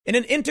In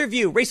an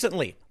interview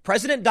recently,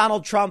 President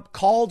Donald Trump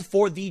called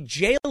for the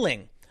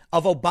jailing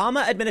of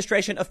Obama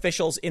administration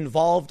officials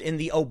involved in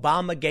the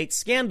Obamagate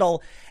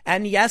scandal.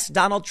 And yes,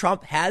 Donald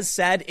Trump has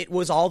said it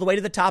was all the way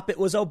to the top. It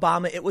was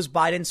Obama. It was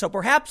Biden. So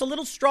perhaps a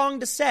little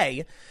strong to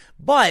say,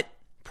 but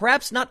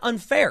perhaps not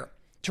unfair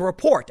to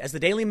report, as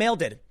the Daily Mail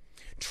did.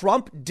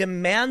 Trump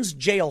demands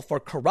jail for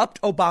corrupt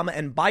Obama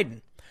and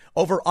Biden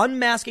over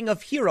unmasking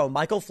of hero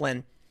Michael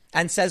Flynn,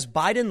 and says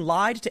Biden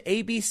lied to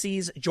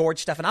ABC's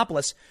George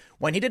Stephanopoulos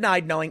when he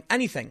denied knowing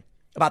anything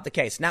about the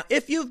case. Now,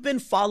 if you've been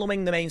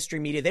following the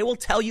mainstream media, they will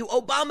tell you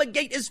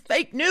Obamagate is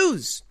fake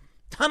news.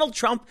 Donald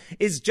Trump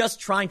is just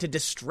trying to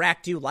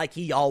distract you like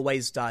he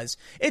always does.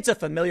 It's a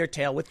familiar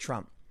tale with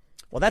Trump.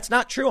 Well, that's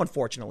not true,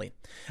 unfortunately.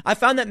 I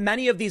found that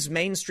many of these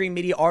mainstream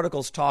media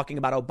articles talking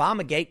about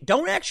Obamagate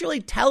don't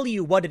actually tell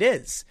you what it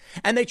is.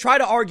 And they try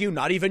to argue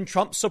not even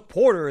Trump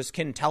supporters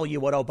can tell you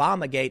what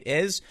Obamagate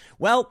is.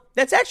 Well,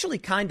 that's actually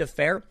kind of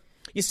fair.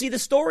 You see, the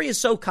story is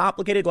so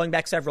complicated going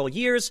back several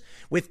years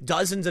with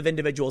dozens of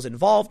individuals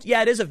involved.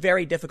 Yeah, it is a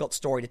very difficult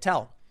story to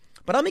tell.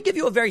 But let me give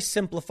you a very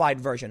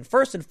simplified version.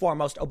 First and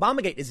foremost,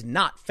 Obamagate is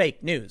not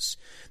fake news.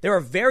 There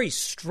are very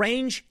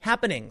strange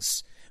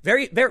happenings.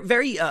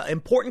 Very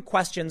important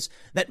questions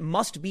that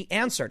must be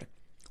answered.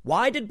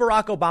 Why did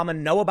Barack Obama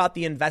know about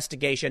the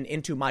investigation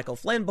into Michael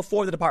Flynn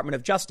before the Department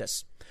of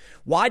Justice?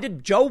 Why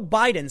did Joe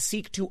Biden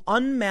seek to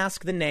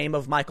unmask the name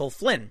of Michael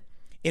Flynn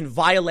in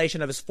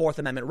violation of his Fourth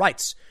Amendment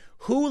rights?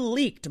 Who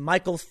leaked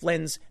Michael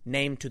Flynn's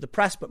name to the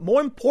press? But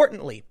more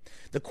importantly,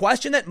 the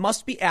question that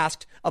must be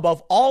asked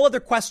above all other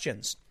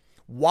questions,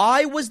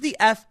 why was the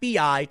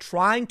FBI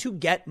trying to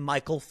get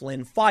Michael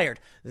Flynn fired?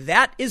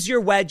 That is your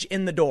wedge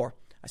in the door.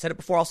 I said it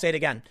before, I'll say it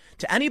again.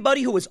 To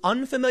anybody who is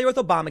unfamiliar with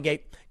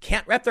Obamagate,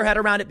 can't wrap their head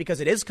around it because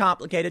it is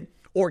complicated,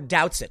 or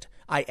doubts it,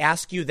 I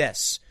ask you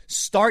this.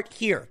 Start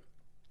here.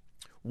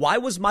 Why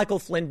was Michael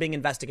Flynn being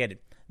investigated?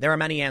 There are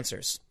many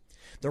answers.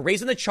 The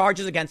reason the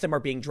charges against him are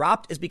being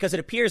dropped is because it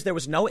appears there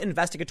was no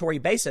investigatory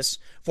basis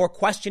for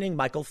questioning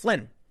Michael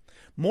Flynn.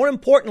 More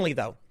importantly,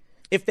 though,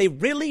 if they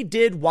really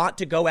did want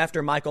to go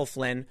after Michael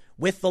Flynn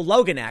with the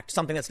Logan Act,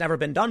 something that's never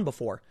been done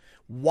before,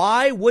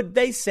 why would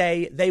they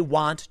say they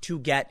want to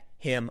get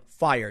him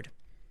fired?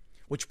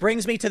 Which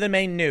brings me to the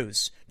main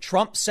news.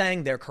 Trump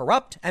saying they're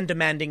corrupt and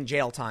demanding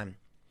jail time.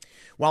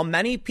 While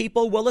many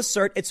people will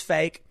assert it's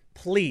fake,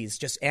 please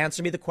just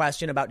answer me the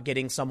question about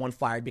getting someone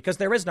fired, because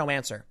there is no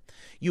answer.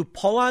 You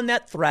pull on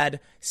that thread,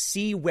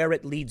 see where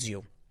it leads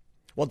you.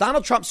 Well,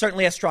 Donald Trump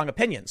certainly has strong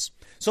opinions.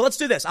 So let's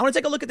do this. I want to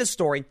take a look at this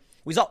story.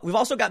 We've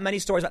also got many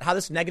stories about how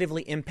this is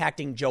negatively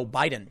impacting Joe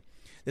Biden.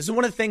 This is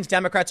one of the things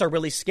Democrats are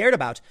really scared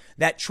about,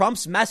 that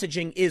Trump's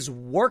messaging is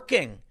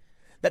working.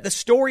 That the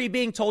story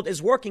being told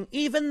is working,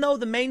 even though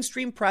the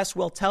mainstream press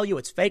will tell you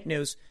it's fake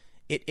news.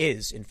 It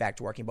is, in fact,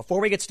 working.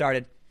 Before we get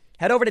started,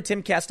 head over to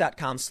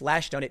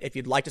timcast.com/donate if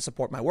you'd like to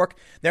support my work.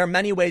 There are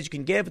many ways you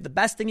can give. The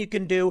best thing you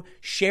can do,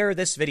 share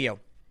this video.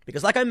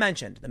 Because like I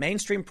mentioned, the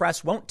mainstream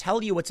press won't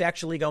tell you what's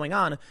actually going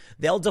on.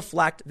 They'll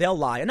deflect, they'll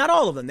lie. And not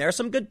all of them. There are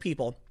some good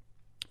people.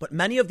 But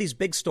many of these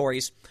big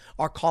stories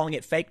are calling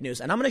it fake news.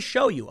 And I'm going to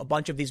show you a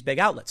bunch of these big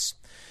outlets.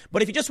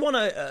 But if you just want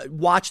to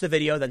watch the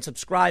video, then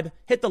subscribe,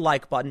 hit the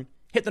like button,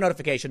 hit the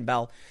notification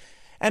bell,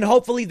 and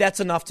hopefully that's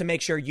enough to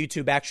make sure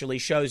YouTube actually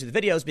shows you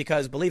the videos,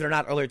 because believe it or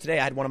not, earlier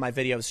today, I had one of my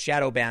videos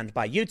shadow banned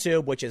by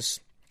YouTube, which is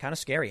kind of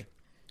scary.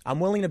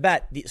 I'm willing to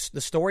bet the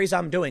stories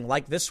I'm doing,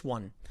 like this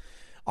one,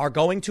 are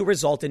going to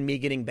result in me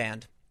getting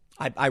banned.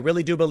 I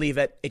really do believe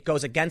it. It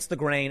goes against the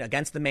grain,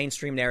 against the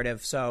mainstream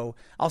narrative. So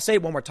I'll say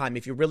it one more time.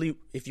 If you really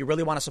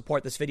want to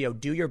support this video,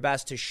 do your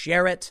best to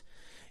share it.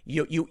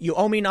 You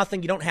owe me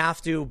nothing. You don't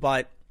have to,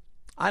 but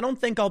I don't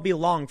think I'll be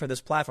long for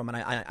this platform. And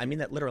I mean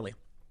that literally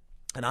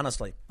and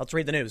honestly. Let's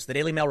read the news. The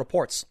Daily Mail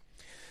reports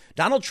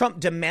Donald Trump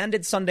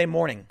demanded Sunday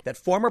morning that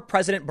former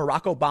President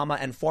Barack Obama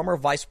and former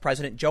Vice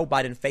President Joe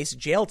Biden face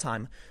jail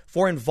time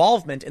for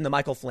involvement in the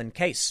Michael Flynn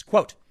case.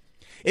 Quote,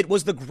 "It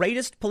was the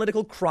greatest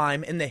political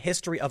crime in the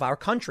history of our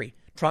country,"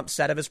 Trump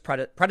said of his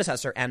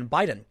predecessor and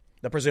Biden,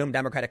 the presumed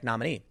Democratic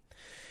nominee.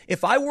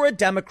 "If I were a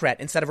Democrat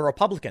instead of a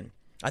Republican,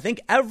 I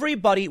think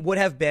everybody would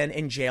have been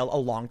in jail a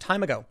long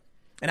time ago.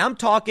 And I'm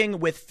talking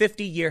with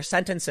 50-year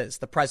sentences,"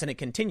 the president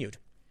continued.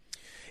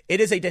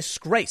 "It is a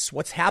disgrace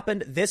what's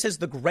happened. This is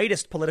the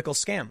greatest political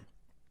scam,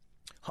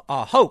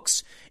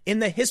 hoax in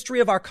the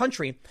history of our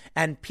country.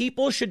 And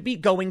people should be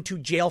going to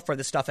jail for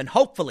this stuff. And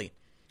hopefully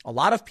a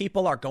lot of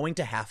people are going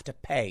to have to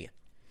pay."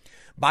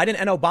 Biden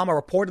and Obama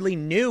reportedly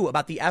knew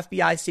about the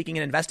FBI seeking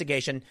an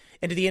investigation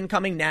into the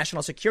incoming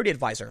national security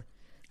advisor,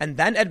 and the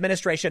then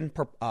administration,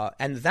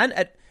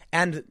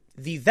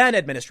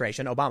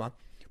 Obama,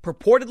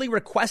 purportedly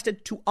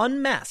requested to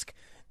unmask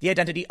the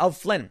identity of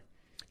Flynn.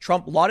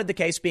 Trump lauded the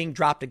case being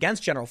dropped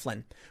against General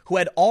Flynn, who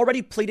had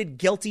already pleaded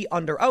guilty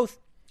under oath,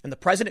 and the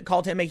president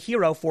called him a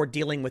hero for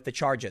dealing with the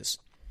charges.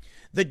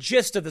 The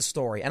gist of the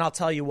story, and I'll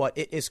tell you what,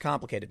 it is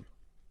complicated.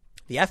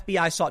 The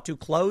FBI sought to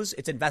close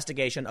its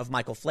investigation of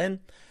Michael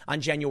Flynn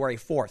on January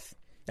 4th.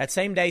 That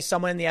same day,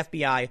 someone in the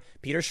FBI,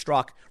 Peter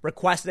Strzok,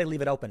 requested they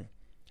leave it open.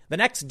 The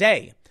next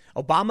day,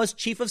 Obama's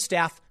chief of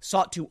staff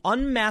sought to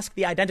unmask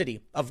the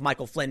identity of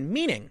Michael Flynn,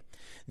 meaning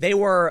they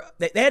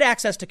had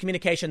access to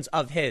communications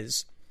of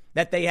his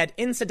that they had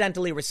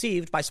incidentally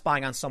received by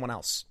spying on someone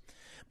else.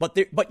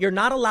 But you're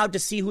not allowed to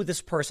see who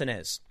this person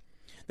is.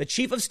 The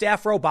chief of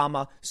staff for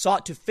Obama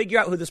sought to figure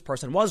out who this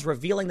person was,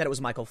 revealing that it was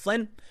Michael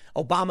Flynn.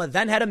 Obama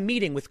then had a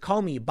meeting with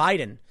Comey,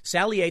 Biden,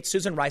 Sally Yates,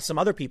 Susan Rice, some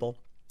other people,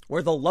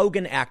 where the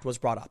Logan Act was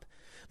brought up.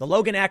 The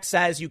Logan Act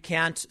says you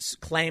can't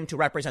claim to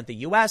represent the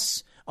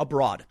U.S.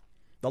 abroad.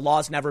 The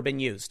law's never been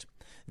used.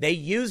 They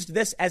used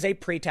this as a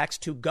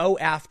pretext to go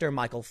after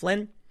Michael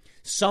Flynn.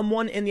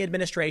 Someone in the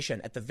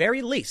administration, at the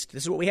very least,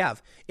 this is what we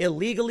have,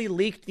 illegally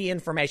leaked the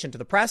information to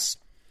the press,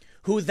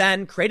 who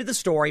then created the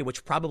story,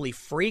 which probably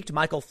freaked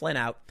Michael Flynn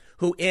out,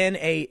 who in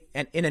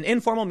an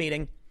informal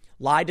meeting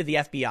lied to the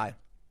FBI.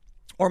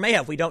 Or may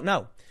have, we don't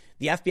know.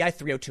 The FBI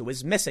 302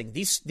 is missing.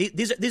 These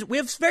we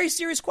have very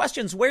serious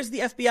questions. Where's the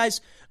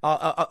FBI's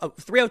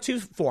 302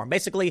 form?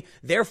 Basically,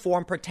 their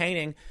form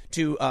pertaining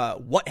to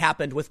what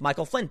happened with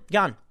Michael Flynn.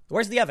 Gone.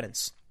 Where's the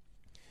evidence?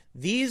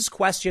 These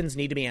questions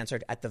need to be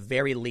answered at the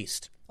very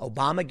least.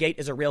 Obamagate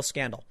is a real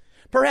scandal.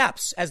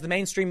 Perhaps, as the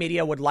mainstream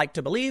media would like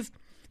to believe,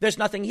 there's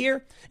nothing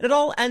here, and it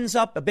all ends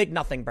up a big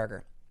nothing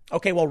burger.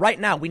 Okay, well, right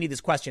now we need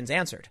these questions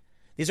answered.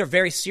 These are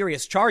very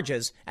serious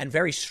charges and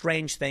very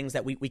strange things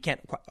that we can't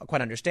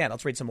quite understand.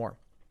 Let's read some more.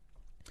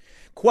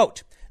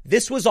 Quote,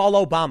 "This was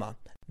all Obama.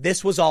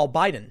 This was all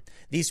Biden.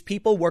 These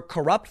people were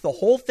corrupt. The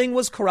whole thing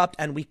was corrupt,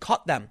 and we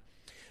caught them."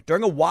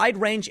 During a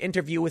wide-range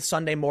interview with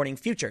Sunday Morning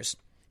Futures,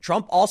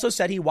 Trump also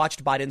said he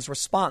watched Biden's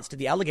response to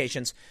the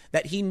allegations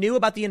that he knew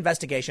about the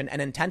investigation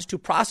and intent to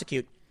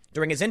prosecute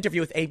during his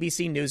interview with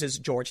ABC News'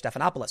 George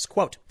Stephanopoulos.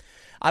 Quote,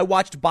 "I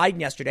watched Biden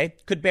yesterday,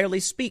 could barely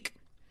speak.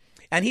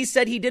 And he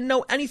said he didn't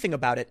know anything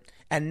about it.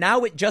 And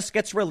now it just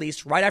gets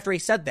released right after he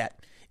said that.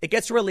 It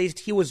gets released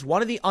he was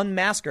one of the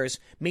unmaskers,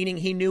 meaning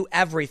he knew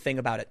everything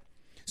about it.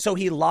 So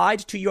he lied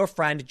to your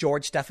friend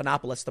George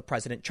Stephanopoulos, the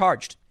president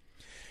charged."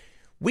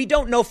 We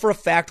don't know for a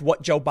fact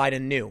what Joe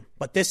Biden knew,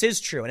 but this is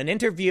true. In an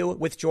interview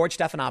with George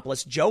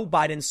Stephanopoulos, Joe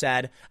Biden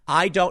said,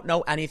 "I don't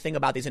know anything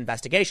about these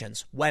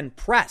investigations." When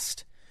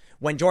pressed,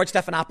 when George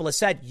Stephanopoulos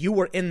said, "You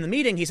were in the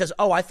meeting," he says,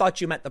 "Oh, I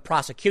thought you meant the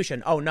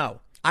prosecution. Oh,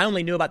 no, I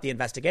only knew about the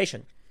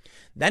investigation."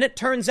 Then it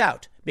turns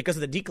out, because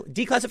of the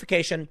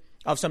declassification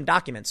of some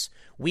documents,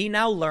 we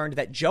now learned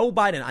that Joe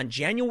Biden on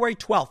January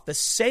 12th, the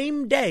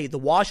same day the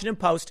Washington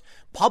Post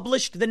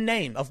published the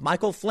name of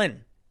Michael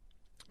Flynn,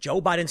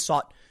 Joe Biden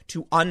sought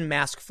to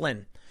unmask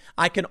Flynn.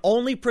 I can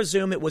only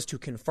presume it was to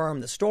confirm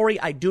the story.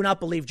 I do not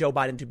believe Joe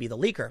Biden to be the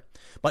leaker,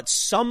 but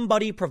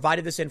somebody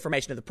provided this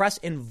information to the press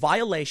in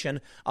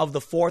violation of the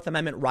Fourth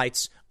Amendment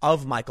rights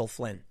of Michael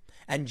Flynn.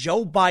 And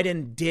Joe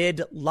Biden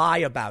did lie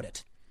about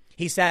it.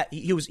 He said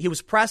he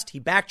was pressed. He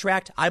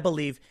backtracked. I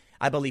believe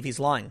he's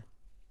lying.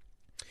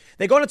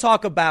 They're going to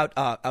talk about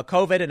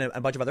COVID and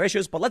a bunch of other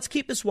issues, but let's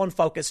keep this one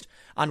focused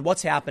on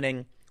what's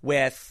happening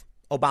with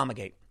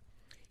Obamagate.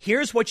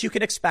 Here's what you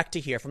can expect to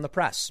hear from the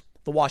press.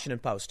 The Washington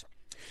Post.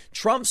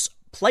 Trump's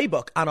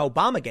playbook on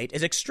Obamagate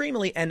is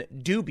extremely and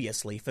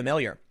dubiously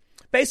familiar,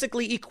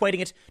 basically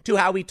equating it to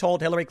how he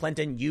told Hillary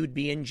Clinton you'd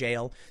be in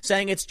jail,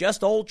 saying it's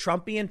just old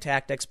Trumpian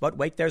tactics. But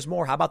wait, there's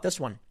more. How about this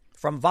one?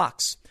 From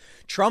Vox.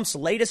 Trump's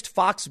latest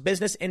Fox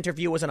Business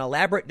interview was an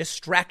elaborate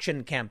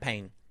distraction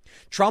campaign.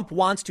 Trump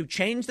wants to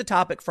change the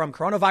topic from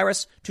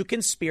coronavirus to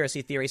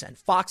conspiracy theories, and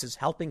Fox is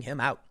helping him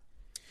out.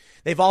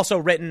 They've also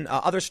written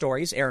other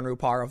stories, Aaron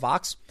Rupar of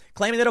Vox,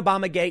 claiming that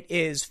Obamagate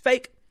is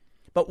fake.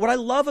 But what I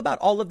love about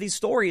all of these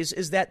stories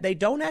is that they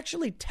don't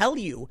actually tell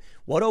you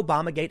what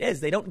Obamagate is.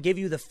 They don't give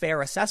you the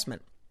fair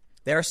assessment.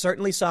 There are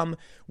certainly some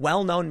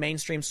well-known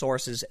mainstream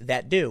sources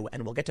that do,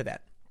 and we'll get to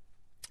that.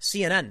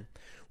 CNN,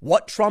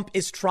 what Trump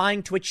is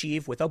trying to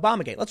achieve with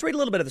Obamagate. Let's read a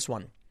little bit of this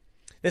one.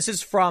 This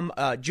is from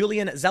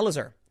Julian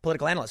Zelizer,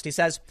 political analyst. He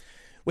says,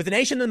 with the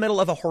nation in the middle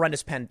of a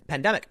horrendous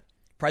pandemic,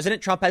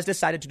 President Trump has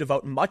decided to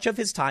devote much of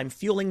his time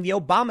fueling the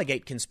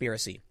Obamagate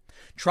conspiracy.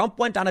 Trump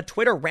went on a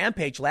Twitter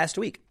rampage last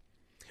week.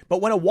 But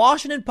when a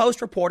Washington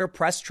Post reporter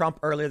pressed Trump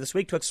earlier this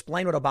week to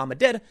explain what Obama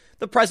did,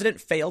 the president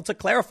failed to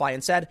clarify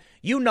and said,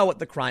 "You know what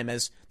the crime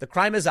is. The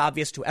crime is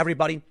obvious to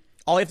everybody.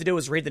 All you have to do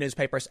is read the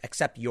newspapers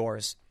except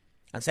yours."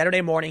 On Saturday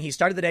morning, he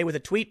started the day with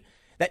a tweet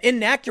that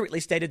inaccurately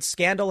stated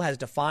scandal has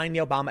defined the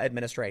Obama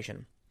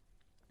administration.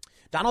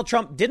 Donald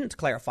Trump didn't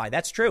clarify.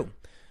 That's true.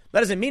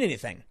 That doesn't mean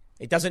anything.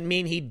 It doesn't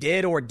mean he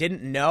did or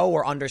didn't know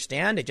or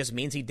understand. It just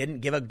means he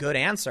didn't give a good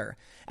answer.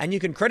 And you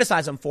can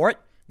criticize him for it.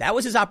 That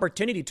was his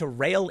opportunity to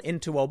rail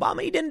into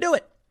Obama. He didn't do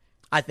it.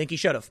 I think he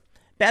should have.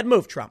 Bad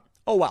move, Trump.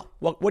 Oh, well.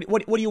 What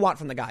do you want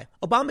from the guy?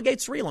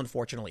 Obamagate's real,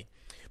 unfortunately.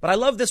 But I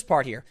love this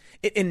part here.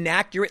 It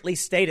inaccurately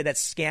stated that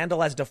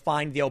scandal has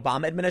defined the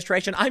Obama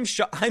administration.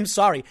 I'm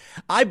sorry.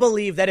 I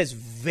believe that is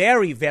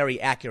very,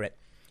 very accurate.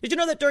 Did you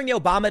know that during the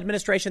Obama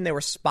administration, they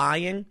were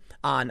spying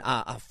on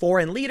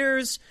foreign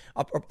leaders,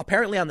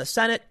 apparently on the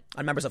Senate,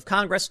 on members of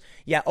Congress?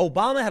 Yeah,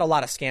 Obama had a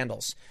lot of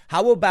scandals.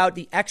 How about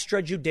the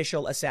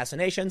extrajudicial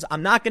assassinations?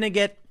 I'm not going to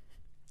get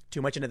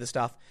too much into this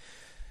stuff.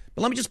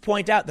 But let me just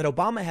point out that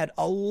Obama had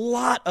a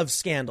lot of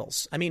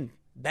scandals. I mean,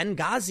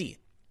 Benghazi.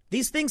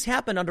 These things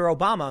happened under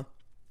Obama.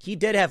 He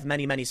did have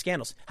many, many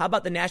scandals. How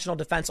about the National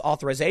Defense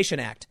Authorization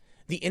Act?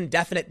 The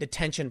indefinite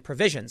detention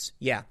provisions.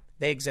 Yeah,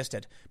 they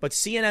existed. But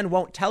CNN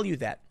won't tell you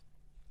that.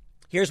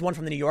 Here's one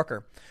from the New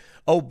Yorker.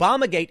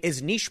 Obamagate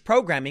is niche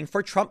programming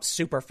for Trump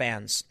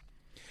superfans.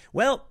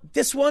 Well,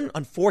 this one,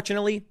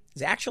 unfortunately,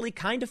 is actually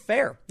kind of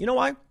fair. You know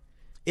why?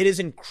 It is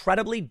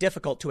incredibly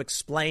difficult to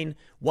explain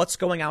what's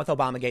going on with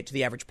Obamagate to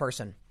the average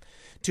person.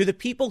 To the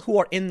people who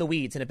are in the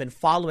weeds and have been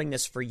following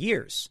this for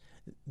years,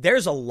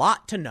 there's a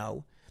lot to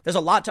know. There's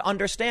a lot to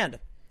understand.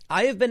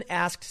 I have been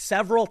asked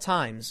several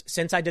times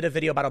since I did a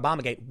video about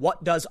Obamagate,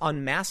 what does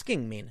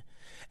unmasking mean?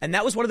 And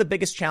that was one of the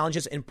biggest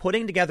challenges in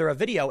putting together a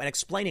video and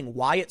explaining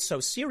why it's so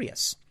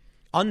serious.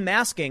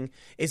 Unmasking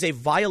is a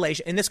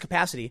violation, in this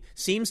capacity,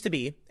 seems to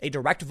be a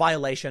direct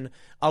violation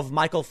of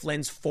Michael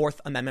Flynn's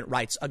Fourth Amendment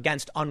rights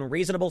against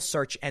unreasonable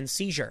search and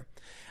seizure.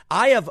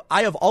 I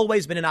have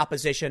always been in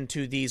opposition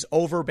to these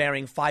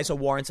overbearing FISA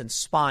warrants and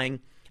spying,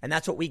 and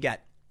that's what we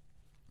get.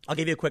 I'll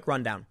give you a quick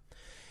rundown.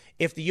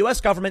 If the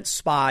U.S. government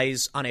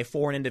spies on a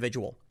foreign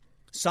individual,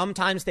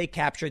 sometimes they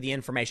capture the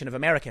information of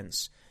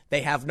Americans.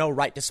 They have no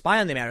right to spy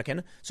on the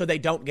American, so they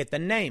don't get the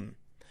name.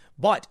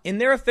 But in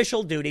their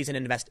official duties and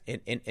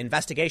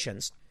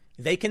investigations,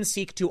 they can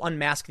seek to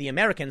unmask the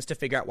Americans to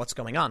figure out what's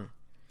going on.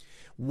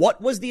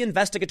 What was the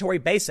investigatory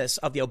basis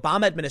of the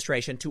Obama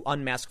administration to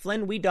unmask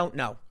Flynn? We don't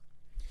know.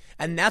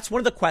 And that's one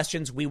of the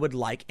questions we would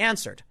like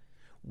answered.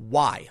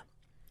 Why?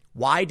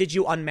 Why did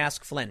you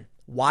unmask Flynn?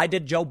 Why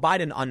did Joe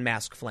Biden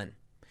unmask Flynn?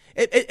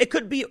 It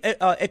could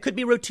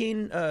be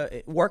routine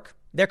work.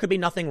 There could be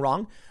nothing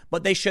wrong,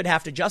 but they should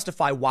have to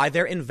justify why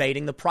they're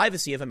invading the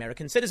privacy of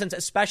American citizens,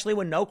 especially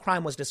when no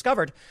crime was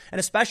discovered, and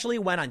especially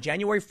when on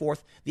January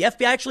 4th, the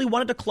FBI actually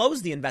wanted to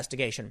close the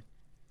investigation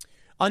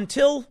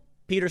until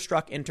Peter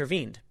Strzok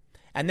intervened.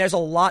 And there's a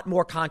lot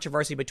more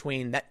controversy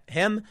between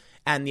him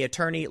and the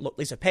attorney,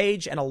 Lisa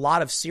Page, and a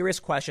lot of serious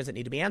questions that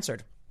need to be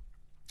answered.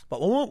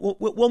 But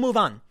we'll move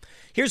on.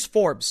 Here's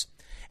Forbes.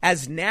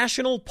 As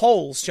national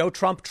polls show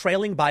Trump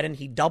trailing Biden,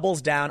 he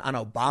doubles down on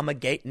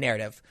Obamagate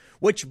narrative,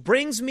 which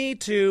brings me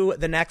to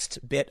the next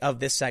bit of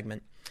this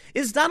segment.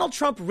 Is Donald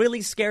Trump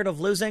really scared of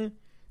losing?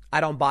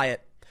 I don't buy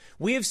it.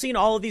 We have seen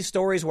all of these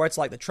stories where it's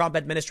like the Trump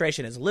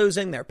administration is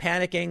losing, they're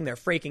panicking, they're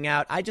freaking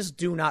out. I just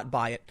do not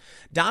buy it.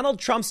 Donald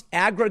Trump's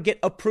aggregate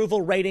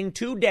approval rating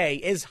today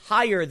is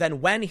higher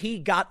than when he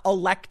got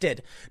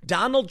elected.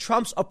 Donald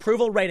Trump's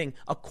approval rating,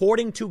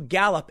 according to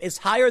Gallup, is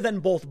higher than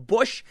both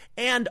Bush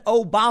and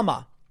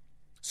Obama.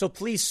 So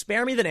please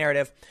spare me the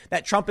narrative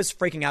that Trump is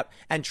freaking out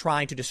and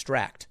trying to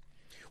distract.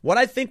 What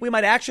I think we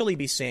might actually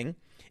be seeing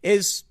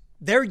is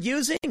they're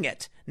using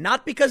it,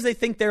 not because they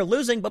think they're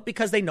losing, but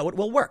because they know it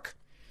will work.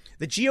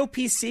 The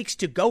GOP seeks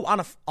to go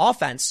on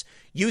offense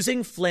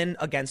using Flynn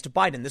against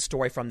Biden. This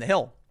story from The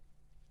Hill.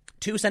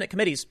 2 Senate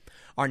committees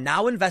are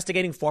now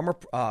investigating former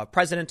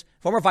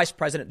Vice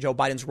President Joe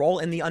Biden's role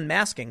in the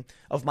unmasking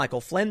of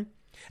Michael Flynn.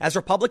 As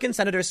Republican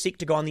senators seek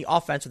to go on the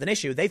offense with an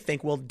issue they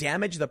think will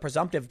damage the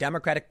presumptive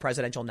Democratic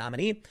presidential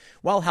nominee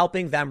while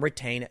helping them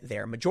retain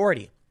their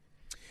majority.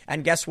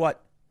 And guess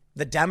what?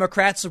 The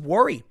Democrats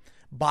worry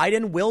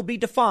Biden will be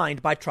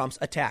defined by Trump's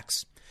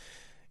attacks.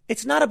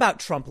 It's not about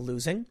Trump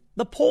losing.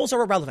 The polls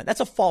are irrelevant. That's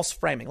a false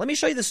framing. Let me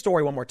show you this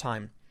story one more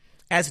time.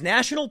 As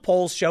national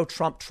polls show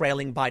Trump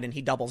trailing Biden,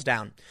 he doubles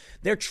down.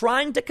 They're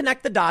trying to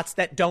connect the dots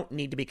that don't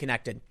need to be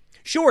connected.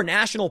 Sure,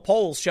 national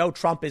polls show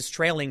Trump is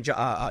trailing, Joe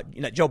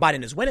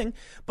Biden is winning.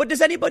 But does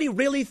anybody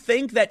really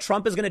think that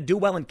Trump is going to do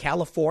well in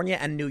California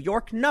and New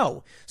York?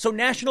 No. So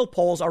national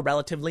polls are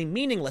relatively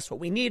meaningless. What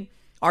we need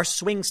are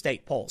swing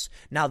state polls.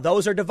 Now,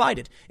 those are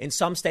divided. In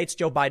some states,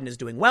 Joe Biden is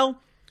doing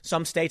well.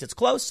 Some states, it's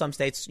close. Some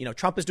states,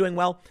 Trump is doing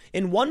well.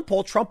 In one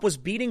poll, Trump was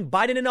beating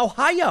Biden in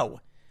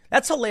Ohio.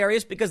 That's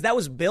hilarious because that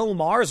was Bill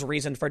Maher's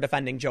reason for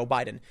defending Joe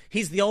Biden.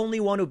 He's the only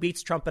one who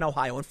beats Trump in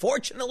Ohio.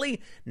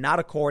 Unfortunately, not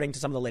according to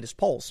some of the latest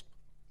polls.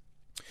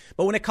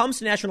 But when it comes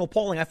to national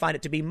polling, I find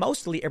it to be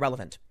mostly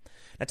irrelevant.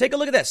 Now take a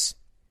look at this.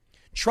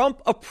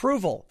 Trump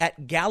approval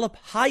at Gallup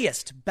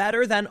highest,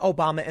 better than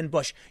Obama and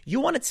Bush. You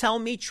want to tell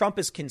me Trump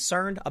is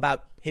concerned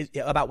about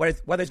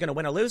whether he's going to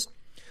win or lose?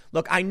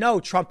 Look, I know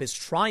Trump is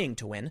trying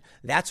to win.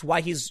 That's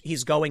why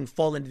he's going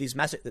full into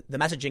the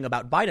messaging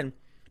about Biden.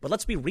 But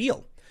let's be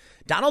real.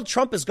 Donald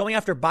Trump is going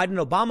after Biden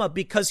and Obama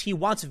because he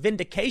wants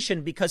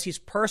vindication because he's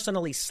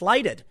personally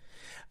slighted.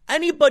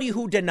 Anybody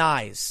who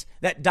denies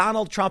that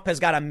Donald Trump has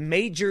got a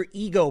major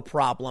ego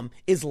problem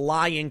is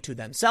lying to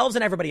themselves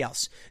and everybody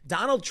else.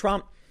 Donald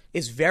Trump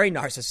is very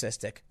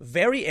narcissistic,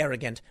 very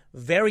arrogant,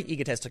 very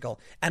egotistical,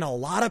 and a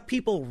lot of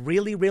people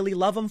really, really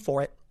love him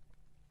for it.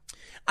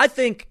 I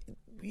think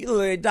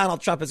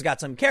Donald Trump has got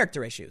some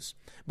character issues,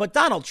 but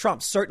Donald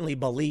Trump certainly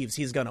believes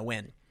he's going to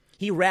win.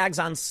 He rags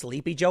on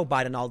sleepy Joe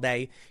Biden all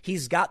day.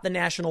 He's got the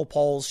national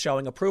polls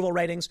showing approval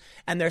ratings,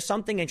 and there's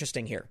something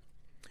interesting here.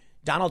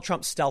 Donald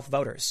Trump's stealth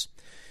voters.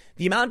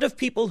 The amount of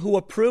people who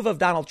approve of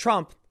Donald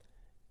Trump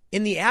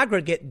in the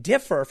aggregate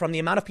differ from the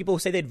amount of people who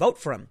say they'd vote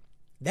for him.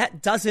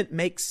 That doesn't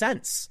make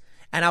sense.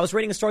 And I was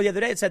reading a story the other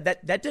day that said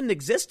that didn't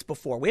exist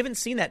before. We haven't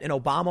seen that in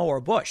Obama or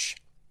Bush.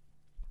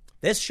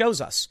 This shows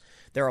us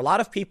there are a lot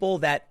of people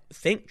that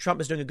think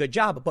Trump is doing a good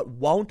job, but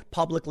won't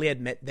publicly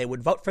admit they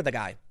would vote for the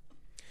guy.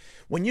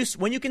 When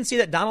you can see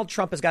that Donald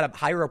Trump has got a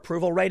higher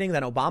approval rating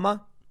than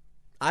Obama,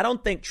 I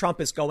don't think Trump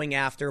is going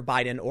after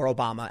Biden or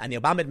Obama and the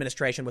Obama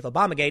administration with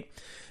Obamagate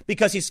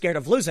because he's scared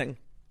of losing.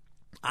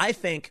 I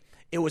think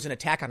it was an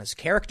attack on his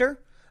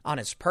character, on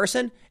his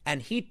person,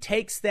 and he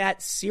takes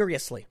that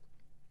seriously.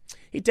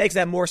 He takes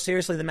that more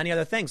seriously than many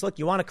other things. Look,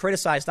 you want to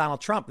criticize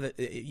Donald Trump,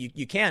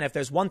 you can. If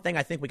there's one thing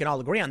I think we can all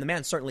agree on, the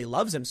man certainly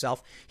loves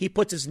himself. He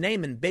puts his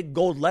name in big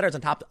gold letters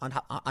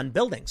on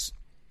buildings.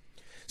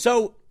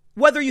 So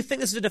whether you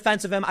think this is a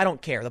defense of him, I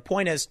don't care. The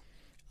point is,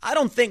 I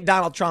don't think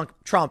Donald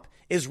Trump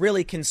is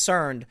really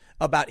concerned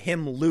about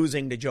him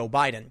losing to Joe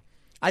Biden.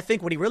 I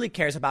think what he really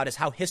cares about is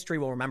how history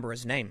will remember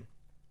his name.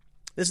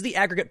 This is the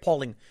aggregate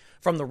polling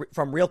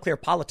from Real Clear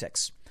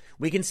Politics.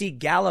 We can see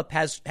Gallup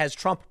has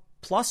Trump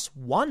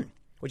 +1,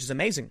 which is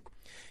amazing.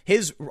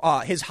 His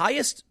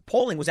highest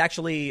polling was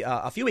actually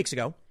a few weeks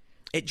ago.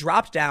 It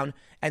dropped down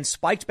and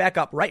spiked back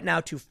up right now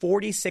to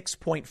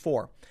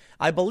 46.4.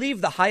 I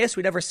believe the highest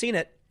we'd ever seen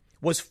it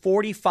was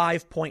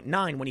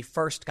 45.9 when he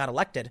first got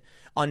elected,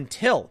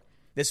 until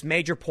this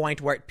major point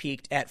where it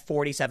peaked at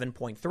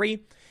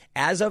 47.3.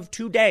 As of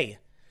today,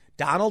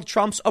 Donald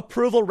Trump's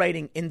approval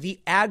rating in the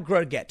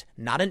aggregate,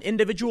 not an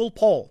individual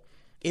poll,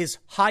 is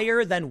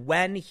higher than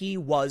when he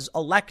was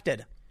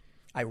elected.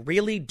 I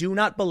really do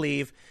not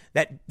believe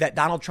that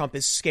Donald Trump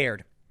is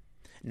scared.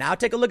 Now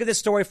take a look at this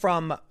story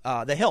from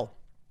The Hill.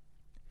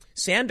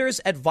 Sanders'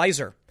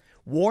 advisor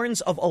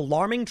warns of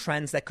alarming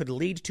trends that could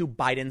lead to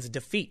Biden's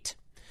defeat.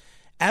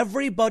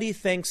 Everybody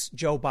thinks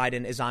Joe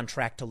Biden is on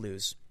track to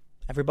lose.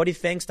 Everybody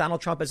thinks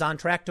Donald Trump is on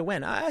track to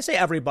win. I say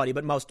everybody,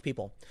 but most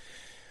people.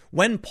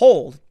 When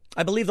polled,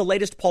 I believe the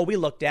latest poll we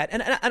looked at,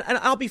 and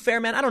I'll be fair,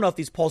 man, I don't know if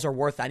these polls are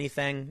worth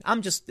anything.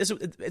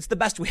 It's the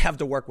best we have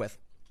to work with.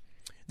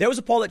 There was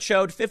a poll that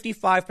showed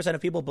 55%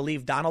 of people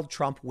believe Donald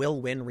Trump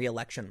will win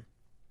re-election.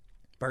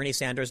 Bernie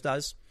Sanders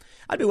does.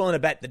 I'd be willing to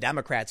bet the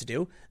Democrats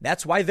do.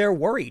 That's why they're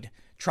worried.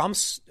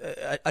 Trump's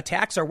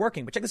attacks are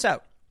working. But check this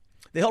out.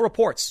 The Hill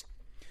reports,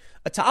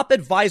 a top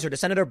advisor to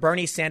Senator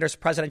Bernie Sanders'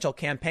 presidential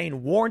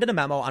campaign warned in a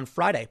memo on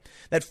Friday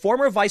that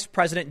former Vice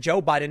President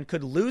Joe Biden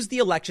could lose the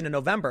election in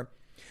November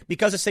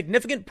because a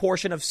significant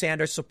portion of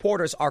Sanders'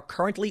 supporters are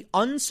currently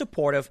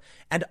unsupportive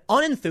and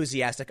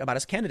unenthusiastic about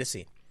his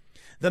candidacy.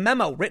 The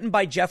memo, written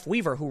by Jeff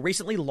Weaver, who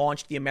recently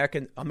launched the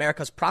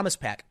America's Promise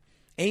PAC,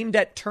 aimed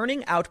at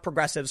turning out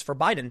progressives for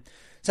Biden,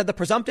 said the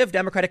presumptive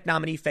Democratic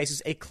nominee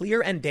faces a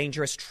clear and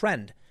dangerous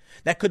trend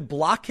that could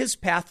block his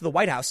path to the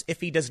White House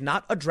if he does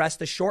not address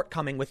the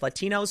shortcoming with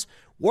Latinos,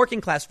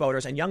 working class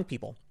voters, and young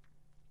people.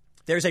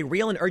 There's a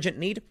real and urgent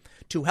need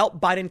to help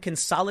Biden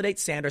consolidate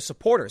Sanders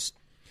supporters.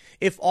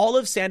 If all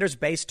of Sanders'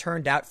 base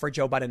turned out for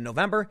Joe Biden in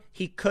November,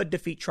 he could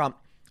defeat Trump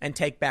and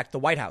take back the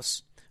White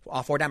House.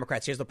 For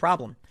Democrats, here's the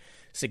problem.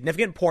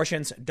 Significant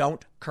portions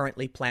don't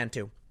currently plan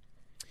to.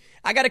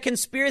 I got a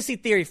conspiracy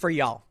theory for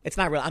y'all. It's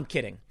not real. I'm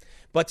kidding.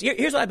 But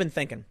here's what I've been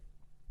thinking.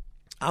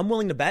 I'm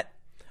willing to bet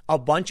a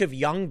bunch of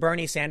young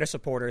Bernie Sanders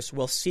supporters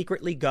will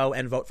secretly go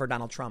and vote for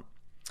Donald Trump.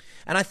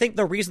 And I think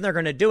the reason they're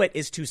going to do it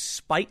is to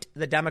spite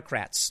the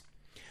Democrats.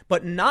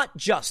 But not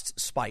just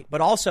spite,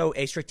 but also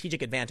a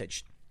strategic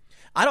advantage.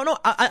 I don't know.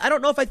 I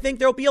don't know if I think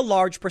there'll be a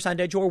large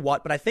percentage or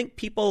what, but I think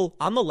people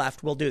on the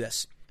left will do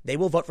this. They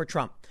will vote for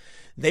Trump.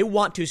 They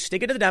want to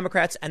stick it to the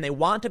Democrats, and they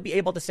want to be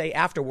able to say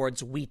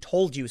afterwards, we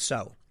told you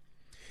so.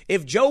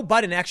 If Joe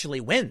Biden actually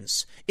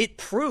wins, it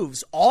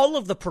proves all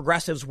of the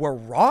progressives were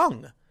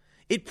wrong.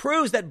 It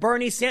proves that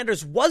Bernie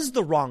Sanders was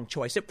the wrong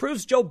choice. It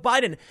proves Joe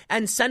Biden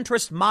and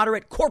centrist,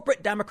 moderate,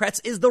 corporate Democrats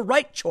is the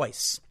right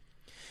choice.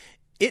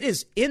 It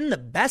is in the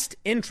best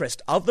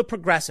interest of the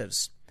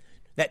progressives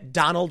that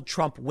Donald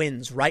Trump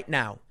wins right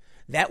now.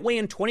 That way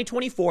in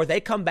 2024,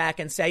 they come back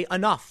and say,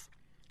 enough.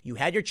 You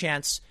had your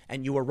chance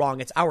and you were wrong.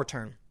 It's our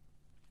turn.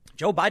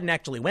 Joe Biden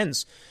actually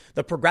wins.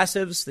 The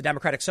progressives, the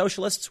Democratic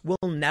Socialists will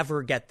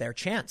never get their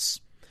chance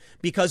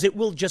because it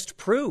will just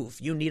prove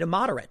you need a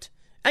moderate.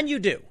 And you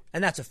do.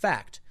 And that's a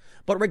fact.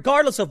 But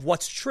regardless of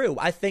what's true,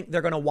 I think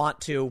they're going to want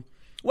to.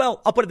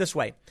 Well, I'll put it this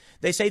way.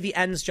 They say the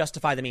ends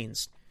justify the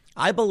means.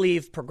 I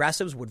believe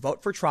progressives would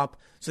vote for Trump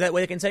so that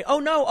way they can say, oh,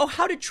 no. Oh,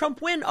 how did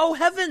Trump win? Oh,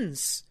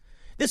 heavens.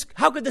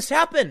 How could this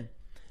happen?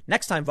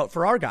 Next time, vote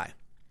for our guy.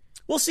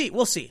 We'll see.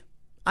 We'll see.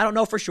 I don't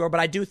know for sure, but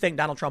I do think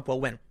Donald Trump will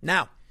win.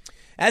 Now,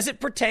 as it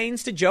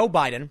pertains to Joe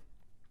Biden,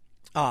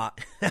 I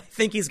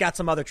think he's got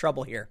some other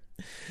trouble here.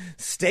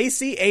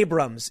 Stacey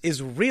Abrams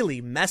is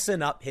really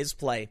messing up his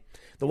play.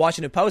 The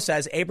Washington Post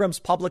says Abrams'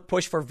 public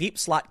push for Veep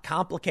slot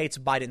complicates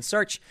Biden's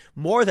search.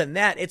 More than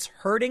that, it's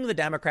hurting the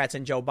Democrats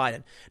and Joe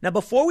Biden. Now,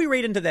 before we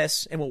read into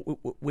this and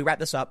we wrap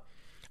this up,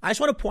 I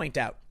just want to point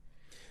out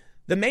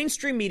the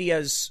mainstream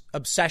media's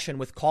obsession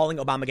with calling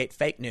Obamagate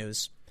fake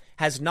news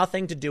has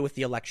nothing to do with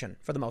the election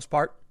for the most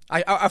part.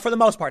 For the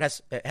most part,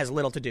 has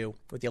little to do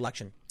with the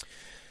election.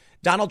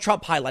 Donald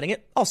Trump highlighting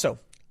it. Also,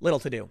 little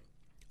to do.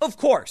 Of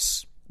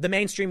course, the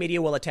mainstream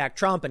media will attack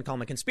Trump and call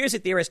him a conspiracy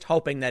theorist,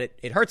 hoping that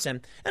it hurts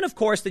him. And of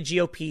course, the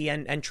GOP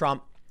and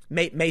Trump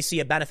may see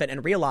a benefit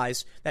and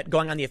realize that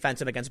going on the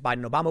offensive against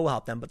Biden and Obama will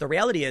help them. But the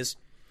reality is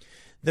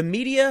the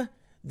media,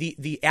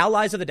 the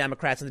allies of the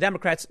Democrats, and the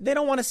Democrats, they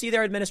don't want to see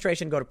their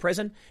administration go to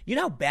prison. You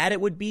know how bad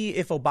it would be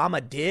if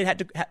Obama did have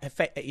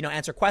to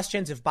answer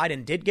questions, if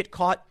Biden did get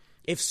caught,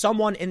 if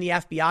someone in the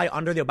FBI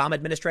under the Obama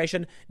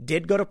administration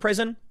did go to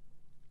prison.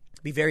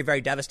 It'd be very,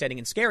 very devastating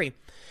and scary.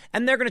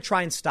 And they're going to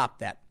try and stop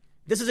that.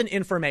 This is an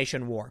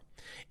information war.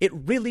 It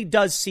really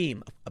does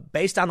seem,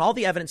 based on all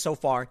the evidence so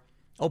far,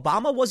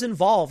 Obama was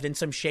involved in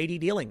some shady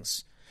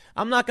dealings.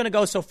 I'm not going to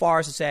go so far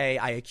as to say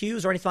I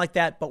accuse or anything like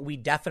that, but we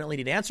definitely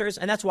need answers.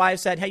 And that's why I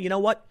said, hey, you know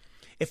what?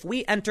 If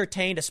we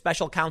entertained a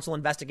special counsel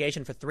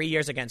investigation for 3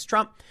 years against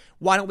Trump,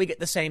 why don't we get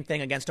the same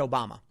thing against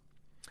Obama?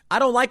 I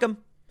don't like them.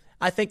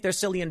 I think they're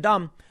silly and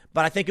dumb,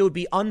 but I think it would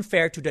be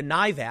unfair to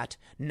deny that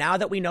now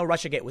that we know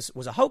Russiagate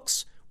was a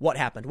hoax. What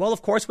happened? Well,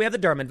 of course, we have the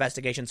Durham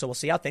investigation, so we'll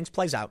see how things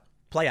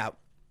play out.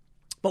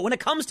 But when it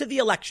comes to the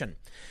election,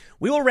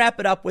 we will wrap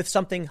it up with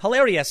something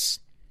hilarious,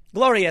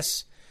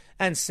 glorious,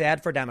 and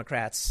sad for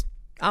Democrats.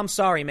 I'm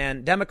sorry,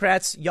 man.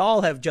 Democrats,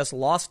 y'all have just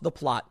lost the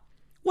plot.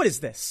 What is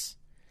this?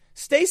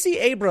 Stacey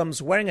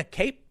Abrams wearing a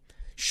cape,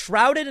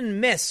 shrouded in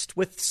mist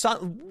with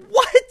sun.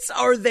 What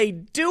are they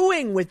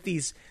doing with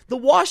these? The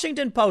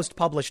Washington Post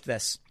published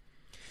this.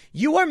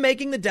 You are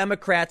making the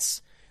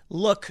Democrats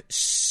look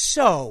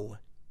so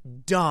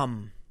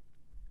dumb.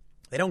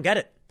 They don't get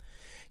it.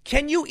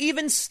 Can you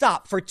even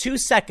stop for 2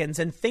 seconds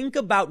and think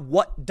about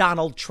what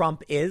Donald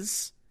Trump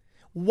is?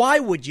 Why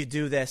would you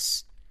do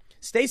this?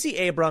 Stacey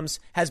Abrams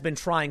has been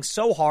trying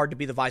so hard to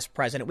be the vice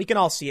president. We can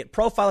all see it,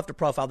 profile after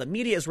profile. The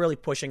media is really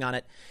pushing on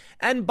it.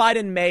 And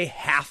Biden may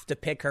have to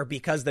pick her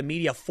because the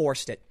media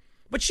forced it.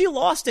 But she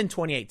lost in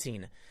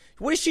 2018.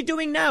 What is she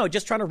doing now?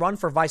 Just trying to run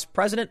for vice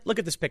president? Look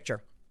at this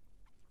picture.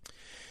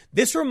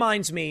 This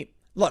reminds me,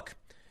 look,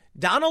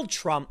 Donald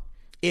Trump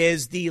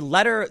is the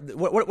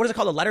what is it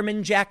called? The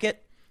Letterman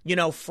jacket? You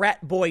know,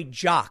 frat boy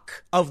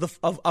jock of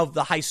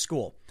the high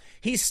school.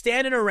 He's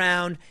standing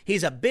around.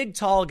 He's a big,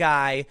 tall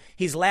guy.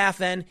 He's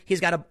laughing. He's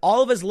got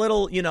all of his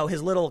little,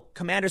 his little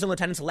commanders and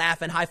lieutenants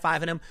laughing,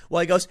 high-fiving him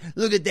while he goes,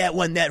 look at that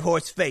one, that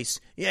horse face.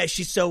 Yeah,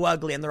 she's so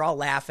ugly. And they're all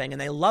laughing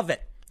and they love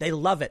it. They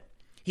love it.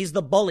 He's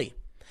the bully.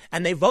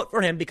 And they vote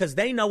for him because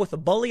they know with a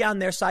bully on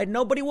their side,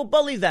 nobody will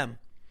bully them.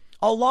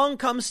 Along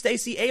comes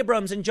Stacey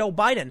Abrams and Joe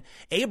Biden.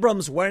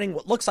 Abrams wearing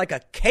what looks like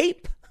a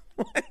cape.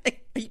 Are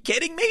you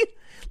kidding me?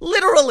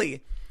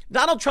 Literally.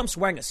 Donald Trump's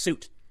wearing a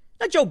suit.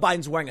 Now Joe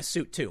Biden's wearing a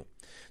suit too.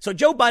 So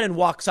Joe Biden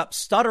walks up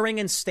stuttering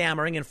and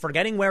stammering and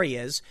forgetting where he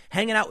is,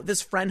 hanging out with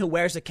his friend who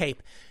wears a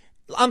cape.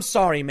 I'm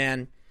sorry,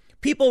 man.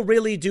 People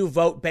really do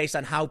vote based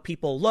on how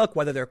people look,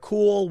 whether they're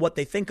cool, what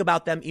they think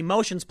about them.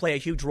 Emotions play a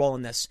huge role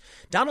in this.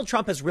 Donald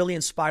Trump has really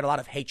inspired a lot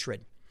of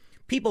hatred.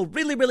 People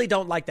really, really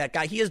don't like that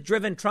guy. He has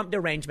driven Trump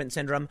derangement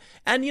syndrome.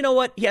 And you know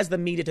what? He has the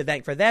media to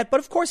thank for that. But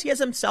of course, he has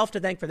himself to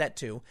thank for that,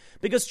 too,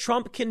 because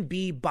Trump can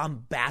be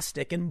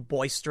bombastic and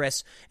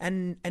boisterous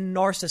and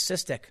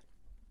narcissistic.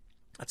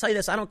 I'll tell you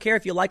this. I don't care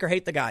if you like or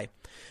hate the guy.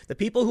 The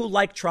people who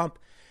like Trump,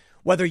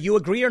 whether you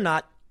agree or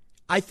not,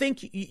 I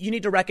think you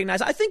need to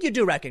recognize. I think you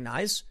do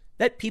recognize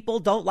that people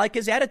don't like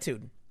his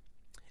attitude.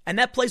 And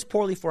that plays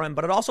poorly for him,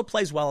 but it also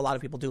plays well. A lot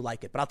of people do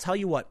like it. But I'll tell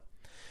you what.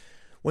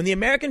 When the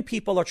American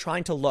people are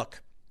trying to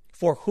look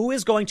for who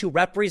is going to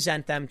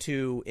represent them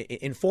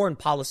in foreign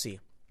policy,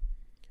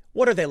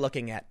 what are they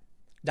looking at?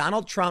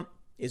 Donald Trump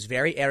is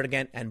very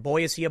arrogant, and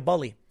boy, is he a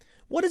bully.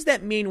 What does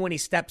that mean when he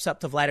steps up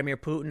to Vladimir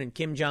Putin and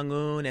Kim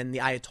Jong-un and the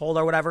Ayatollah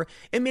or whatever?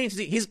 It means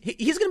he's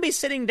going to be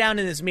sitting down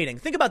in this meeting.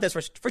 Think about this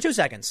for 2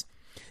 seconds.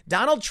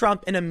 Donald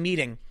Trump in a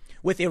meeting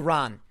with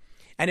Iran.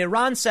 And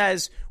Iran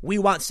says, we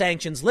want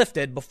sanctions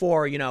lifted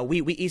before,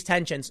 we ease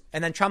tensions.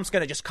 And then Trump's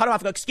going to just cut him off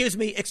and go, excuse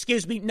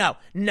me.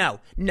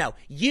 No.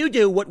 You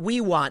do what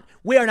we want.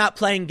 We are not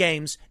playing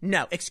games.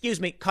 No, excuse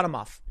me. Cut him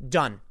off.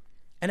 Done.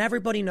 And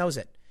everybody knows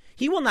it.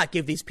 He will not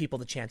give these people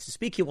the chance to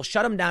speak. He will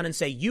shut them down and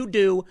say, you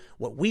do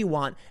what we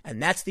want.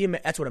 And that's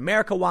what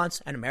America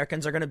wants. And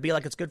Americans are going to be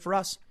like, it's good for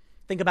us.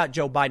 Think about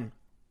Joe Biden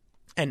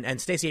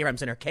and Stacey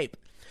Abrams in her cape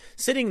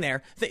sitting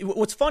there.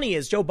 What's funny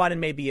is Joe Biden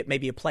may be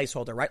a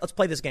placeholder, right? Let's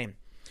play this game.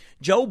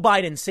 Joe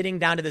Biden sitting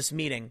down to this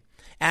meeting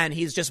and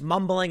he's just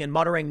mumbling and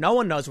muttering. No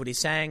one knows what he's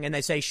saying. And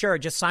they say, sure,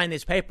 just sign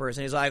these papers.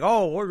 And he's like,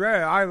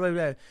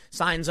 I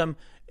signs them.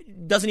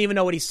 Doesn't even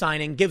know what he's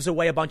signing. Gives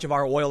away a bunch of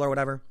our oil or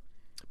whatever.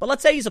 But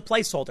let's say he's a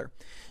placeholder.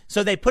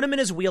 So they put him in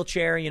his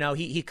wheelchair.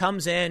 He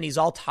comes in. He's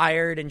all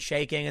tired and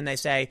shaking. And they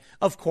say,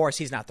 of course,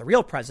 he's not the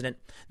real president.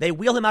 They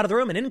wheel him out of the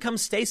room. And in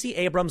comes Stacey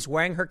Abrams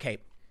wearing her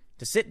cape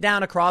to sit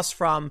down across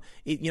from,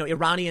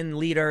 Iranian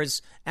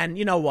leaders. And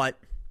you know what?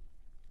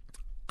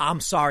 I'm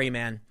sorry,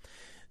 man.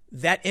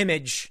 This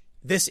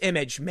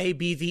image may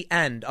be the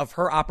end of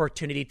her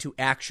opportunity to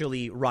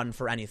actually run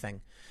for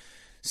anything.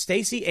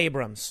 Stacey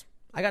Abrams,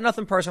 I got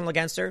nothing personal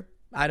against her.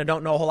 I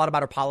don't know a whole lot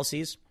about her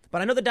policies,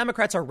 but I know the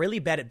Democrats are really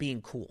bad at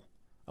being cool.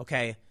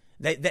 Okay.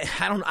 I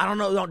don't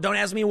know. Don't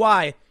ask me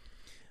why,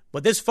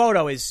 But this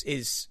photo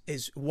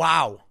is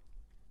wow.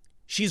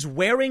 She's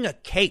wearing a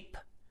cape.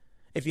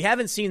 If you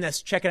haven't seen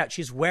this, check it out.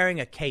 She's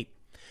wearing a cape.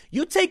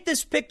 You take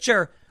this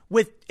picture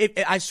with,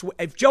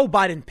 if Joe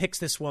Biden picks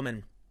this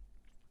woman,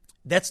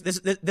 this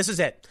is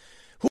it.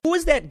 Who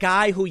was that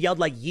guy who yelled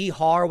like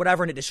yeehaw or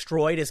whatever and it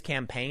destroyed his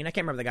campaign? I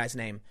can't remember the guy's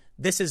name.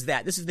 This is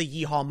that. This is the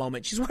yeehaw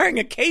moment. She's wearing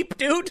a cape,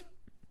 dude.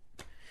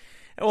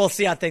 And we'll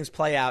see how things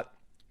play out.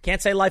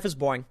 Can't say life is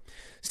boring.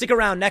 Stick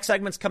around. Next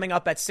segment's coming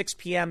up at 6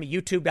 p.m.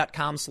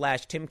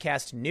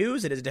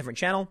 youtube.com/TimCastNews. It is a different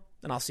channel,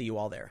 and I'll see you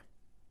all there.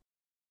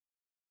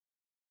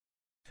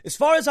 As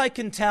far as I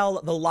can tell,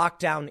 the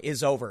lockdown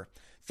is over.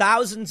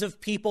 Thousands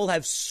of people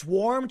have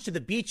swarmed to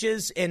the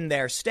beaches in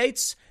their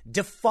states,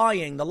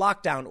 defying the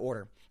lockdown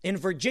order. In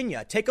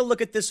Virginia, take a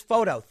look at this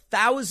photo.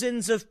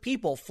 Thousands of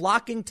people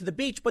flocking to the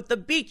beach, but the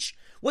beach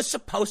was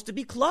supposed to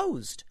be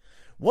closed.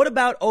 What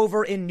about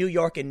over in New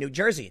York and New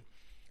Jersey?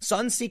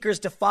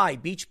 Sunseekers defy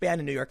beach ban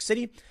in New York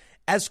City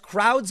as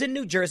crowds in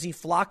New Jersey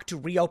flock to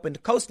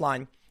reopened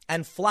coastline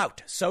and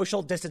flout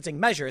social distancing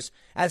measures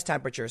as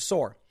temperatures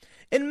soar.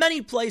 In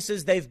many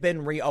places, they've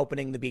been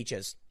reopening the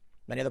beaches.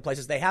 Many other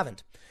places they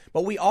haven't.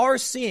 But we are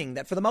seeing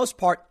that for the most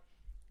part,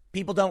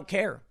 people don't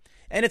care.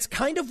 And it's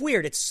kind of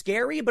weird. It's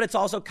scary, but it's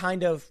also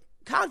kind of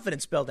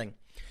confidence building.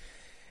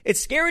 It's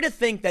scary to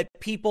think that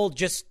people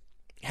just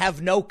have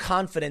no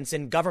confidence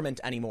in government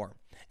anymore.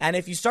 And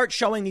if you start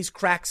showing these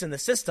cracks in the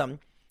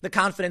system, the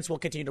confidence will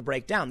continue to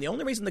break down. The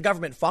only reason the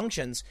government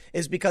functions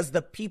is because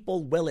the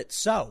people will it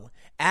so,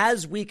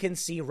 as we can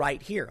see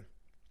right here.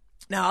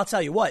 Now, I'll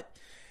tell you what,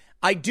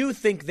 I do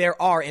think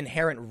there are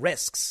inherent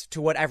risks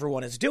to what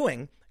everyone is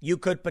doing. You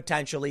could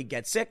potentially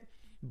get sick,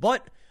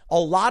 but a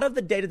lot of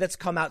the data that's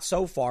come out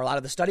so far, a lot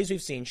of the studies we've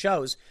seen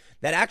shows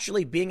that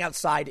actually being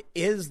outside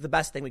is the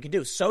best thing we can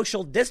do.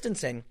 Social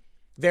distancing,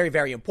 very,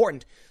 very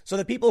important. So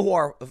the people who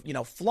are,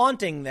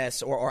 flaunting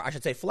this, or I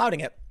should say flouting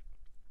it,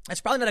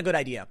 that's probably not a good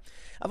idea.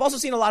 I've also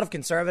seen a lot of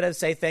conservatives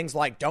say things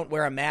like, don't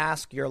wear a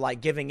mask, you're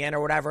like giving in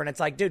or whatever. And it's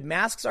like, dude,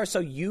 masks are so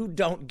you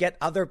don't get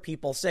other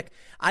people sick.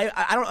 I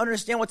don't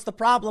understand what's the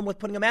problem with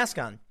putting a mask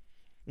on.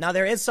 Now,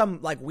 there is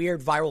some like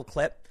weird viral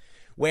clip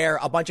where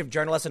a bunch of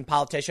journalists and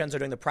politicians are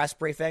doing the press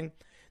briefing.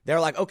 They're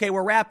like, okay,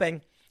 we're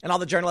wrapping. And all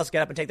the journalists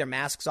get up and take their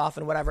masks off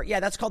and whatever. Yeah,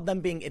 that's called them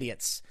being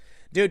idiots.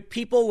 Dude,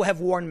 people have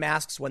worn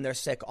masks when they're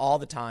sick all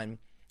the time.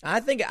 And I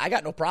think I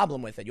got no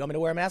problem with it. You want me to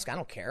wear a mask? I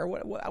don't care.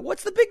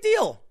 What's the big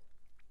deal?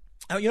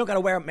 You don't got to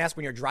wear a mask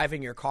when you're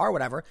driving your car or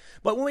whatever.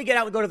 But when we get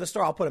out and go to the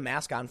store, I'll put a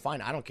mask on.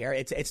 Fine. I don't care.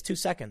 It's 2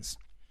 seconds.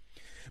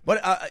 But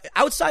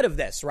outside of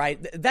this,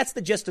 right, that's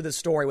the gist of the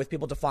story with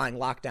people defying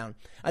lockdown.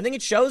 I think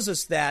it shows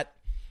us that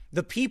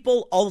the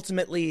people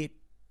ultimately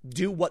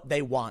do what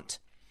they want.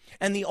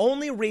 And the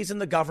only reason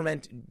the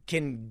government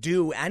can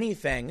do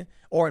anything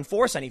or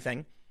enforce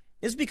anything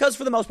is because,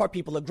 for the most part,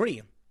 people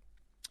agree.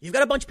 You've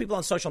got a bunch of people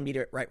on social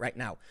media right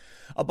now,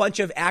 a bunch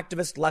of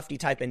activist lefty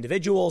type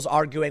individuals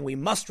arguing we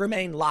must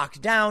remain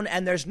locked down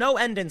and there's no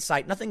end in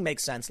sight. Nothing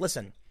makes sense.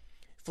 Listen,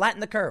 flatten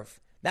the curve.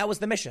 That was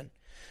the mission.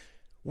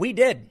 We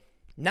did.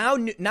 Now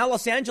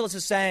Los Angeles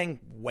is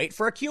saying, wait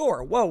for a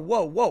cure.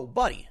 Whoa,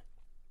 buddy.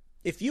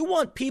 If you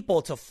want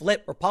people to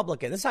flip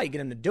Republican, this is how you get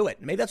them to do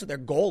it. Maybe that's what their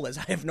goal is.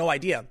 I have no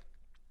idea.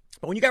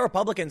 But when you got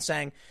Republicans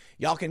saying,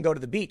 y'all can go to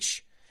the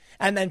beach,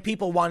 and then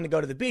people wanting to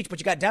go to the beach, but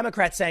you got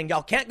Democrats saying,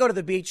 y'all can't go to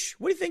the beach,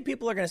 what do you think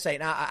people are going to say?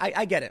 Now,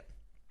 I get it.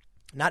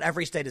 Not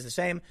every state is the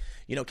same.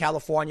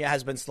 California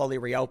has been slowly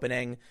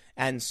reopening.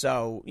 And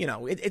so,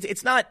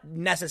 it's not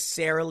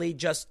necessarily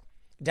just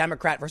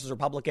Democrat versus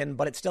Republican,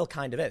 but it still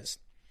kind of is.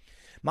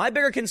 My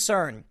bigger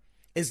concern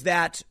is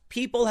that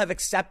people have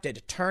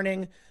accepted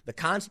turning the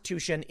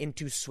Constitution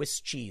into Swiss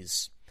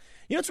cheese.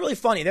 It's really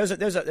funny. There's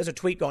a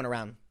tweet going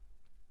around.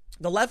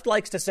 The left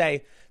likes to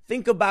say,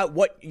 think about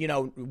what,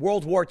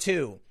 World War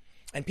II.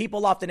 And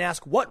people often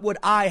ask, what would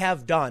I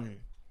have done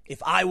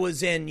if I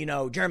was in,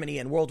 Germany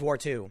in World War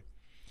II?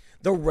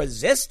 The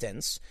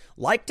resistance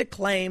like to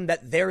claim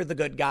that they're the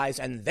good guys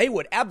and they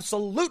would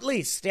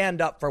absolutely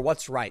stand up for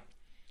what's right.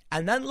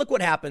 And then look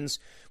what happens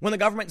when the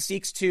government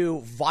seeks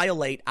to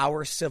violate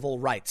our civil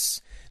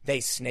rights. They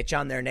snitch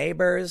on their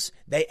neighbors.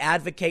 They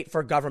advocate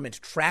for government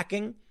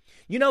tracking.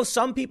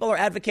 Some people are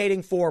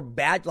advocating for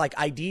like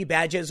ID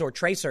badges or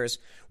tracers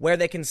where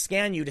they can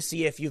scan you to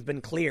see if you've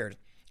been cleared,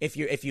 if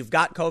you've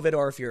got COVID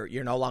or if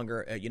you're no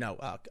longer,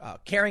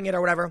 carrying it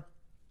or whatever.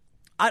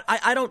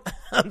 I don't,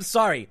 I'm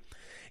sorry.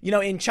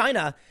 In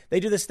China, they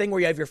do this thing where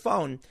you have your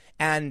phone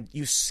and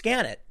you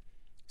scan it.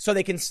 So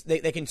they can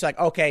say, like,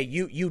 okay,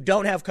 you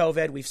don't have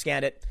COVID. We've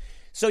scanned it.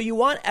 So you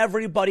want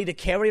everybody to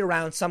carry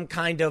around some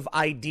kind of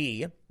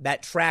ID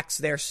that tracks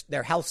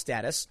their health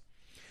status.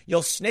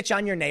 You'll snitch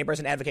on your neighbors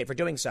and advocate for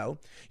doing so.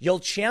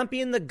 You'll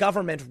champion the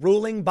government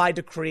ruling by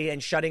decree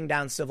and shutting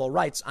down civil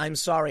rights. I'm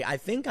sorry. I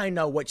think I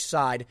know which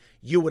side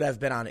you would have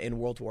been on in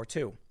World War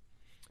II.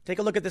 Take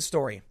a look at this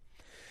story.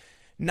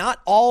 Not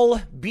all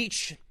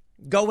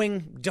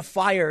beach-going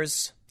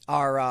defiers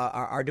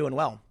are doing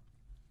well.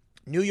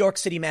 New York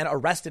City man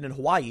arrested in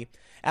Hawaii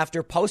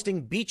after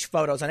posting beach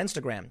photos on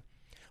Instagram.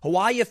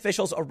 Hawaii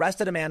officials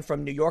arrested a man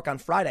from New York on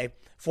Friday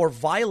for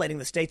violating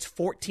the state's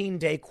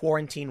 14-day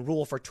quarantine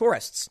rule for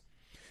tourists.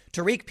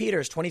 Tariq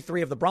Peters,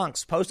 23, of the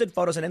Bronx, posted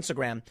photos on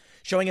Instagram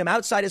showing him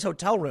outside his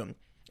hotel room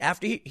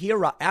after he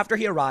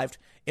arrived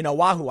in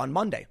Oahu on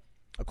Monday,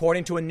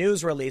 according to a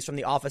news release from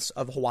the office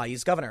of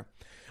Hawaii's governor.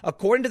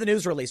 According to the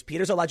news release,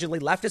 Peters allegedly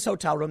left his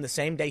hotel room the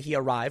same day he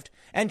arrived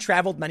and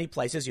traveled many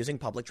places using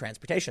public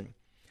transportation.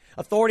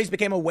 Authorities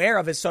became aware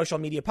of his social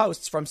media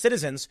posts from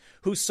citizens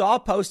who saw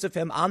posts of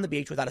him on the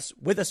beach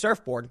with a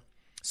surfboard,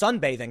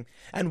 sunbathing,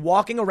 and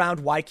walking around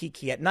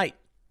Waikiki at night.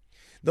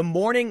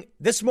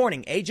 This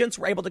morning, agents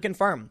were able to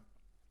confirm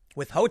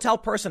with hotel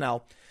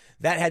personnel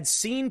that had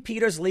seen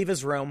Peters leave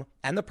his room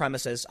and the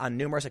premises on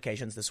numerous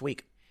occasions this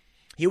week.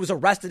 He was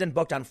arrested and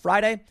booked on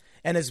Friday,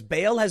 and his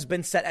bail has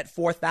been set at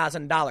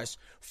 $4,000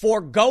 for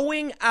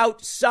going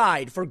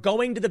outside, for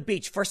going to the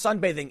beach, for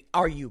sunbathing.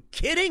 Are you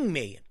kidding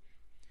me?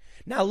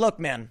 Now, look,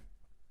 man,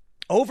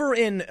 over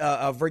in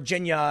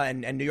Virginia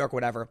and New York,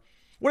 whatever,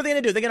 what are they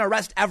going to do? They're going to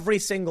arrest every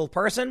single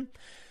person?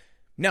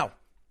 No.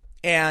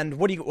 And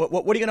what are you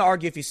going to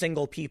argue if you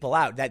single people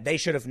out? That they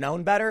should have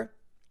known better?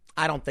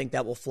 I don't think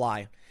that will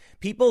fly.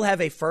 People have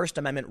a First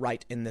Amendment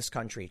right in this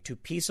country to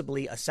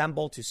peaceably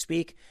assemble, to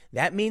speak.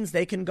 That means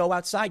they can go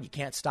outside. You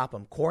can't stop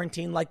them.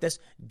 Quarantine like this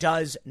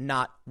does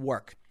not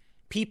work.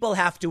 People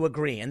have to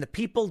agree, and the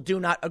people do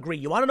not agree.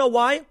 You want to know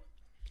why?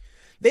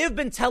 They have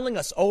been telling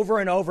us over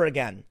and over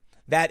again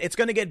that it's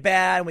going to get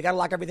bad and we got to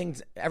lock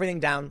everything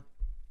down.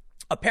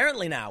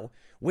 Apparently now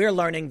we're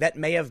learning that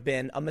may have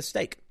been a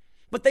mistake.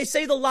 But they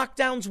say the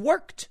lockdowns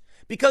worked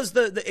because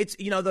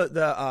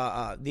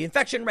the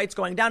infection rate's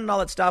going down and all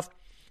that stuff.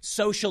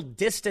 Social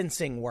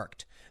distancing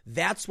worked.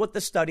 That's what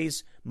the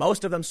studies,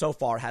 most of them so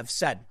far, have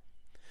said.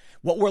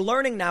 What we're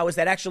learning now is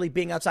that actually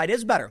being outside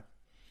is better.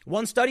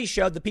 One study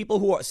showed the people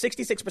who are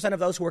 66% of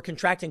those who are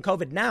contracting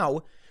COVID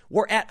now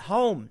were at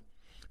home.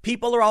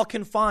 People are all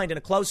confined in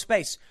a closed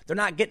space. They're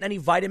not getting any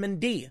vitamin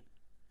D.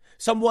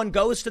 Someone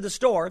goes to the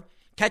store,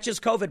 catches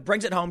COVID,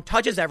 brings it home,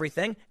 touches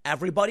everything.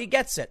 Everybody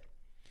gets it.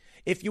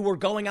 If you were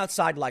going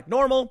outside like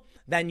normal,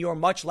 then you're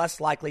much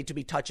less likely to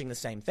be touching the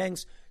same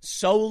things,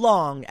 so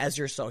long as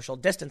you're social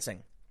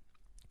distancing.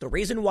 The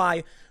reason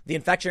why the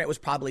infection rate was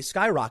probably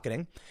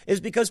skyrocketing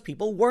is because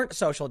people weren't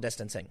social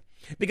distancing,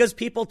 because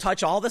people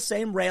touch all the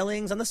same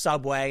railings on the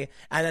subway,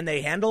 and then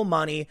they handle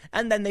money,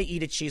 and then they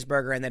eat a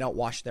cheeseburger and they don't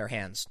wash their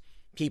hands.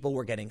 People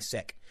were getting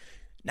sick.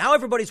 Now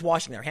everybody's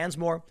washing their hands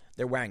more.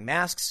 They're wearing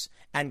masks.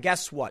 And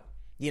guess what?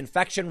 The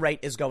infection rate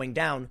is going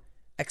down,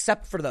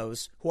 except for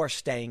those who are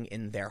staying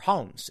in their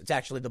homes. It's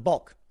actually the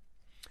bulk.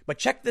 But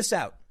check this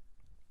out.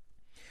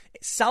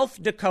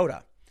 South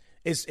Dakota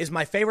is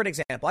my favorite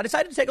example. I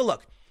decided to take a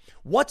look.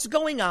 What's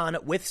going on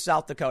with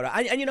South Dakota?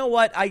 And you know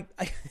what?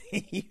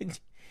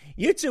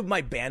 YouTube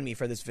might ban me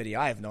for this video.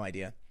 I have no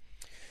idea.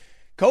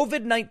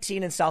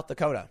 COVID-19 in South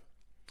Dakota.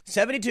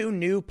 72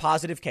 new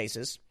positive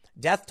cases.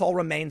 Death toll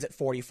remains at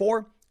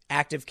 44.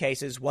 Active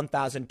cases,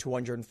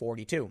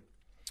 1,242.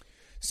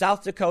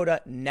 South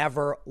Dakota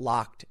never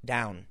locked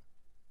down.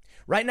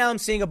 Right now, I'm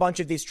seeing a bunch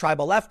of these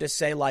tribal leftists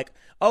say like,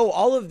 oh,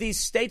 all of these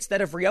states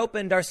that have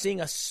reopened are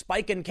seeing a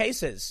spike in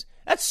cases.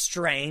 That's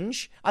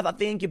strange. I thought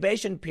the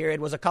incubation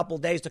period was a couple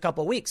days to a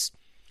couple weeks.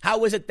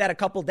 How is it that a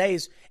couple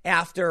days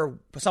after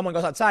someone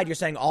goes outside, you're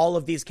saying all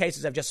of these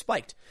cases have just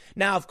spiked?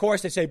 Now, of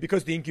course, they say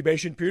because the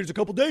incubation period is a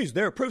couple days.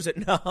 There, it proves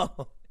it.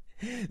 No,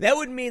 that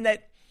would mean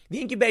that the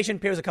incubation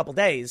period is a couple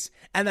days.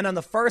 And then on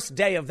the first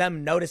day of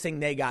them noticing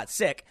they got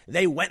sick,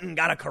 they went and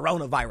got a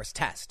coronavirus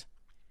test.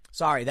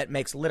 Sorry, that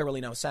makes literally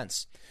no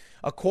sense.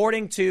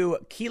 According to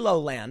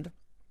Kiloland,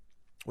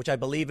 which I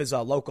believe is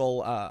a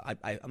local,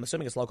 I'm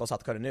assuming it's local South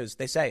Dakota news,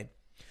 they say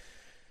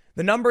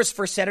the numbers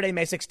for Saturday,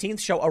 May 16th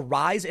show a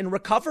rise in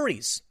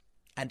recoveries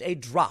and a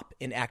drop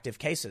in active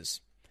cases.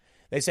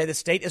 They say the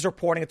state is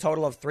reporting a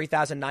total of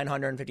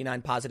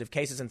 3,959 positive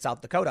cases in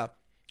South Dakota,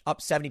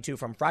 up 72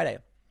 from Friday.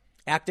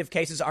 Active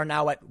cases are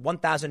now at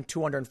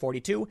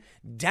 1,242,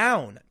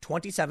 down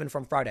 27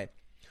 from Friday.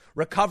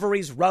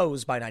 Recoveries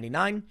rose by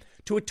 99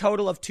 to a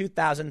total of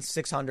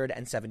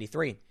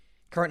 2,673.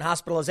 Current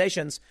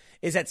hospitalizations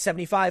is at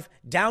 75,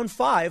 down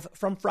 5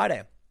 from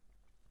Friday.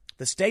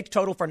 The state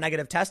total for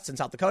negative tests in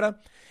South Dakota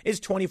is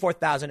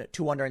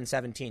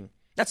 24,217.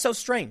 That's so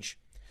strange.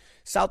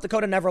 South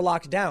Dakota never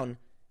locked down,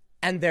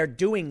 and they're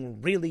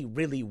doing really,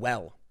 really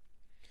well.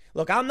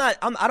 Look, I'm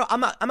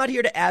not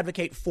here to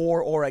advocate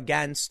for or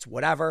against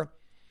whatever,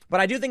 but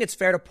I do think it's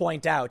fair to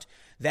point out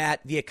that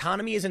the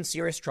economy is in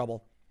serious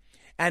trouble.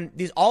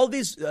 And all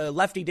these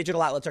lefty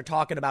digital outlets are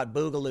talking about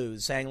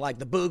boogaloos, saying like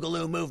the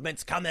boogaloo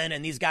movement's coming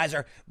and these guys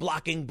are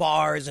blocking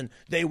bars and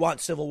they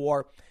want civil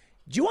war.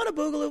 Do you want a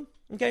boogaloo?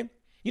 Okay.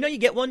 You know, you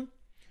get one.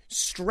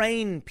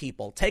 Strain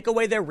people, take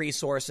away their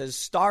resources,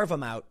 starve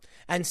them out,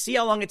 and see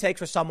how long it takes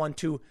for someone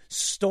to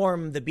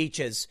storm the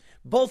beaches,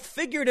 both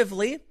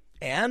figuratively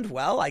and,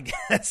 well, I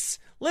guess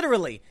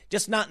Literally,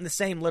 just not in the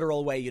same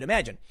literal way you'd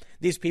imagine.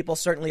 These people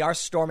certainly are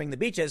storming the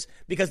beaches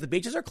because the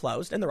beaches are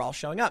closed and they're all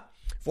showing up.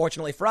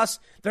 Fortunately for us,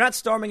 they're not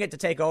storming it to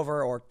take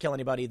over or kill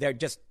anybody. They're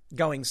just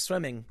going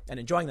swimming and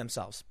enjoying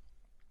themselves.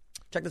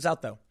 Check this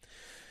out, though.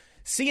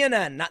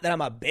 CNN, not that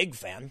I'm a big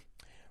fan,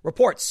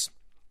 reports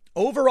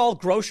overall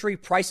grocery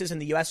prices in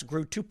the U.S.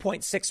 grew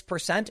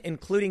 2.6%,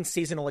 including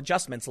seasonal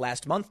adjustments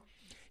last month.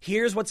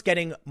 Here's what's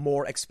getting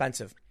more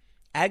expensive.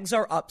 Eggs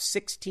are up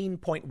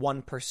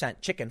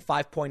 16.1%. Chicken,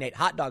 5.8%.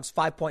 Hot dogs,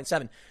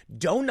 5.7%.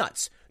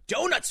 Donuts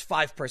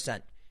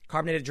 5%.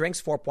 Carbonated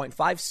drinks,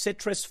 4.5%.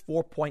 Citrus,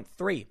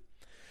 4.3%.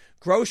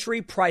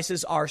 Grocery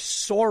prices are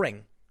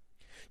soaring.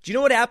 Do you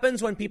know what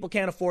happens when people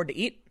can't afford to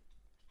eat?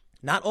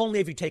 Not only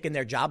have you taken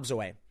their jobs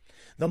away,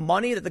 the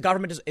money that the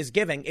government is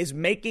giving is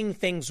making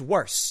things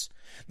worse.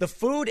 The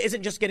food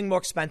isn't just getting more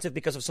expensive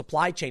because of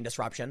supply chain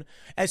disruption.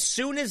 As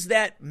soon as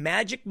that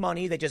magic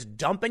money they just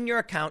dump in your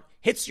account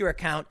hits your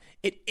account,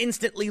 it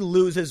instantly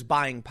loses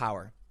buying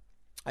power.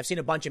 I've seen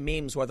a bunch of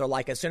memes where they're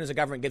like, as soon as the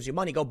government gives you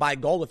money, go buy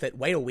gold with it,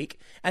 wait a week,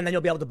 and then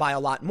you'll be able to buy a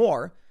lot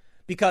more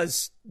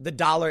because the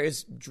dollar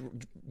is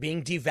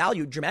being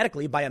devalued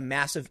dramatically by a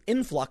massive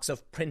influx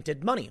of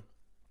printed money.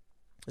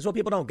 This is what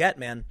people don't get,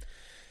 man.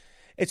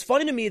 It's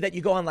funny to me that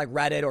you go on like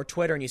Reddit or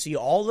Twitter and you see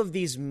all of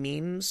these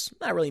memes,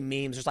 not really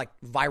memes, just like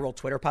viral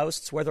Twitter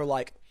posts where they're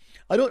like,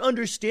 I don't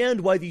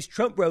understand why these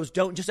Trump bros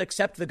don't just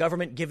accept the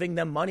government giving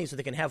them money so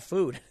they can have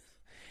food.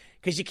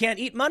 Because you can't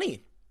eat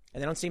money.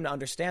 And they don't seem to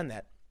understand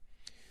that.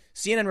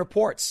 CNN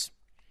reports.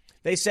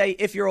 They say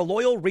if you're a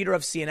loyal reader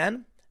of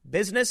CNN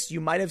Business,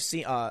 you might have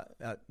seen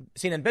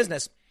CNN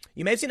Business.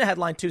 You may have seen a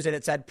headline Tuesday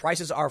that said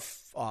prices are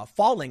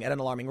falling at an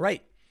alarming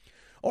rate.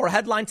 Or a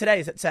headline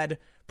today that said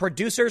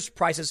producers'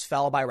 prices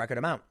fell by a record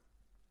amount.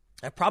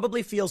 That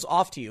probably feels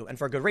off to you, and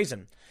for good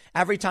reason.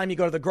 Every time you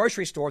go to the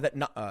grocery store,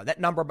 that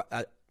number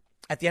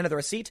at the end of the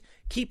receipt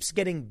keeps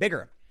getting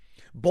bigger.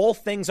 Both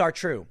things are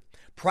true.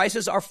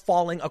 Prices are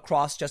falling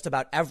across just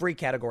about every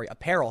category: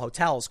 apparel,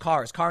 hotels,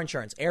 cars, car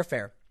insurance,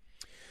 airfare.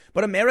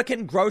 But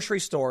American grocery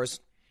stores'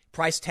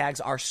 price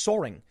tags are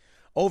soaring.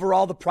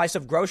 Overall, the price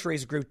of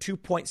groceries grew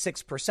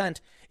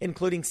 2.6%,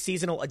 including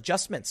seasonal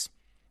adjustments.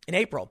 In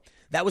April,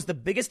 that was the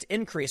biggest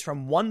increase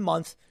from one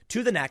month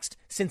to the next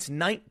since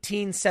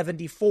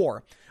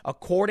 1974,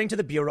 according to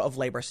the Bureau of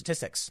Labor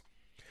Statistics.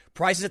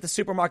 Prices at the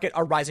supermarket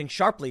are rising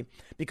sharply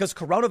because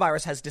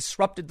coronavirus has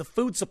disrupted the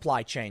food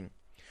supply chain.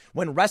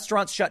 When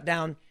restaurants shut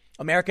down,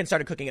 Americans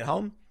started cooking at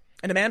home,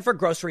 and demand for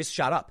groceries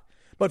shot up.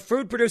 But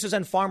food producers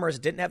and farmers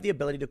didn't have the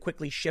ability to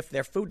quickly shift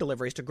their food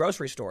deliveries to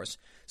grocery stores.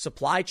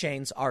 Supply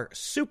chains are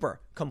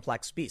super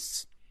complex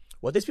beasts.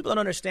 What these people don't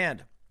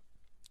understand,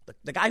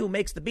 the guy who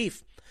makes the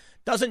beef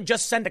doesn't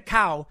just send a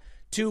cow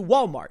to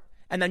Walmart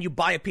and then you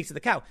buy a piece of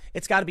the cow.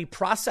 It's got to be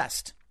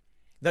processed.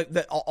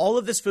 All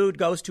of this food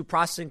goes to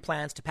processing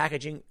plants, to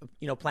packaging,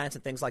 plants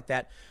and things like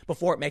that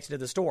before it makes it to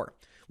the store.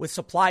 With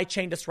supply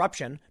chain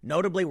disruption,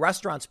 notably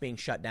restaurants being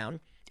shut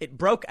down, it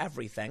broke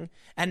everything,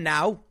 and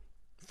now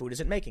food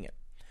isn't making it.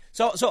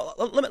 So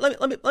let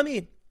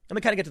me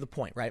kind of get to the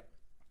point, right?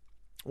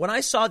 When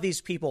I saw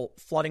these people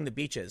flooding the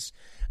beaches,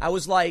 I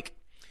was like,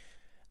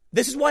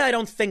 this is why I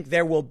don't think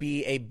there will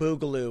be a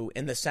boogaloo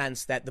in the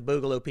sense that the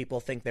boogaloo people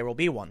think there will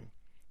be one.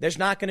 There's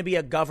not going to be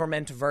a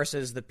government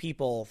versus the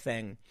people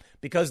thing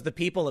because the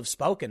people have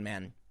spoken,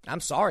 man. I'm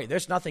sorry.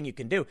 There's nothing you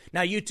can do.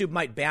 Now, YouTube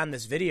might ban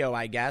this video,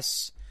 I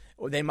guess,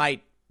 or they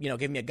might,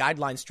 give me a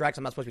guideline strike.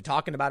 I'm not supposed to be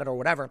talking about it or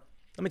whatever.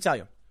 Let me tell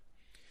you.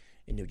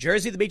 In New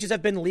Jersey, the beaches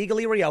have been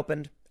legally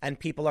reopened and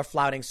people are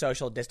flouting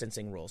social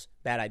distancing rules.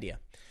 Bad idea.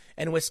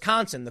 In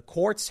Wisconsin, the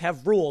courts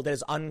have ruled it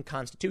is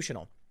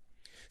unconstitutional.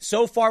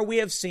 So far, we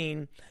have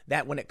seen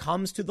that when it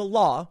comes to the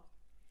law,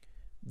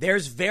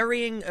 there's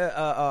varying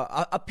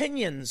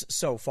opinions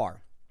so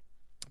far.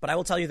 But I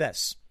will tell you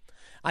this.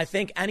 I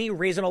think any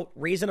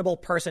reasonable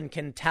person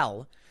can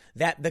tell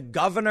that the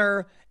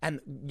governor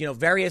and,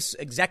 various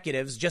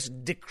executives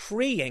just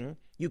decreeing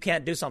you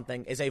can't do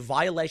something is a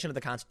violation of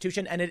the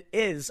Constitution, and it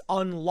is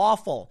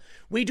unlawful.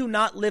 We do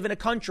not live in a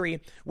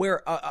country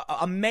where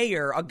a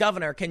mayor, a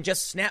governor can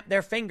just snap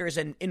their fingers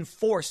and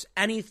enforce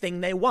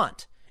anything they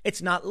want.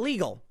 It's not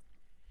legal.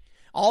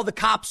 All the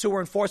cops who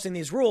are enforcing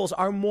these rules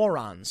are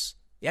morons.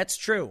 That's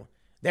true.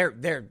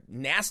 They're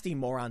nasty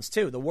morons,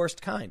 too, the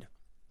worst kind.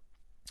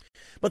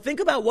 But think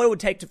about what it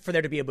would take for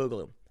there to be a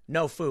boogaloo.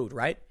 No food,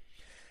 right?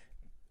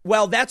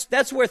 Well,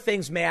 that's where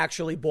things may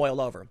actually boil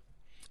over.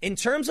 In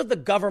terms of the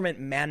government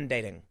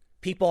mandating,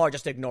 people are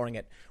just ignoring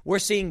it. We're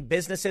seeing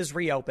businesses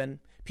reopen.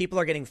 People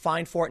are getting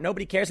fined for it.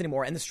 Nobody cares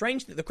anymore. And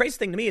the crazy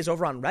thing to me is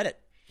over on Reddit.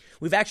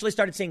 We've actually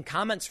started seeing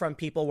comments from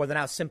people where they're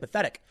now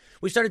sympathetic.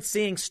 We started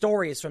seeing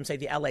stories from, say,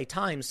 the LA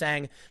Times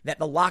saying that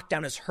the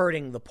lockdown is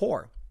hurting the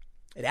poor.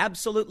 It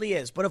absolutely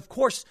is. But of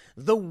course,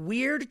 the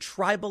weird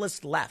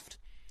tribalist left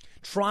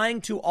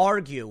trying to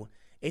argue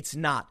it's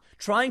not.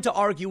 Trying to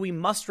argue we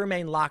must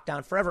remain locked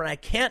down forever. And I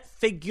can't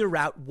figure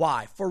out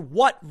why. For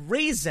what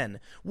reason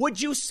would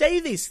you say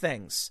these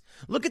things?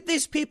 Look at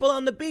these people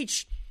on the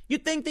beach. You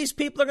think these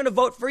people are going to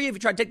vote for you if you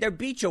try to take their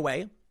beach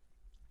away?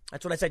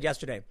 That's what I said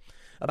yesterday.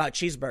 about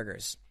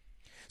cheeseburgers.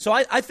 So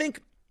I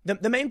think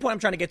the main point I'm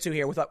trying to get to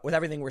here with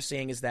everything we're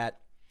seeing is that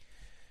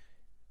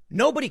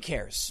nobody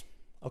cares.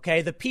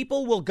 OK, the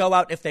people will go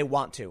out if they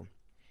want to.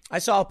 I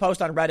saw a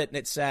post on Reddit and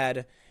it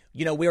said,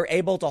 we were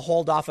able to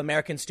hold off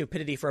American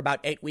stupidity for about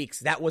 8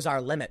 weeks. That was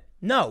our limit.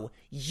 No,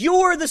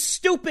 you're the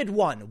stupid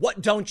one. What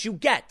don't you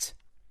get?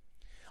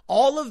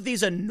 All of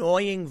these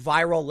annoying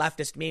viral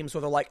leftist memes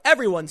where they're like,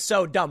 everyone's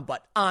so dumb,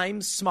 but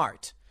I'm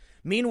smart.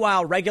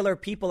 Meanwhile, regular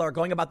people are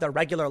going about their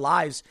regular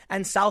lives,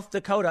 and South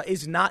Dakota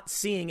is not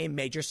seeing a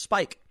major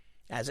spike.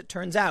 As it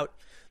turns out,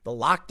 the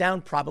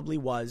lockdown probably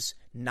was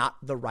not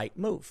the right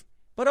move.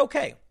 But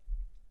okay,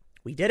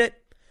 we did it.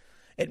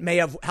 It may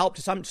have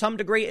helped to some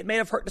degree. It may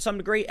have hurt to some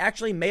degree.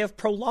 Actually, may have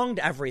prolonged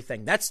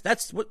everything.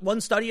 That's what one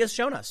study has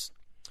shown us.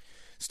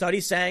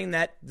 Studies saying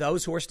that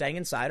those who are staying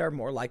inside were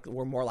more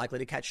likely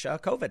to catch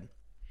COVID.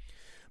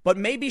 But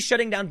maybe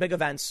shutting down big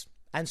events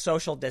and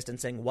social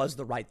distancing was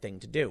the right thing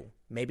to do.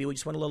 Maybe we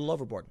just went a little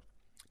overboard.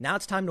 Now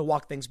it's time to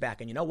walk things back.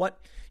 And you know what?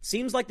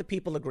 Seems like the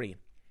people agree.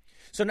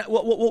 So now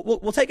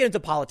we'll take it into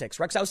politics,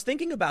 Rex. I was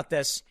thinking about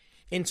this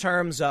in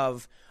terms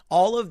of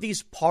all of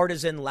these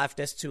partisan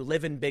leftists who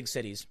live in big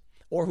cities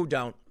or who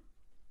don't,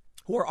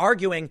 who are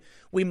arguing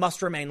we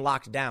must remain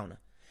locked down,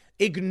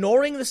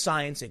 ignoring the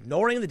science,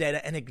 ignoring the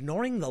data, and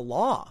ignoring the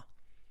law.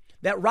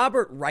 That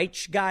Robert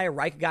Reich guy,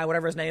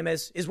 whatever his name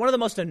is one of the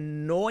most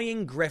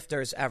annoying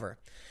grifters ever.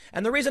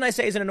 And the reason I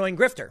say he's an annoying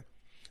grifter,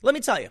 let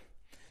me tell you,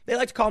 they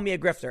like to call me a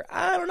grifter.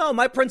 I don't know.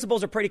 My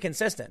principles are pretty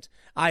consistent.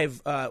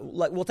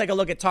 We'll take a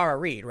look at Tara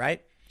Reade,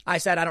 right? I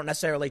said I don't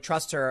necessarily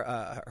trust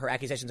her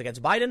accusations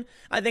against Biden.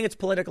 I think it's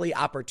politically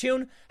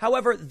opportune.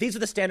 However, these are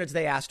the standards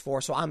they asked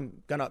for, so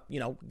I'm going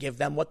to, give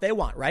them what they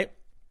want, right?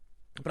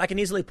 But I can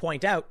easily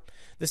point out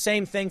the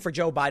same thing for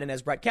Joe Biden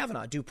as Brett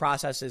Kavanaugh. Due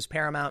process is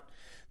paramount.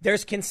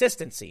 There's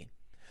consistency.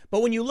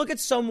 But when you look at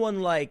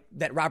someone like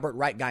that Robert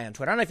Wright guy on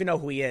Twitter, I don't know if you know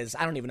who he is.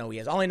 I don't even know who he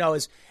is. All I know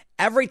is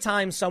every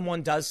time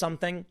someone does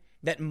something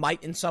that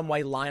might in some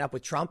way line up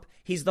with Trump,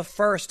 he's the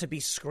first to be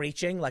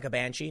screeching like a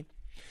banshee.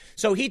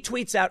 So he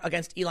tweets out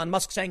against Elon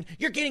Musk saying,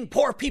 you're getting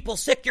poor people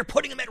sick. You're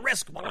putting them at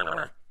risk.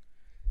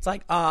 It's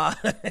like,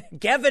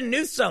 Gavin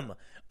Newsom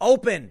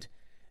opened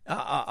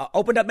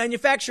up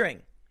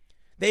manufacturing.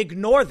 They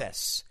ignore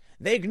this.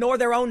 They ignore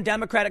their own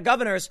Democratic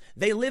governors.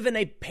 They live in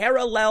a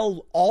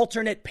parallel,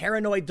 alternate,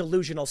 paranoid,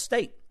 delusional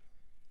state.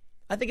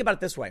 I think about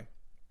it this way.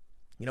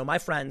 My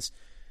friends,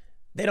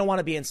 they don't want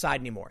to be inside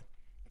anymore.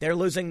 They're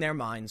losing their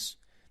minds.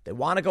 They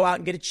want to go out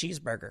and get a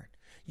cheeseburger.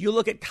 You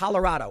look at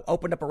Colorado,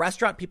 opened up a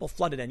restaurant, people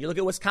flooded in. You look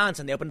at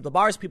Wisconsin, they opened up the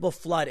bars, people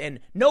flood in.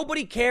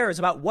 Nobody cares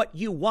about what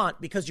you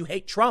want because you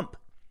hate Trump.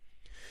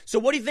 So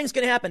what do you think is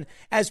going to happen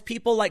as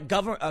people like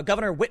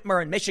Governor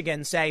Whitmer in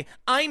Michigan say,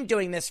 I'm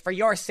doing this for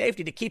your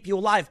safety to keep you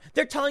alive?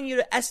 They're telling you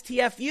to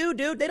STFU,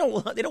 dude. They don't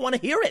want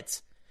to hear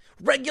it.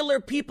 Regular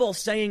people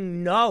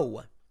saying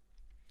no.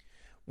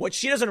 What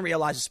she doesn't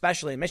realize,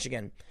 especially in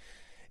Michigan,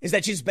 is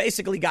that she's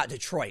basically got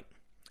Detroit.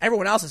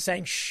 Everyone else is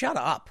saying, shut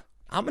up.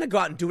 I'm going to go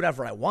out and do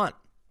whatever I want.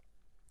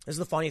 This is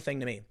the funny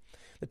thing to me.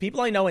 The people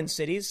I know in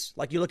cities,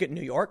 like you look at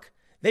New York,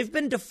 they've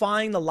been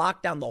defying the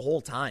lockdown the whole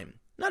time.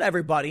 Not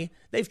everybody.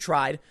 They've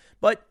tried.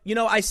 But,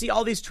 I see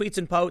all these tweets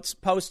and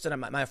posts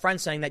and my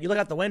friends saying that you look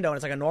out the window and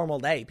it's like a normal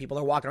day. People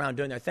are walking around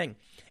doing their thing.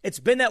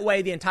 It's been that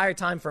way the entire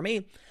time for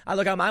me. I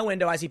look out my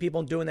window, I see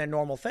people doing their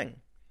normal thing.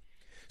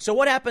 So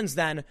what happens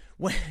then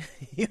when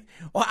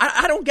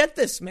I don't get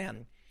this,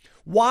 man.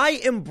 Why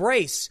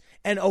embrace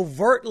an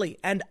overtly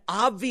and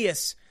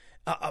obvious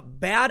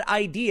bad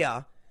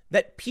idea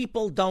that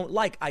people don't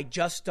like? I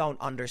just don't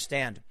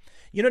understand.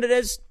 You know what it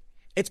is?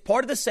 It's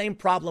part of the same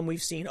problem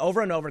we've seen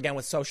over and over again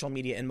with social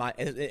media, in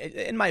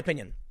my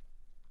opinion,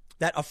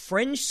 that a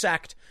fringe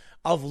sect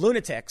of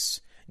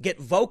lunatics get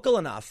vocal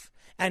enough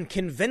and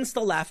convince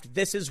the left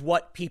this is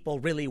what people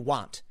really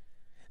want.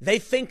 They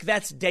think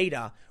that's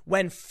data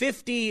when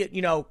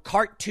 50,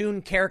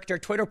 cartoon character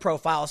Twitter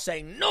profiles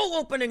saying no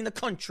opening the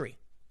country.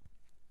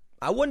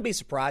 I wouldn't be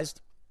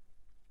surprised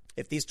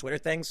if these Twitter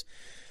things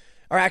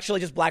are actually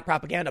just black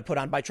propaganda put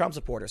on by Trump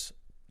supporters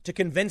to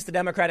convince the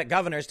Democratic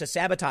governors to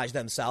sabotage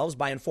themselves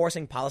by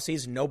enforcing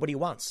policies nobody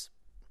wants.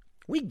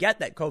 We get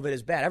that COVID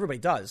is bad. Everybody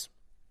does.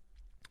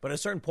 But at a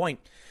certain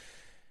point,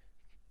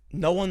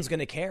 no one's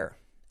going to care.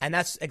 And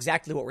that's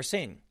exactly what we're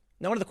seeing.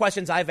 Now, one of the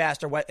questions I've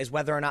asked is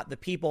whether or not the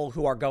people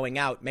who are going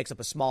out makes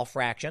up a small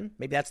fraction.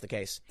 Maybe that's the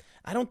case.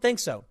 I don't think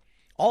so.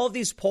 All of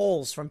these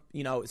polls from,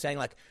 saying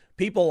like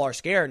people are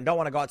scared and don't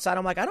want to go outside.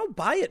 I'm like, I don't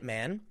buy it,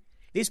 man.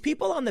 These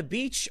people on the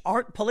beach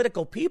aren't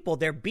political people.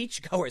 They're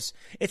beachgoers.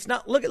 It's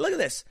not. Look at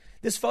this.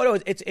 This photo.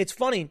 It's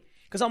funny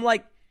because I'm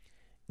like,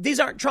 these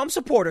aren't Trump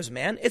supporters,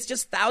 man. It's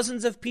just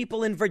thousands of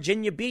people in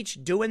Virginia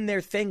Beach doing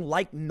their thing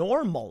like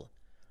normal.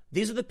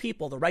 These are the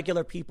people, the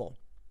regular people.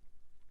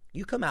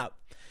 You come out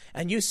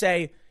and you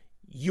say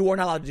you are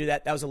not allowed to do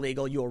that. That was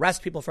illegal. You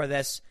arrest people for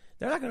this.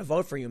 They're not going to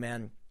vote for you,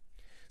 man.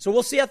 So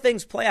we'll see how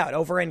things play out.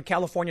 Over in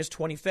California's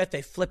 25th,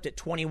 they flipped it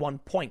 21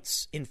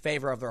 points in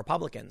favor of the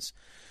Republicans.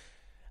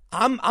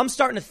 I'm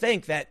starting to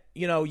think that,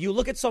 you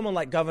look at someone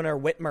like Governor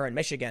Whitmer in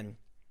Michigan,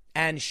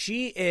 And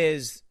she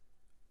is,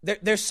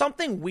 there's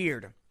something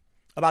weird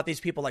about these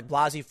people like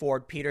Blasey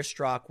Ford, Peter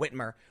Strzok,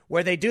 Whitmer,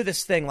 where they do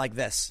this thing like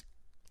this,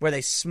 where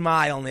they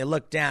smile and they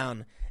look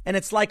down. And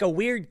it's like a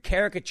weird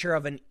caricature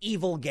of an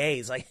evil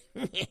gaze. Like,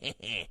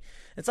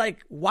 it's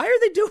like, why are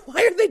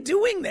they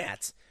doing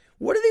that?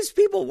 What are these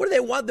people? What do they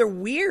want? They're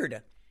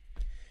weird.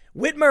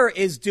 Whitmer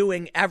is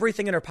doing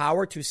everything in her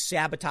power to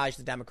sabotage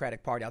the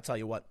Democratic Party. I'll tell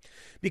you what,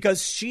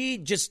 because she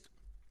just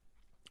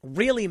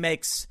really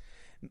makes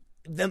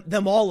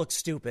them all look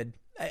stupid.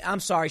 I'm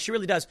sorry. She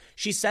really does.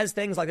 She says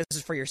things like, this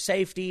is for your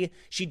safety.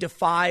 She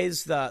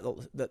defies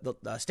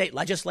the state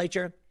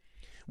legislature.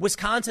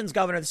 Wisconsin's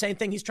governor, the same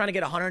thing. He's trying to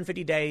get a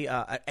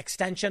 150-day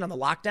extension on the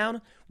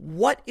lockdown.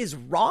 What is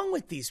wrong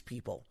with these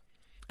people?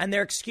 And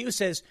their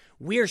excuse is,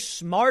 we're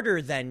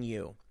smarter than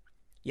you.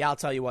 Yeah, I'll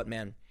tell you what,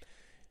 man.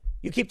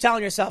 You keep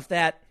telling yourself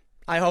that.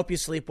 I hope you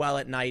sleep well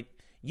at night.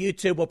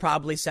 YouTube will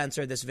probably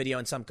censor this video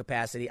in some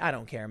capacity. I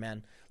don't care,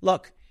 man.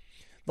 Look,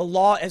 the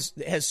law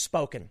has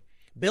spoken.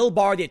 Bill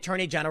Barr, the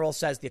Attorney General,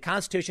 says the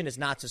Constitution is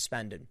not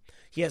suspended.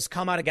 He has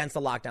come out against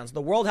the lockdowns.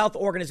 The World Health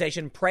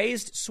Organization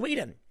praised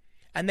Sweden,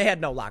 and they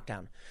had no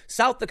lockdown.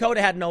 South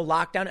Dakota had no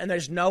lockdown, and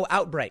there's no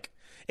outbreak.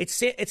 It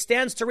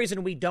stands to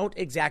reason we don't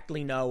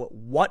exactly know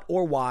what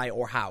or why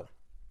or how.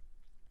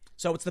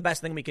 So it's the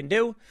best thing we can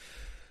do.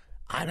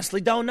 Honestly,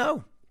 don't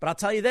know. But I'll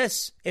tell you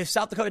this. If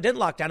South Dakota didn't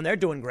lock down and they're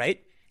doing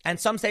great, and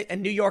some state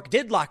and New York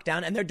did lock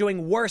down and they're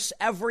doing worse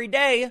every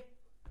day,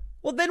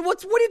 well, then what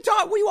do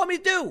you want me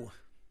to do?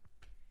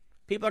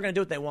 People are going to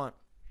do what they want.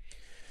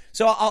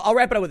 So I'll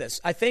wrap it up with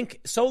this. I think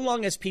so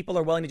long as people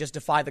are willing to just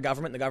defy the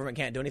government and the government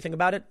can't do anything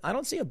about it, I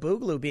don't see a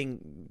boogaloo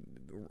being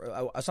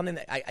something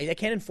that I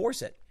can't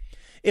enforce it.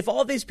 If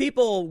all of these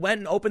people went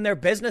and opened their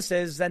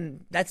businesses,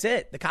 then that's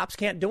it. The cops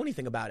can't do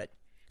anything about it.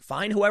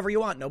 Fine whoever you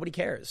want. Nobody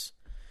cares.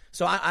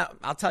 So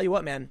I'll tell you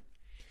what, man.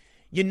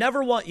 You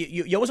never want,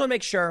 you always want to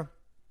make sure.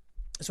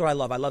 That's what I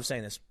love. I love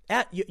saying this.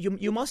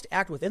 You must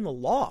act within the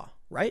law,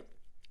 right?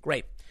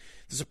 Great.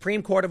 The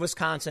Supreme Court of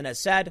Wisconsin has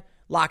said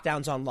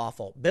lockdown's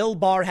unlawful. Bill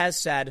Barr has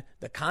said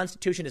the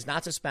Constitution is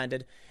not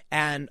suspended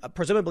and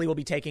presumably will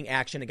be taking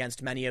action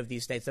against many of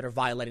these states that are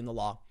violating the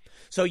law.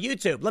 So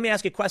YouTube, let me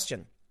ask you a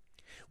question.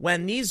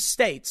 When these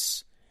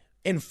states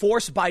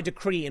enforce by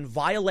decree in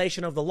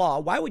violation of the law,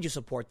 why would you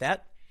support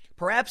that?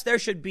 Perhaps there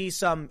should be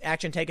some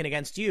action taken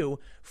against you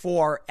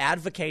for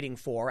advocating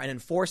for and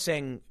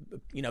enforcing,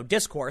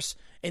 discourse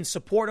in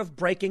support of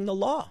breaking the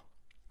law.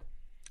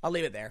 I'll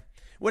leave it there.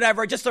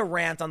 Whatever, just a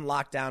rant on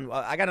lockdown.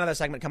 I got another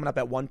segment coming up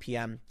at 1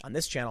 p.m. on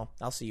this channel.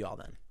 I'll see you all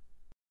then.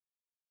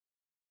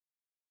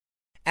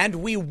 And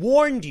we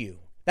warned you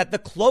that the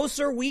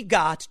closer we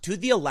got to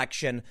the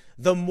election,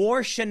 the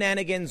more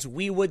shenanigans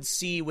we would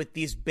see with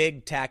these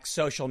big tech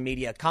social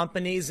media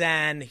companies.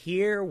 And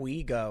here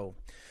we go.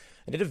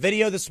 I did a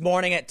video this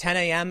morning at 10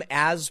 a.m.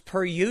 as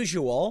per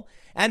usual,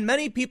 and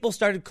many people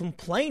started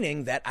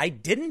complaining that I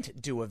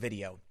didn't do a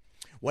video.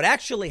 What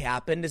actually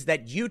happened is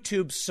that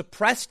YouTube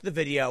suppressed the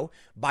video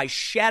by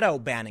shadow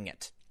banning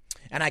it.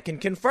 And I can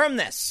confirm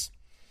this.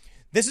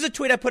 This is a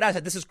tweet I put out. I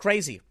said, this is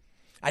crazy.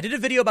 I did a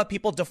video about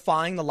people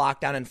defying the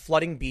lockdown and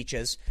flooding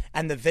beaches,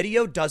 and the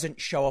video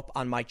doesn't show up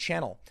on my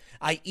channel.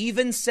 I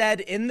even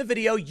said in the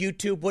video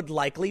YouTube would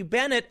likely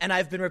ban it, and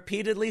I've been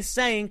repeatedly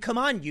saying, come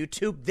on,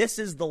 YouTube, this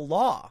is the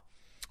law.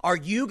 Are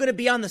you going to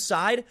be on the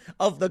side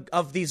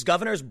of these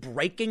governors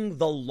breaking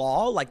the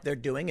law like they're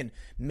doing in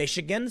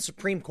Michigan? The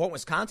Supreme Court,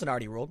 Wisconsin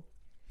already ruled.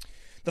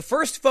 The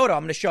first photo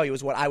I'm going to show you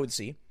is what I would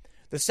see.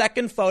 The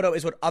second photo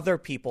is what other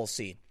people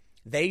see.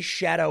 They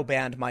shadow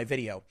banned my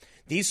video.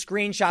 These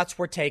screenshots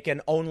were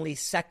taken only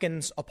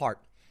seconds apart.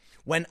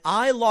 When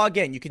I log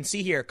in, you can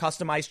see here,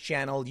 customized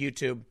channel,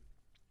 YouTube.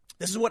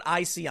 This is what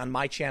I see on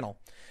my channel.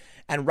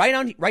 And right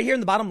here in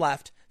the bottom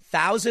left,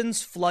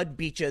 thousands flood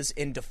beaches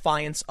in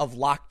defiance of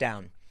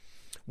lockdown.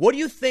 What do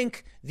you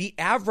think the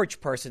average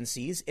person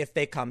sees if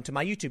they come to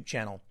my YouTube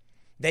channel?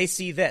 They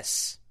see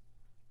this.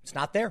 It's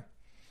not there.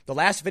 The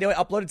last video I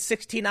uploaded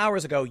 16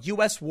 hours ago,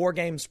 U.S. war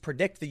games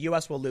predict the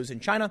U.S. will lose in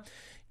China.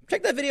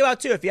 Check that video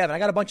out too if you haven't. I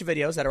got a bunch of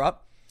videos that are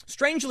up.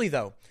 Strangely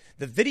though,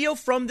 the video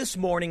from this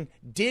morning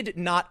did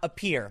not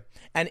appear.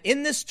 And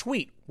in this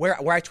tweet where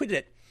I tweeted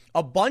it,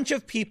 a bunch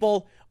of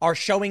people are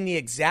showing the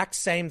exact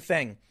same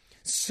thing.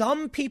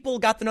 Some people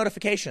got the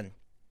notification.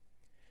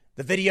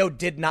 The video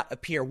did not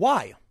appear.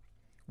 Why?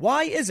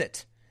 Why is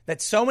it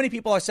that so many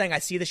people are saying, I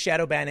see the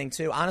shadow banning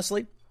too?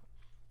 Honestly,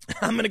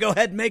 I'm going to go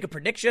ahead and make a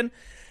prediction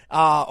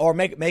or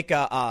make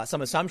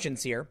some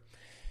assumptions here.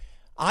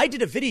 I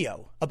did a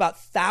video about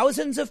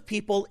thousands of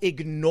people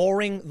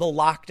ignoring the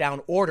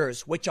lockdown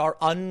orders, which are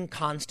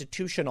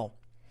unconstitutional.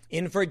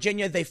 In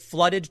Virginia, they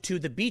flooded to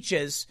the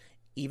beaches,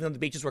 even though the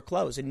beaches were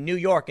closed. In New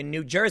York and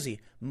New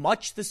Jersey,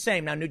 much the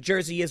same. Now, New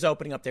Jersey is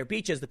opening up their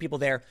beaches. The people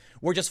there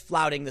were just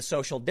flouting the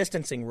social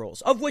distancing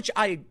rules, of which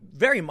I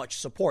very much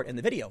support in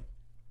the video.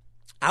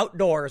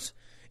 Outdoors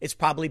is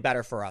probably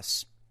better for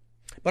us.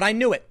 But I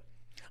knew it.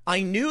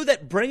 I knew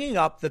that bringing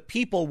up the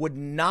people would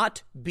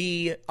not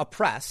be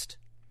oppressed,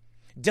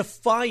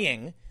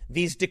 defying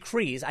these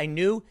decrees. I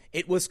knew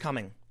it was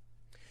coming.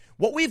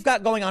 What we've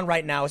got going on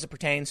right now as it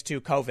pertains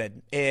to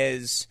COVID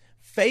is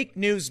fake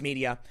news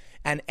media.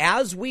 And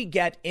as we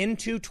get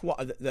into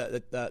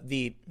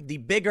the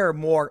bigger,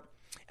 more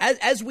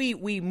as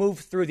we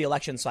move through the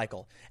election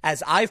cycle,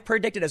 as I've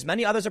predicted, as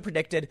many others have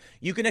predicted,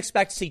 you can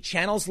expect to see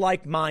channels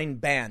like mine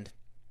banned.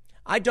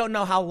 I don't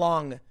know how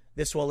long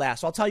this will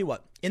last. So I'll tell you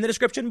what, in the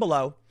description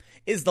below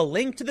is the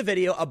link to the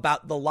video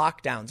about the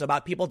lockdowns,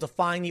 about people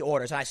defying the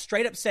orders. And I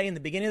straight up say in the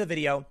beginning of the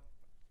video,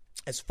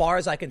 as far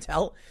as I can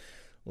tell,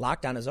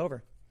 lockdown is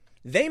over.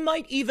 They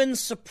might even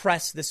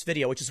suppress this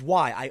video, which is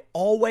why I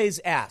always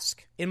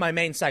ask in my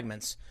main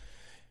segments,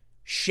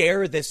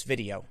 share this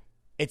video.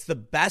 It's the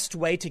best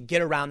way to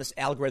get around this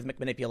algorithmic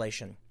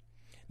manipulation.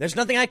 There's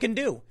nothing I can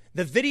do.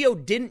 The video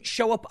didn't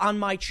show up on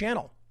my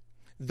channel.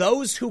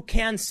 Those who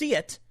can see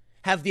it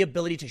have the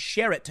ability to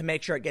share it to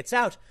make sure it gets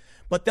out,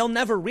 but they'll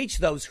never reach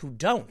those who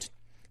don't.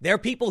 There are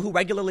people who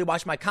regularly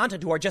watch my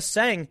content who are just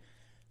saying,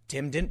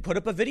 Tim didn't put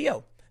up a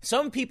video.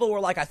 Some people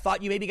were like, I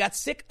thought you maybe got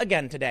sick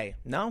again today.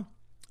 No,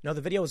 the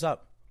video is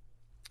up.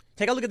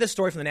 Take a look at this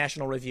story from the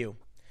National Review.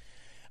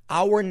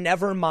 Our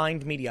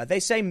Nevermind Media. They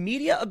say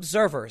media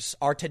observers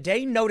are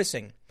today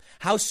noticing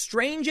how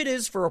strange it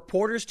is for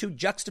reporters to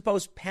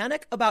juxtapose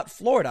panic about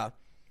Florida,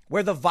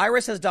 where the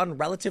virus has done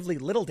relatively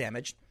little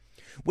damage,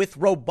 with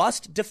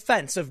robust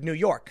defense of New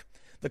York,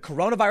 the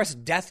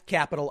coronavirus death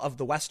capital of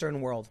the Western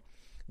world.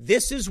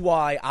 This is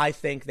why I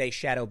think they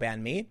shadow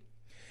ban me.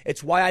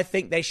 It's why I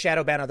think they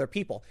shadow ban other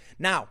people.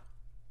 Now,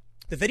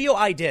 the video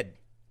I did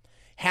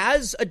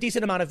has a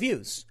decent amount of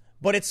views,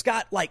 but it's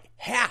got like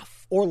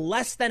half or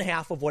less than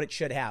half of what it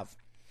should have.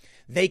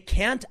 They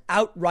can't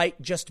outright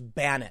just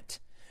ban it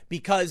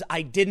because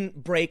I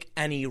didn't break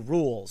any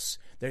rules.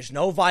 There's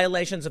no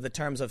violations of the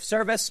terms of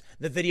service.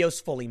 The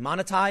video's fully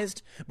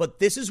monetized. But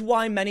this is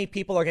why many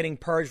people are getting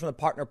purged from the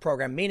partner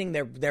program, meaning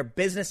their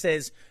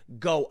businesses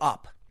go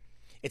up.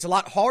 It's a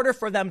lot harder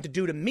for them to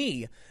do to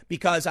me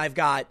because I've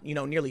got,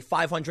 nearly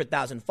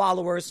 500,000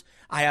 followers.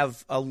 I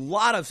have a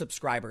lot of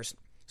subscribers.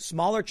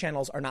 Smaller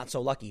channels are not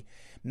so lucky.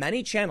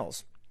 Many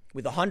channels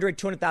with 100,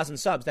 200,000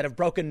 subs that have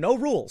broken no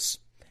rules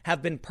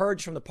have been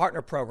purged from the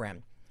partner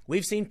program.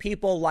 We've seen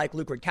people like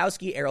Luke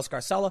Rudkowski, Ariel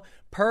Scarcella,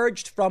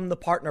 purged from the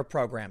partner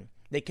program.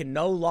 They can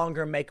no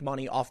longer make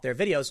money off their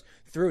videos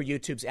through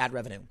YouTube's ad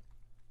revenue,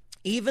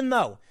 even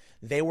though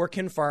they were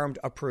confirmed,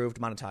 approved,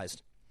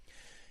 monetized.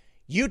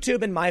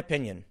 YouTube, in my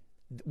opinion,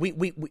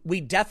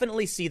 we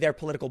definitely see their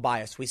political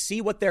bias. We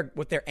see what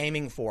they're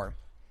aiming for.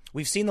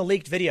 We've seen the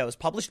leaked videos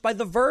published by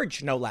The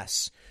Verge, no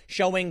less,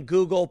 showing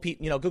Google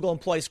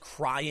employees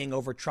crying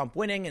over Trump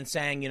winning and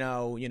saying,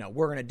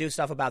 we're going to do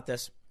stuff about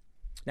this.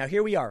 Now,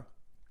 here we are.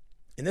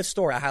 In this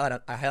story, I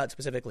highlight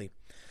specifically.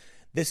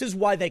 This is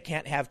why they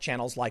can't have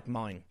channels like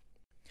mine.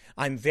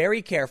 I'm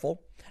very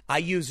careful. I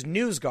use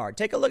NewsGuard.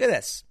 Take a look at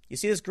this. You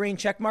see this green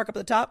check mark up at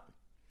the top?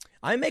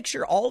 I make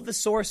sure all of the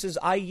sources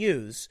I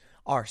use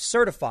are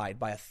certified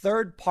by a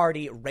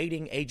third-party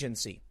rating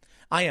agency.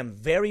 I am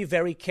very,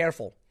 very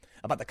careful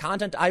about the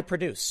content I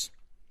produce.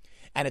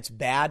 And it's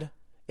bad.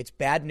 It's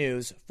bad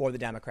news for the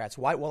Democrats.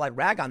 Why? Well, I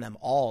rag on them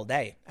all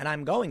day, and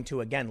I'm going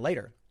to again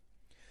later.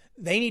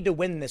 They need to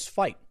win this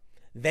fight.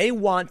 They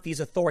want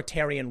these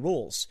authoritarian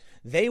rules.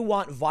 They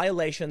want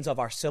violations of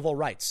our civil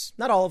rights.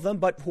 Not all of them,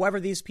 but whoever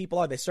these people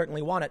are, they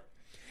certainly want it.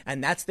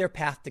 And that's their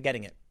path to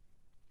getting it.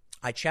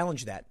 I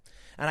challenge that.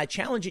 And I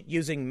challenge it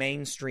using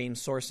mainstream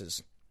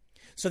sources.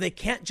 So they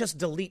can't just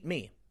delete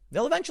me.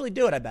 They'll eventually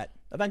do it, I bet.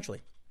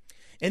 Eventually.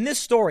 In this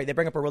story, they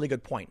bring up a really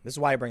good point. This is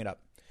why I bring it up.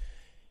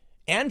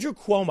 Andrew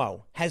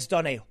Cuomo has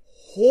done a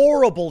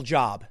horrible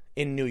job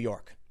in New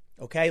York.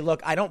 Okay,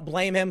 look, I don't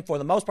blame him. For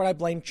the most part, I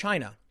blame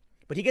China.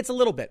 But he gets a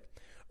little bit.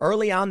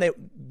 Early on,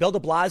 Bill de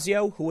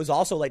Blasio, who was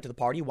also late to the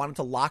party, wanted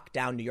to lock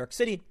down New York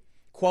City.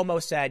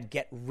 Cuomo said,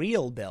 get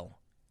real, Bill.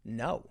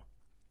 No.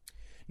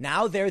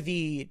 Now they're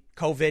the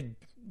COVID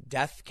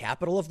death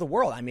capital of the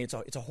world. I mean,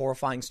 it's a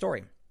horrifying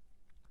story.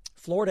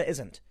 Florida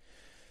isn't.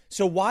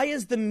 So why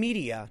is the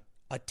media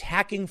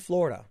attacking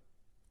Florida?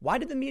 Why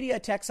did the media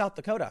attack South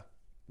Dakota?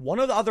 One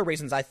of the other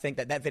reasons I think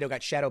that video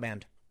got shadow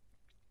banned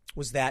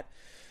was that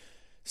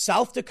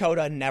South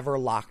Dakota never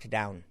locked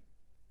down.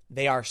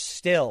 They are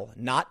still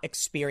not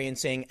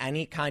experiencing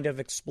any kind of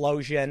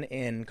explosion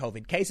in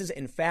COVID cases.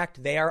 In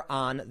fact, they are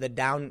on the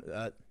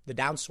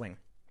downswing.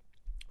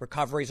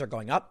 Recoveries are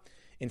going up,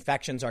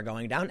 infections are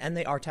going down, and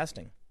they are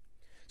testing.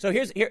 So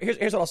here's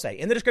what I'll say.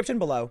 In the description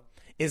below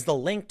is the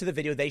link to the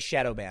video they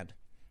shadow banned.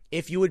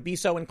 If you would be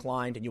so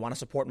inclined and you want to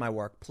support my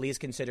work, please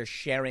consider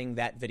sharing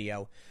that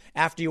video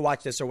after you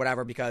watch this or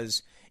whatever,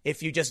 because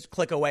if you just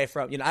click away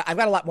from, I've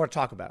got a lot more to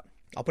talk about.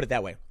 I'll put it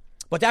that way.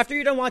 But after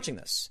you're done watching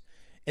this,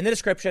 in the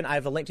description, I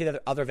have a link to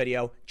the other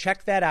video.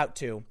 Check that out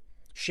too.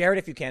 Share it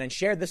if you can, and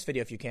share this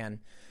video if you can.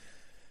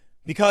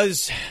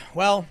 Because,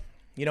 well,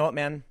 you know what,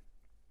 man?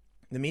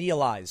 The media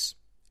lies.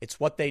 It's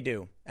what they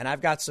do. And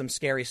I've got some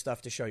scary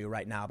stuff to show you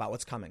right now about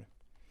what's coming.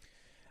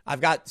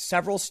 I've got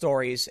several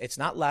stories. It's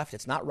not left.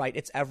 It's not right.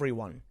 It's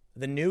everyone.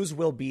 The news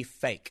will be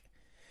fake.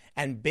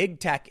 And big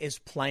tech is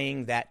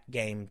playing that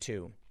game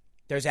too.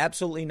 There's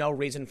absolutely no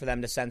reason for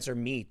them to censor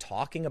me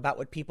talking about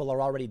what people are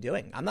already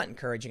doing. I'm not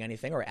encouraging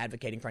anything or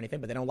advocating for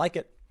anything, but they don't like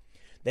it.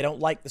 They don't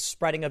like the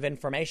spreading of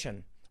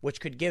information, which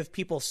could give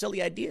people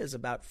silly ideas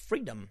about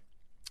freedom.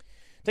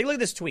 Take a look at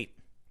this tweet.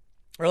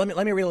 Or let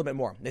me read a little bit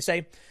more. They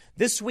say,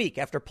 this week,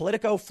 after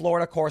Politico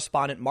Florida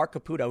correspondent Mark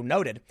Caputo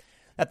noted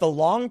that the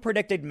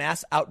long-predicted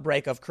mass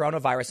outbreak of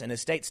coronavirus in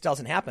his state still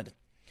hasn't happened.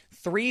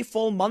 3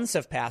 full months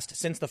have passed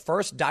since the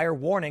first dire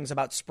warnings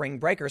about spring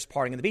breakers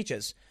partying in the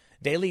beaches.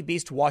 Daily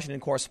Beast Washington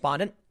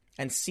correspondent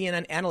and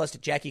CNN analyst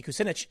Jackie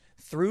Kucinich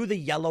threw the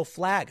yellow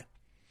flag.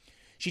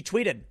 She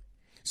tweeted,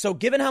 so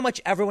given how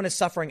much everyone is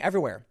suffering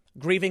everywhere,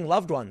 grieving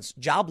loved ones,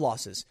 job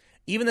losses,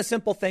 even the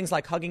simple things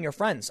like hugging your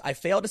friends, I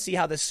fail to see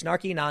how this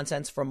snarky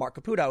nonsense from Mark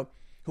Caputo,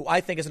 who I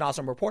think is an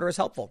awesome reporter, is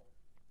helpful.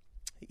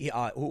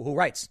 Who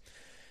writes,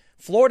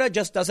 Florida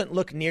just doesn't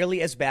look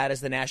nearly as bad as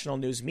the national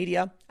news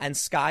media and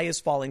sky is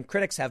falling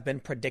critics have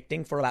been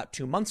predicting for about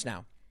 2 months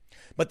now.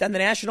 But then the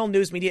national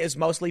news media is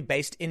mostly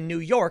based in New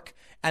York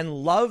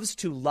and loves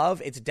to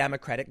love its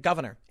Democratic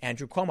governor,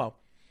 Andrew Cuomo,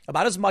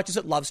 about as much as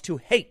it loves to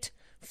hate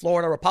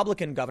Florida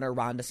Republican Governor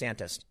Ron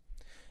DeSantis.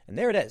 And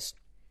there it is.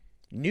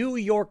 New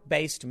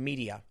York-based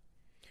media.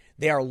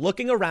 They are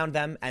looking around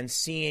them and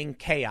seeing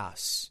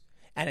chaos.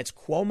 And it's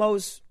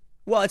Cuomo's,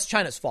 well, it's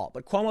China's fault,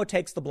 but Cuomo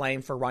takes the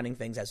blame for running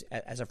things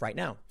as of right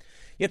now.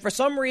 Yet for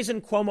some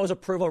reason, Cuomo's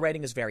approval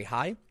rating is very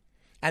high.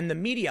 And the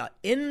media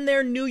in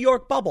their New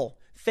York bubble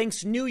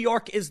thinks New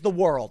York is the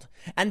world.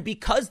 And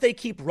because they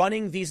keep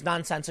running these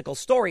nonsensical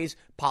stories,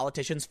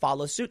 politicians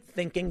follow suit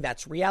thinking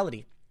that's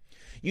reality.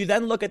 You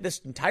then look at this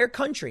entire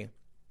country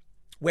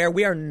where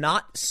we are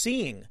not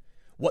seeing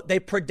what they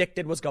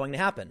predicted was going to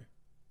happen.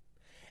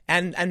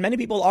 And many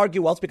people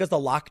argue, well, it's because the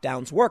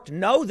lockdowns worked.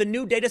 No, the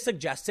new data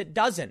suggests it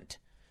doesn't.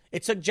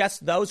 It suggests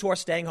those who are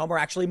staying home are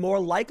actually more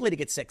likely to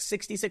get sick.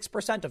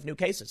 66% of new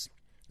cases.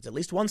 It's at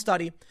least one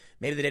study.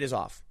 Maybe the data's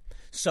off.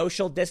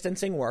 Social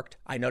distancing worked.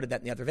 I noted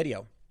that in the other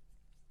video.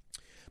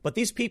 But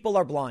these people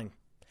are blind.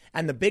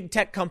 And the big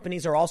tech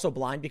companies are also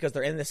blind because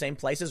they're in the same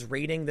places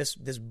reading this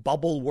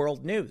bubble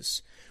world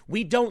news.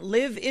 We don't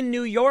live in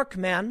New York,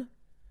 man.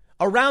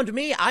 Around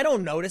me, I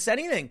don't notice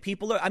anything.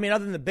 People are,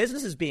 other than the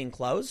businesses being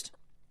closed.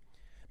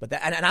 But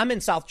and I'm in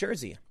South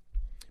Jersey.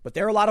 But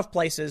there are a lot of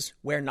places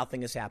where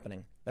nothing is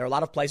happening. There are a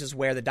lot of places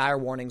where the dire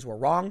warnings were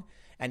wrong.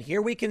 And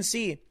here we can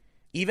see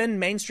even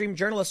mainstream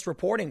journalists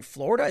reporting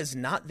Florida is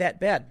not that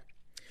bad.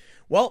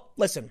 Well,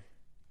 listen,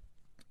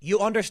 you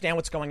understand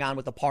what's going on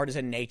with the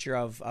partisan nature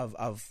of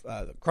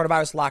the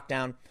coronavirus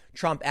lockdown,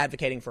 Trump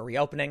advocating for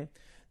reopening.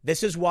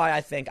 This is why I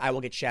think I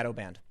will get shadow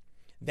banned.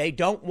 They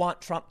don't want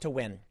Trump to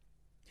win.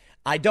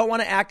 I don't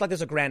want to act like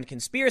there's a grand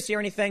conspiracy or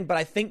anything, but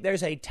I think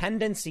there's a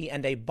tendency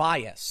and a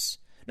bias.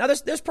 Now,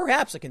 there's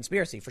perhaps a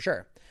conspiracy for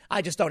sure.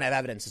 I just don't have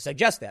evidence to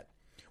suggest that.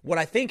 What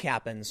I think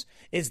happens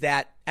is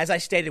that, as I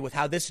stated with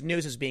how this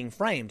news is being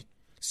framed,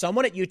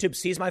 someone at YouTube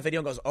sees my video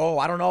and goes, oh,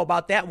 I don't know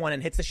about that one,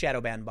 and hits the shadow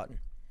ban button.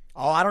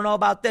 Oh, I don't know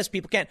about this.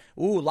 People can't.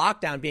 Ooh,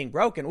 lockdown being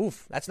broken.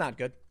 Oof, that's not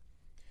good.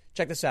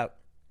 Check this out.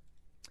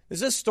 This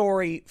is a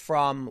story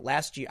from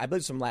last year. I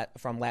believe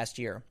from last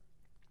year.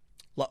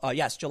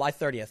 Yes, July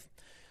 30th.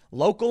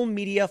 Local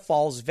media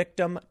falls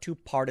victim to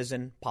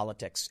partisan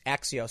politics.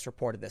 Axios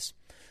reported this,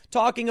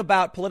 talking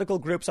about political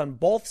groups on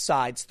both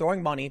sides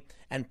throwing money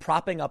and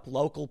propping up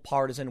local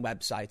partisan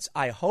websites.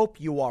 I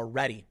hope you are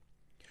ready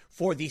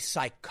for the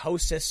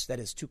psychosis that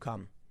is to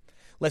come.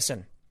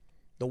 Listen,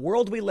 the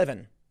world we live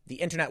in,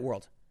 the internet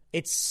world,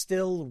 it's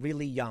still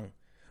really young.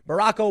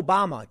 Barack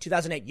Obama,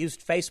 2008,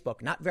 used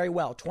Facebook, not very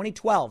well.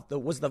 2012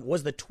 was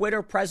the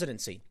Twitter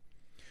presidency.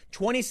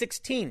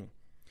 2016,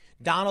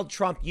 Donald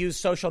Trump used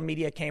social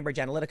media, Cambridge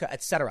Analytica,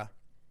 etc.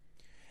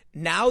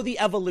 Now the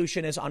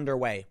evolution is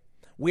underway.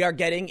 We are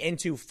getting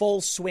into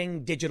full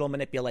swing digital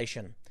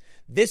manipulation.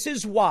 This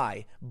is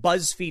why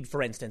BuzzFeed,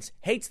 for instance,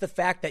 hates the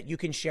fact that you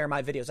can share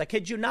my videos. I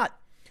kid you not.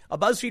 A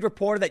BuzzFeed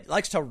reporter that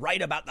likes to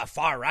write about the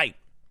far right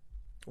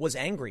was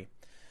angry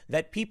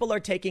that people are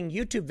taking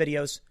YouTube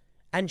videos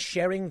and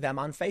sharing them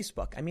on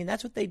Facebook.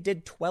 That's what they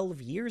did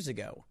 12 years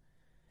ago.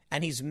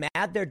 And he's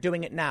mad they're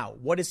doing it now.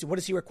 What is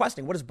he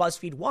requesting? What does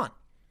BuzzFeed want?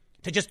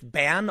 To just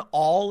ban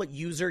all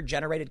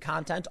user-generated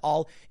content,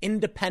 all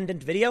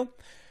independent video?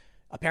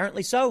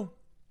 Apparently so.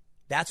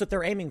 That's what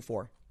they're aiming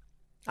for.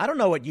 I don't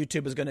know what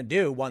YouTube is going to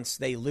do once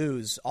they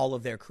lose all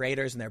of their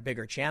creators and their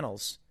bigger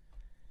channels.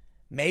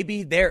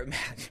 Maybe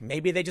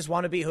they just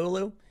want to be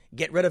Hulu,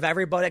 get rid of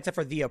everybody except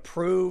for the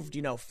approved,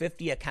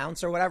 50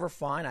 accounts or whatever.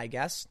 Fine, I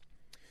guess.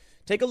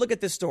 Take a look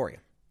at this story.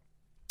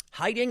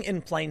 Hiding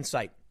in plain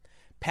sight.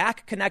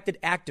 PAC-connected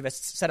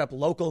activists set up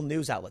local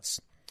news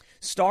outlets.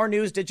 Star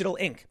News Digital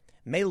Inc.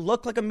 may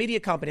look like a media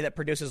company that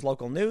produces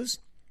local news,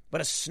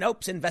 but a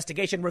Snopes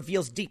investigation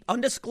reveals deep,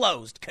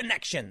 undisclosed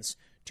connections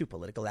to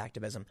political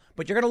activism.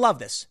 But you're going to love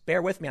this.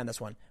 Bear with me on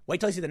this one. Wait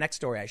till you see the next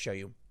story I show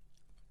you.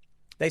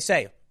 They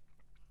say,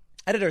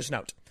 editor's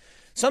note,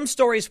 some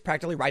stories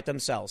practically write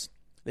themselves.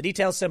 The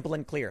details simple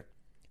and clear.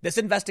 This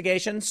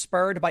investigation,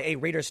 spurred by a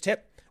reader's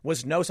tip,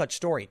 was no such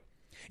story.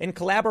 In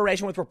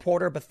collaboration with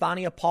reporter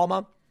Bethania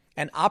Palma,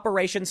 and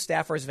operations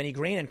staffers Vinnie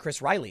Green and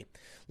Chris Riley,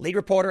 lead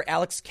reporter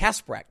Alex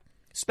Kasprak,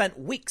 spent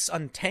weeks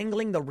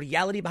untangling the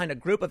reality behind a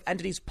group of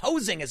entities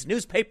posing as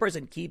newspapers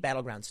in key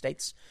battleground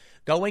states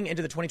going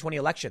into the 2020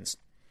 elections.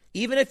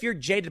 Even if you're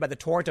jaded by the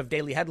torrent of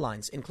daily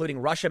headlines, including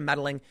Russia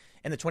meddling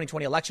in the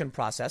 2020 election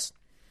process,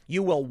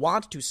 you will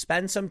want to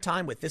spend some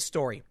time with this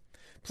story.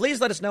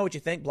 Please let us know what you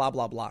think, blah,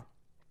 blah, blah.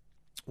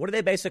 What do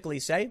they basically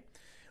say?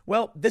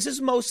 Well, this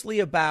is mostly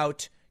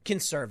about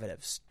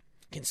conservatives.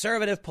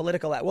 Conservative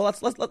political... Well,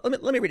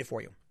 let me read it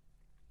for you.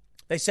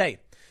 They say,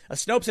 a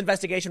Snopes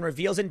investigation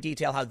reveals in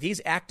detail how these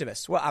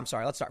activists... Well, I'm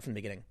sorry, let's start from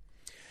the beginning.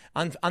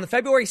 On the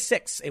February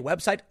 6th, a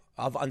website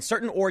of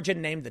uncertain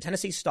origin named the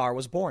Tennessee Star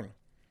was born.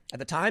 At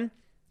the time,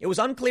 it was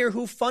unclear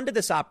who funded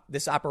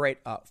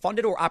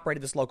funded or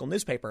operated this local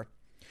newspaper,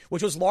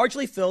 which was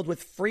largely filled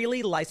with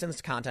freely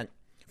licensed content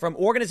from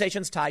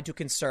organizations tied to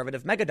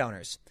conservative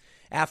megadonors.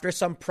 After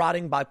some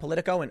prodding by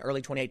Politico in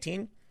early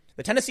 2018,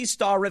 the Tennessee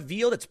Star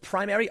revealed its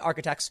primary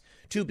architects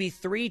to be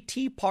 3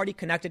 Tea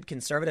Party-connected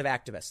conservative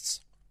activists.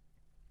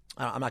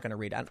 I'm not going to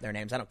read out their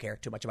names. I don't care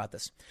too much about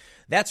this.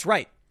 That's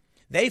right.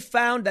 They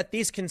found that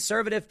these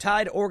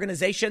conservative-tied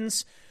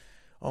organizations,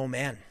 oh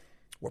man,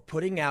 were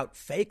putting out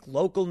fake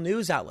local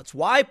news outlets.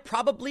 Why?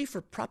 Probably for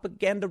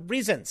propaganda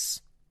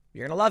reasons.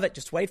 You're going to love it.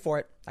 Just wait for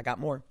it. I got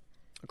more.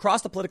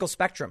 Across the political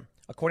spectrum,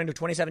 according to a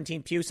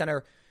 2017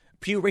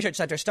 Pew Research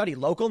Center study,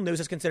 local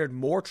news is considered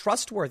more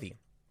trustworthy.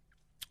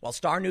 While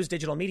Star News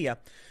Digital Media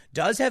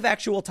does have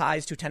actual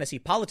ties to Tennessee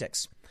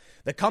politics,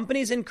 the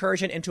company's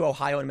incursion into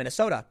Ohio and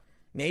Minnesota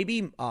may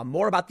be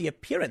more about the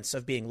appearance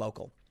of being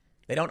local.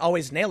 They don't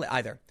always nail it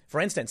either. For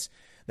instance,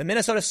 the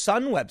Minnesota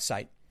Sun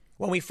website,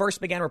 when we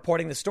first began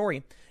reporting the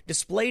story,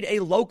 displayed a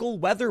local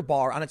weather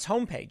bar on its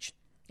homepage.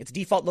 Its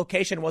default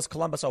location was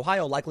Columbus,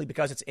 Ohio, likely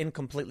because it's an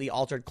incompletely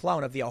altered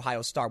clone of the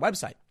Ohio Star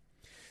website.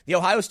 The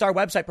Ohio Star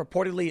website,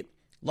 purportedly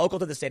local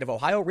to the state of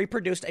Ohio,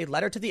 reproduced a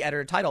letter to the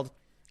editor titled,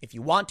 "If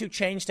you want to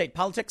change state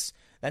politics,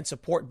 then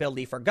support Bill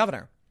Lee for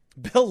governor."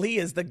 Bill Lee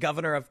is the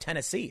governor of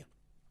Tennessee.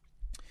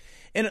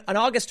 In an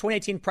August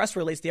 2018 press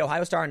release, the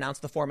Ohio Star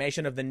announced the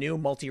formation of the new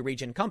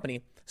multi-region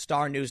company,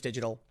 Star News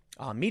Digital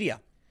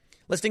Media,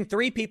 listing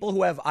 3 people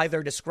who have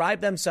either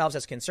described themselves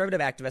as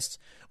conservative activists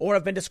or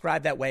have been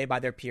described that way by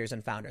their peers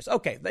and founders.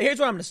 Okay, here's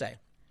what I'm going to say.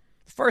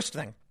 The first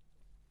thing,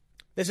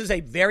 this is a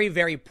very,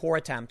 very poor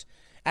attempt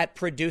at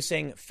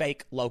producing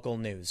fake local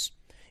news.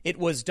 It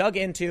was dug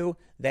into.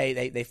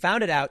 They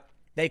found it out.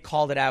 They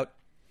called it out.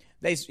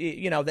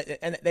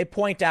 And they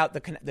point out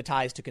the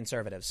ties to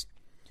conservatives.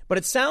 But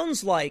it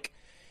sounds like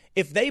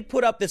if they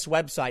put up this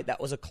website that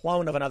was a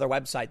clone of another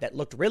website that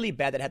looked really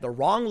bad, that had the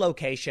wrong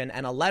location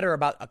and a letter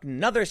about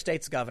another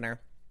state's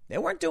governor, they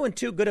weren't doing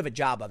too good of a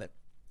job of it.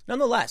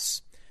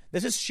 Nonetheless,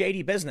 this is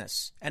shady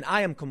business, and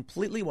I am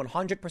completely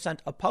 100%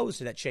 opposed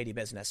to that shady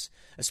business,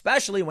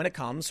 especially when it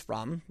comes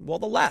from, well,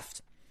 the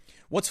left.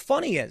 What's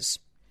funny is,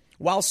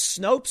 while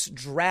Snopes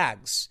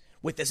drags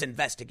with this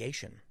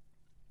investigation,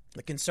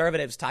 the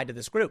conservatives tied to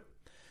this group,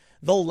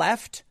 the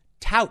left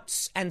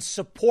touts and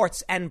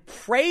supports and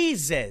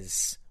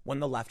praises when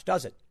the left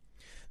does it.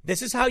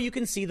 This is how you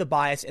can see the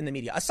bias in the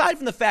media. Aside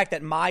from the fact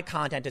that my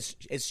content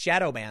is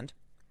shadow banned,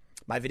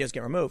 my videos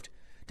get removed.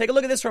 Take a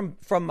look at this from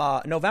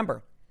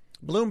November.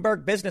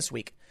 Bloomberg Business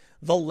Week.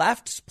 The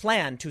left's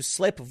plan to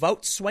slip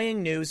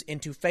vote-swaying news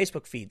into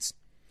Facebook feeds.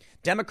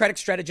 Democratic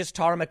strategist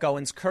Tara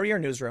McGowan's Courier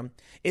newsroom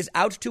is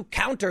out to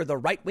counter the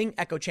right-wing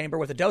echo chamber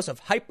with a dose of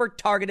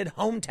hyper-targeted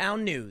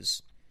hometown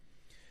news.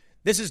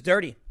 This is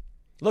dirty.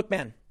 Look,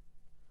 man,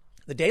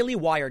 the Daily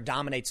Wire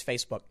dominates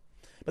Facebook.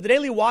 But the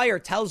Daily Wire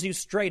tells you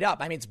straight up,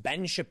 I mean, it's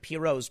Ben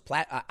Shapiro's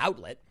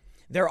outlet.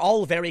 They're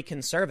all very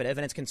conservative,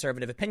 and it's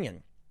conservative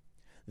opinion.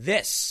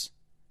 This,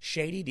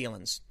 shady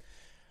dealings.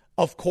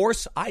 Of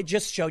course, I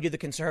just showed you the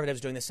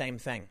conservatives doing the same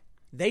thing.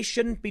 They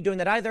shouldn't be doing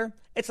that either.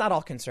 It's not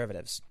all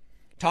conservatives.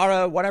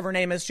 Tara, whatever her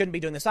name is, shouldn't be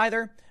doing this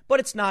either, but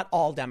it's not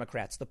all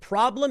Democrats. The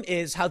problem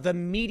is how the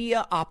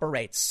media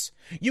operates.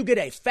 You get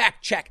a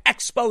fact check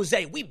expose.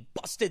 We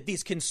busted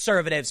these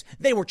conservatives.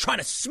 They were trying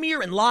to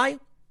smear and lie.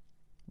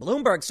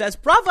 Bloomberg says,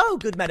 bravo,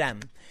 good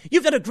madame.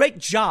 You've done a great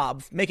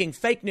job making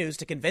fake news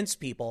to convince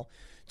people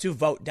to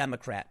vote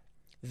Democrat.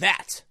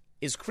 That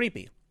is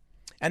creepy.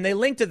 And they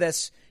link to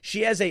this.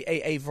 She has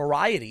a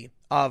variety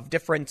of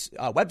different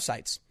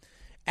websites.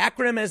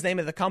 Acronym is the name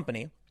of the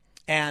company.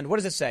 And what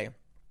does it say?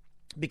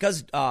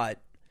 Because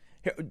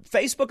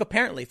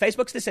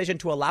Facebook's decision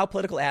to allow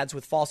political ads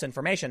with false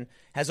information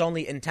has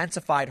only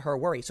intensified her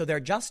worry. So they're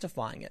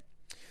justifying it.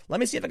 Let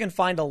me see if I can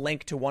find a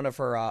link to one of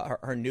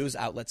her news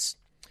outlets.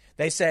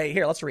 They say,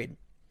 here, let's read.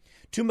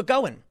 To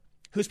McGowan,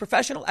 whose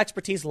professional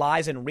expertise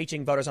lies in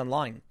reaching voters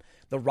online,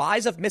 the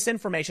rise of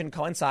misinformation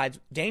coincides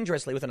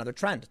dangerously with another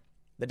trend,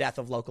 the death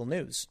of local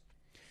news.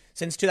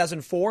 Since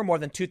 2004, more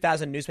than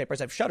 2,000 newspapers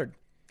have shuttered,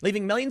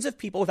 leaving millions of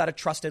people without a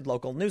trusted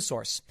local news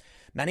source.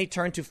 Many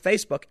turn to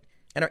Facebook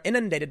and are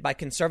inundated by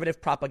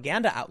conservative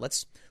propaganda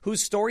outlets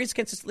whose stories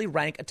consistently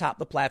rank atop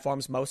the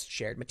platform's most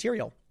shared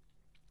material.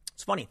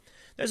 It's funny.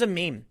 There's a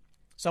meme.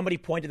 Somebody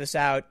pointed this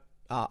out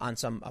on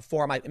some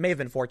forum. It may have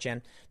been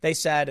 4chan. They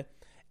said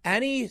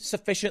any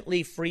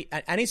sufficiently free,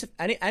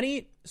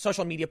 any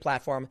social media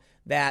platform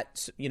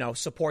that,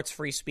 supports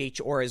free speech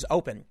or is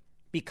open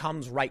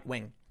becomes right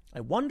wing.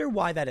 I wonder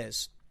why that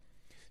is.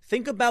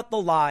 Think about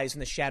the lies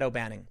and the shadow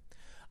banning.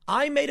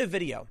 I made a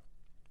video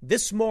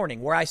this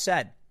morning where I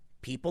said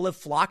people have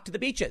flocked to the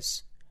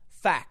beaches.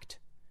 Fact.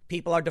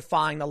 People are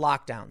defying the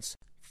lockdowns.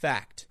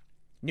 Fact.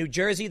 New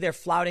Jersey, they're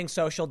flouting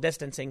social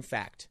distancing.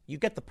 Fact. You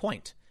get the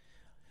point.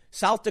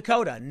 South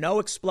Dakota, no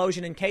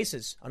explosion in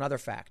cases. Another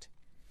fact.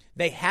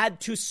 They had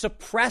to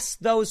suppress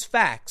those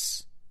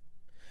facts.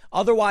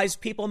 Otherwise,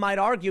 people might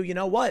argue, you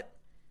know what?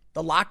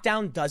 The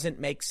lockdown doesn't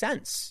make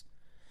sense.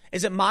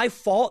 Is it my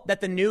fault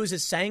that the news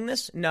is saying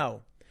this?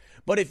 No.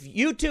 But if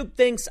YouTube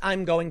thinks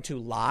I'm going to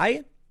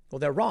lie, well,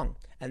 they're wrong.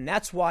 And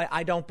that's why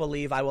I don't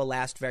believe I will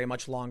last very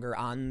much longer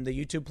on the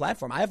YouTube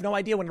platform. I have no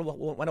idea when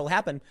it'll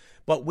happen,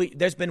 but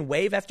there's been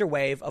wave after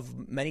wave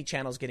of many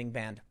channels getting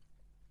banned.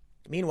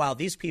 Meanwhile,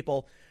 these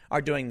people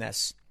are doing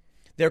this.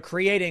 They're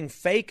creating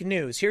fake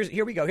news.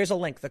 Here we go. Here's a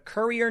link. The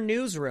Courier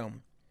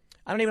Newsroom.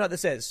 I don't even know what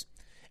this is.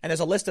 And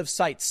there's a list of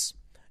sites.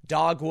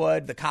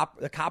 Dogwood,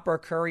 the Copper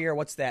Courier,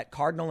 what's that?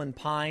 Cardinal and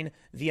Pine,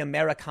 the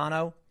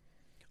Americano.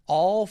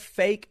 All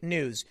fake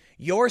news.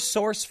 Your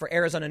source for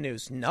Arizona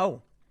news.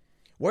 No.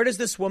 Where does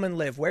this woman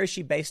live? Where is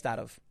she based out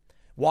of?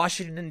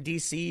 Washington,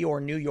 D.C. or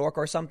New York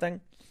or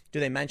something? Do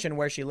they mention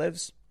where she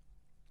lives?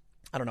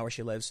 I don't know where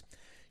she lives.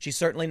 She's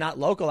certainly not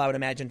local, I would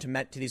imagine,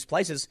 to these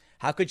places.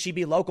 How could she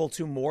be local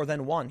to more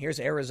than one? Here's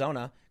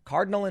Arizona,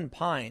 Cardinal and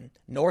Pine,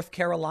 North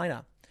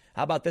Carolina.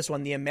 How about this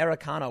one? The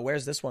Americano.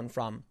 Where's this one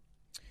from?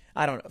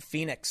 I don't know.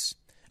 Phoenix.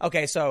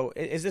 Okay, so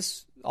is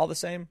this all the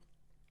same?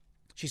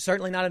 She's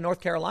certainly not in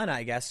North Carolina,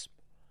 I guess.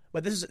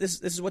 But this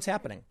is what's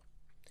happening.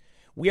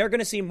 We are going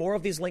to see more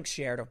of these links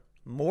shared.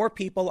 More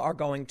people are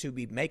going to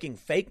be making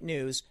fake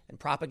news and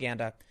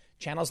propaganda.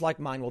 Channels like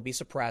mine will be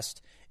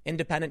suppressed.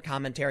 Independent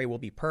commentary will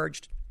be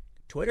purged.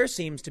 Twitter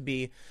seems to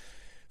be,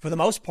 for the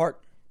most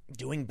part,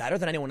 doing better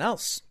than anyone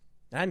else.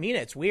 And I mean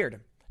it. It's weird.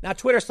 Now,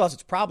 Twitter still has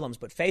its problems,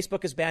 but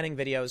Facebook is banning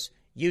videos.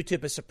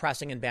 YouTube is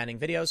suppressing and banning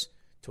videos.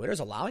 Twitter's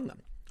allowing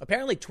them.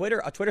 Apparently, a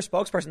Twitter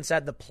spokesperson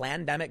said the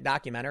Plandemic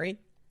documentary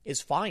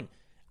is fine.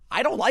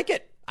 I don't like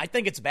it. I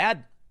think it's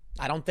bad.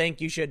 I don't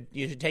think you should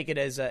take it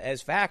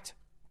as fact.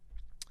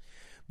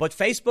 But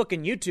Facebook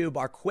and YouTube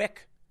are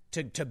quick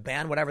to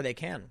ban whatever they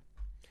can.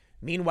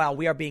 Meanwhile,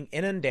 we are being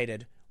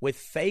inundated with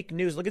fake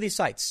news. Look at these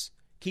sites.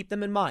 Keep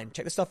them in mind.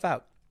 Check this stuff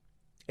out.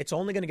 It's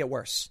only going to get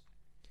worse.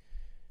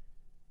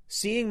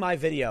 Seeing my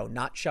video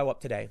not show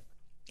up today,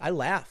 I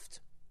laughed.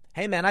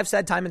 Hey, man, I've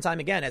said time and time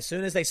again, as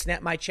soon as they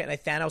snap my channel, they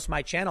Thanos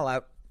my channel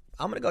out,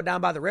 I'm going to go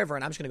down by the river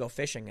and I'm just going to go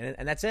fishing.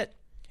 And that's it.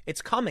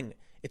 It's coming.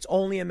 It's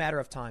only a matter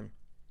of time.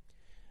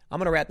 I'm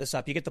going to wrap this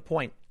up. You get the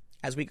point.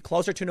 As we get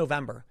closer to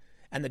November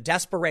and the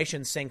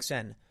desperation sinks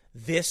in,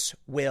 this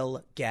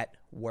will get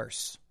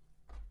worse.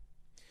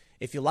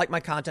 If you like my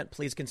content,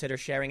 please consider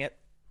sharing it.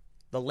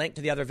 The link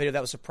to the other video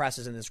that was suppressed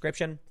is in the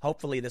description.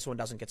 Hopefully this one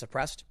doesn't get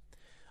suppressed.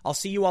 I'll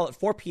see you all at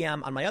 4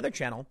 p.m. on my other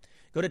channel.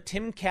 Go to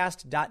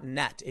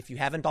timcast.net if you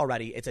haven't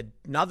already. It's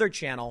another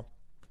channel.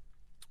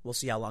 We'll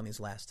see how long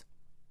these last.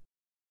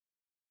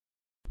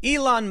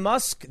 Elon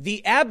Musk,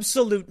 the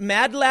absolute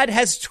mad lad,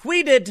 has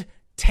tweeted,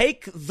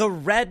 "Take the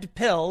red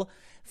pill,"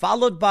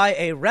 followed by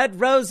a red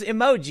rose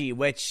emoji,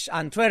 which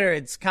on Twitter,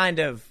 it's kind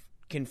of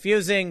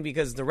confusing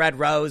because the red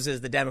rose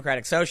is the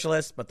Democratic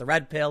Socialist, but the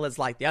red pill is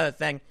like the other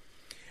thing.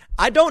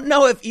 I don't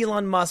know if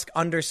Elon Musk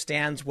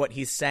understands what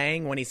he's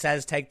saying when he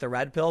says take the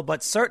red pill,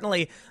 but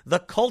certainly the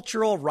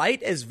cultural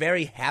right is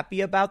very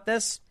happy about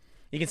this.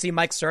 You can see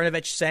Mike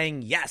Cernovich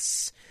saying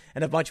yes,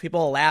 and a bunch of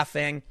people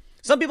laughing.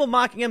 Some people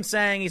mocking him,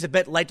 saying he's a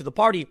bit late to the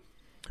party.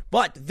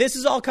 But this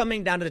is all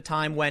coming down to the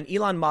time when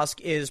Elon Musk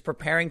is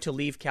preparing to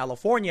leave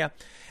California,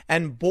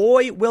 and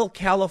boy, will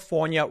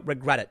California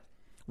regret it.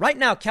 Right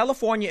now,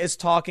 California is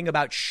talking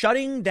about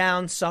shutting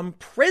down some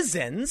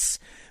prisons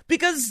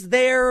because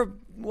they're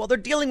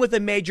dealing with a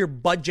major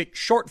budget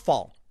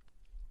shortfall.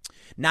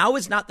 Now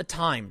is not the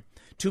time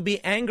to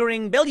be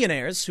angering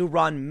billionaires who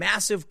run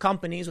massive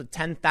companies with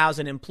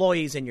 10,000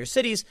 employees in your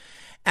cities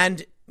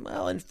and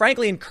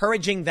frankly,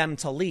 encouraging them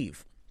to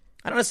leave.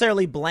 I don't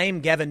necessarily blame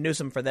Gavin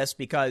Newsom for this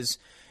because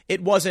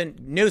it wasn't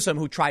Newsom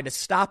who tried to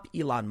stop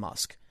Elon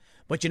Musk.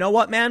 But you know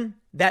what, man?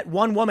 That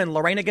one woman,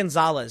 Lorena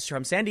Gonzalez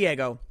from San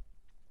Diego,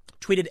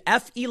 tweeted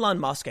F Elon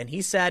Musk, and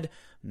he said,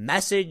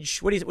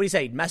 message, what do you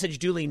say? Message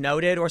duly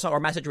noted or something, or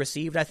message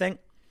received, I think.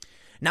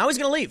 Now he's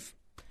going to leave.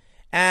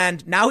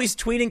 And now he's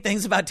tweeting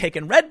things about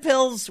taking red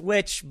pills,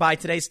 which by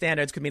today's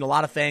standards could mean a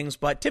lot of things,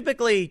 but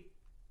typically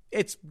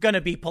it's going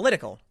to be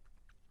political.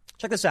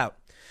 Check this out.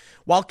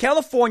 While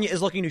California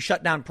is looking to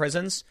shut down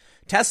prisons,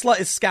 Tesla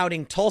is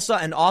scouting Tulsa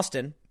and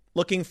Austin,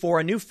 looking for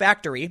a new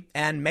factory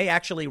and may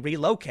actually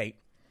relocate.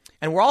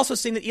 And we're also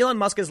seeing that Elon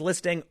Musk is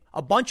listing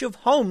a bunch of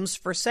homes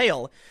for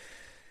sale.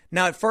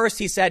 Now, at first,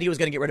 he said he was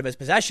going to get rid of his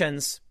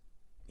possessions.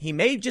 He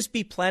may just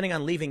be planning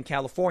on leaving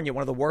California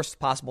one of the worst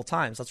possible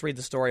times. Let's read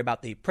the story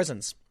about the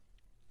prisons.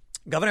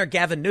 Governor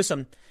Gavin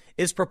Newsom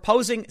is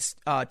proposing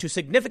to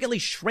significantly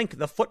shrink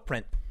the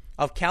footprint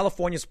of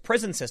California's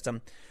prison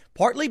system,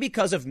 partly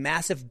because of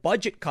massive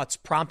budget cuts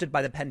prompted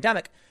by the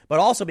pandemic, but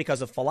also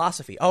because of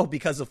philosophy. Oh,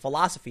 because of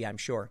philosophy, I'm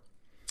sure.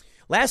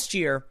 Last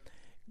year,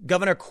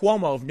 Governor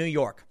Cuomo of New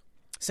York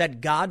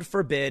said, God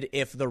forbid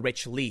if the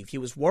rich leave. He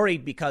was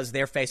worried because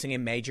they're facing a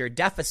major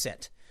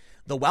deficit.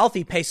 The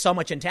wealthy pay so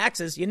much in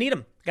taxes, you need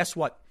them. Guess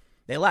what?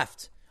 They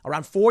left.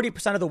 Around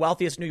 40% of the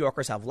wealthiest New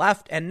Yorkers have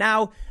left. And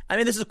now,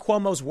 this is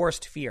Cuomo's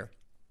worst fear.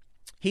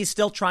 He's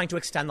still trying to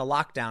extend the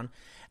lockdown.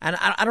 And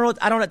I don't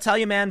know what to tell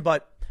you, man,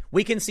 but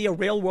we can see a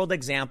real world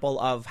example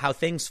of how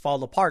things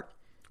fall apart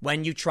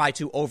when you try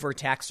to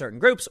overtax certain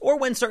groups or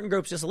when certain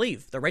groups just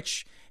leave. The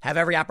rich have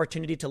every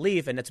opportunity to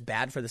leave, and it's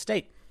bad for the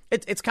state.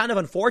 It's kind of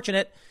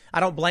unfortunate. I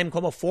don't blame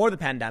Cuomo for the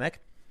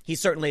pandemic. He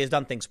certainly has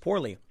done things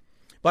poorly.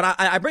 But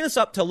I bring this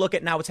up to look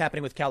at now what's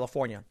happening with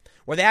California,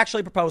 where they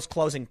actually propose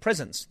closing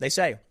prisons. They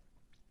say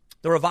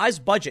the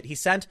revised budget he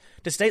sent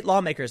to state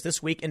lawmakers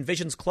this week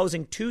envisions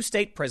closing 2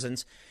 state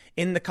prisons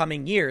in the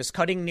coming years,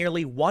 cutting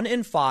nearly 1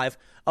 in 5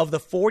 of the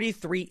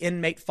 43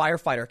 inmate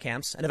firefighter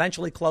camps and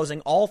eventually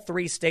closing all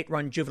 3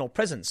 state-run juvenile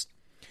prisons.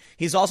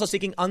 He's also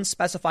seeking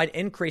unspecified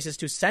increases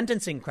to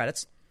sentencing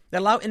credits that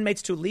allow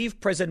inmates to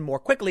leave prison more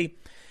quickly,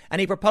 and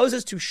he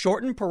proposes to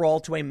shorten parole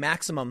to a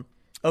maximum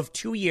of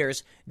 2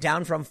 years,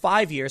 down from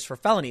 5 years for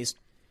felonies,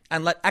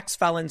 and let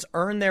ex-felons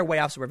earn their way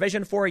off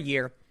supervision for a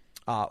year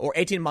or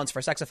 18 months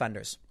for sex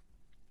offenders.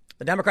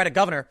 The Democratic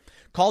governor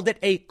called it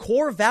a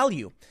core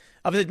value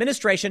of his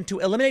administration to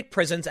eliminate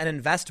prisons and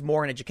invest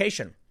more in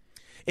education.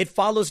 It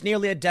follows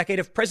nearly a decade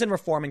of prison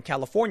reform in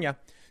California,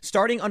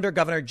 starting under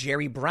Governor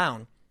Jerry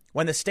Brown,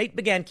 when the state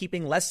began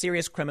keeping less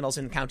serious criminals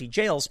in county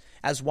jails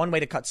as one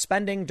way to cut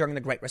spending during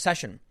the Great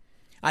Recession.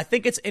 I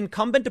think it's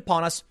incumbent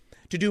upon us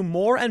to do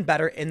more and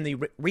better in the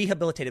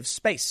rehabilitative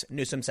space,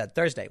 Newsom said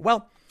Thursday.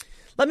 Well,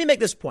 let me make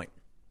this point.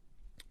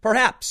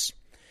 Perhaps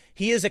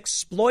he is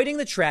exploiting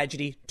the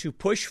tragedy to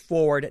push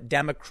forward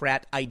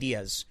Democrat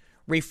ideas,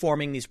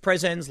 reforming these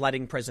prisons,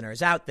 letting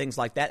prisoners out, things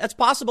like that. That's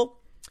possible.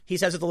 He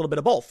says it's a little bit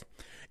of both.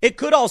 It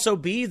could also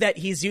be that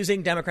he's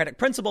using Democratic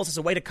principles as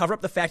a way to cover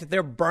up the fact that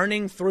they're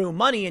burning through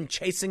money and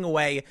chasing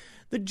away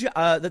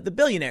the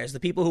billionaires, the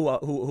people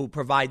who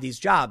provide these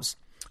jobs.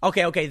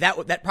 Okay,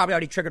 that probably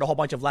already triggered a whole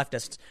bunch of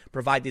leftists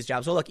provide these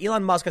jobs. So look,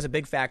 Elon Musk has a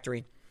big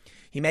factory.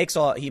 He makes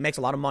a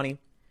lot of money.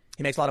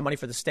 He makes a lot of money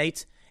for the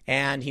state,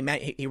 and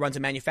he runs a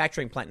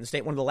manufacturing plant in the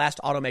state, one of the last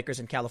automakers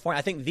in California.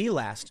 I think the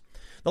last.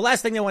 The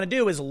last thing they want to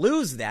do is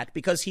lose that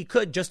because he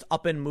could just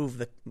up and move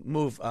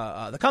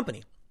the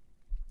company.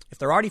 If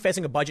they're already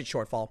facing a budget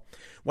shortfall,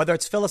 whether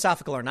it's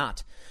philosophical or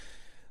not,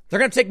 they're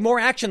going to take more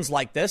actions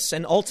like this,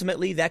 and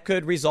ultimately that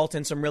could result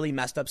in some really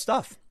messed up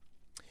stuff.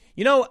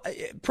 You know,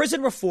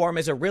 prison reform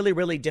is a really,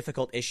 really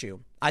difficult issue.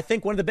 I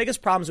think one of the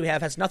biggest problems we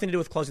have has nothing to do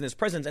with closing these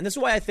prisons, and this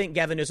is why I think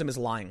Gavin Newsom is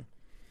lying.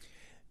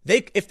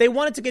 If they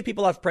wanted to get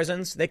people out of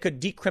prisons, they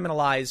could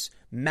decriminalize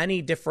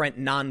many different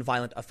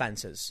nonviolent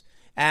offenses,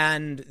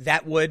 and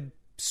that would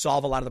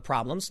solve a lot of the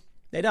problems.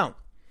 They don't.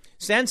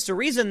 Stands to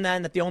reason,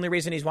 then, that the only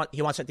reason he wants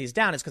to shut these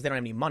down is because they don't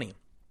have any money.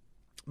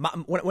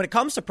 When it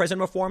comes to prison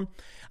reform,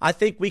 I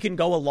think we can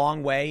go a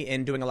long way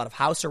in doing a lot of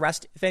house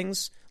arrest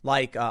things,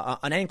 like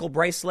an ankle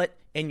bracelet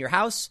in your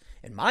house.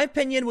 In my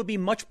opinion, would be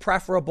much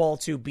preferable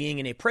to being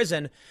in a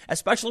prison,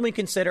 especially when we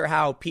consider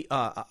how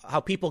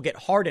people get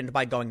hardened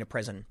by going to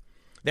prison.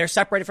 They're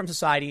separated from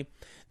society.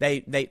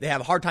 They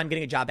have a hard time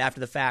getting a job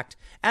after the fact,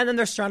 and then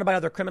they're surrounded by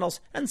other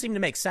criminals. Doesn't seem to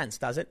make sense,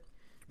 does it?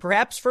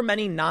 Perhaps for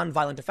many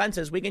nonviolent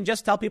offenses, we can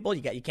just tell people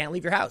you can't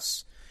leave your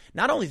house.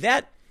 Not only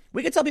that,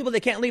 we can tell people they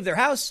can't leave their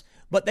house,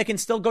 but they can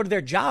still go to their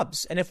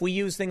jobs. And if we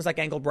use things like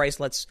ankle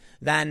bracelets,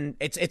 then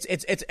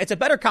it's a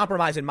better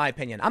compromise, in my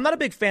opinion. I'm not a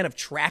big fan of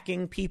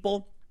tracking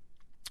people,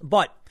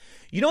 but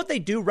you know what they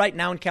do right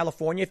now in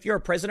California? If you're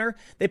a prisoner,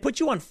 they put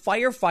you on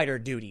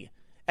firefighter duty.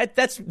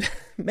 That's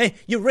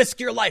you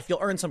risk your life. You'll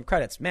earn some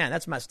credits. Man,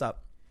 that's messed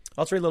up.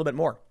 Let's read a little bit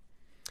more.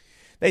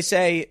 They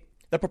say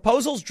the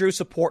proposals drew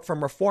support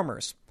from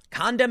reformers,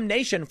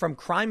 condemnation from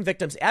crime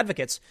victims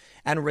advocates,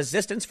 and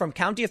resistance from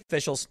county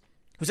officials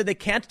who said they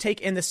can't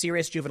take in the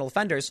serious juvenile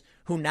offenders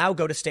who now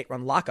go to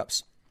state-run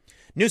lockups.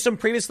 Newsom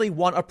previously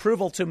won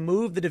approval to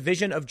move the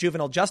Division of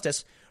Juvenile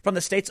Justice from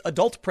the state's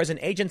adult prison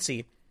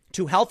agency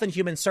to Health and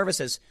Human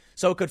Services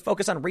so it could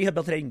focus on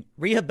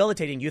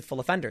rehabilitating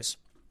youthful offenders.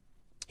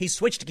 He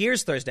switched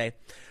gears Thursday,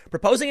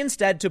 proposing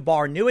instead to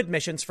bar new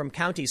admissions from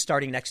counties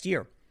starting next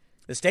year.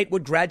 The state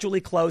would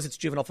gradually close its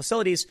juvenile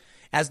facilities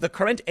as the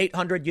current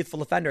 800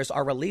 youthful offenders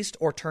are released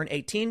or turn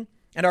 18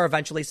 and are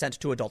eventually sent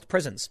to adult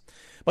prisons.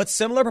 But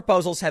similar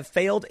proposals have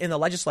failed in the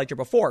legislature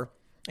before,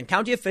 and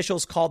county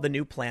officials called the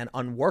new plan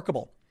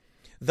unworkable.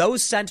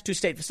 Those sent to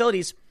state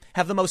facilities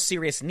have the most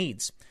serious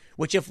needs,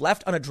 which if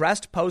left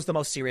unaddressed pose the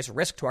most serious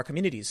risk to our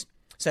communities,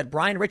 said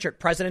Brian Richard,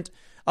 president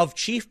of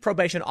Chief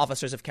Probation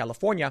Officers of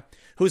California,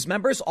 whose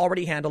members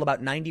already handle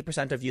about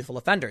 90% of youthful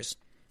offenders.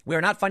 We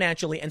are not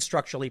financially and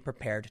structurally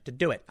prepared to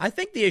do it. I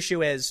think the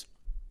issue is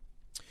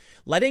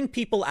letting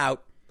people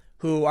out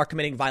who are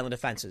committing violent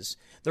offenses.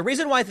 The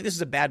reason why I think this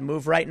is a bad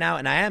move right now,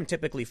 and I am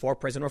typically for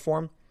prison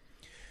reform,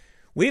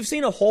 we've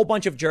seen a whole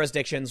bunch of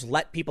jurisdictions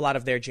let people out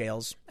of their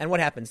jails. And what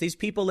happens? These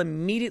people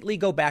immediately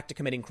go back to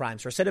committing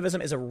crimes.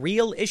 Recidivism is a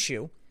real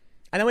issue.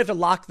 And then we have to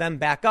lock them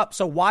back up.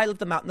 So why let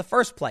them out in the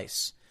first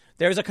place?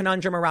 There's a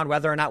conundrum around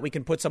whether or not we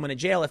can put someone in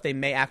jail if they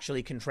may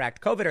actually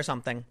contract COVID or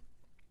something.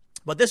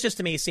 But this just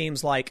to me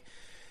seems like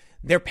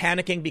they're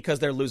panicking because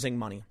they're losing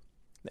money.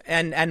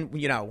 And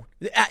you know,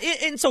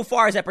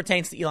 insofar as that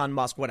pertains to Elon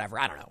Musk, whatever,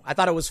 I don't know. I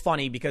thought it was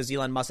funny because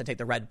Elon Musk had to take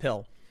the red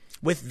pill.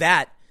 With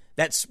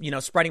that's, you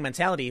know, spreading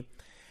mentality.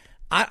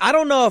 I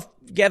don't know if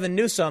Gavin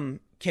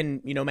Newsom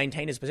can, you know,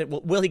 maintain his position.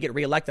 Will he get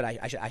reelected?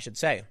 I should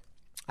say.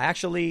 I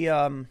actually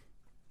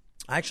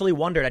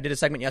wondered. I did a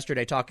segment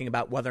yesterday talking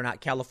about whether or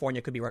not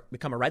California could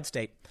become a red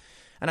state.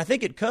 And I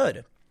think it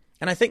could.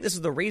 And I think this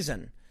is the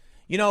reason.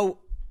 You know,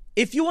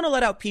 if you want to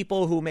let out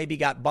people who maybe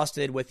got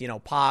busted with, you know,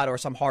 pot or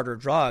some harder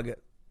drug,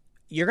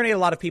 you're going to get a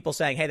lot of people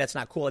saying, hey, that's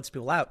not cool. Let's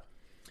people out.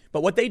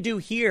 But what they do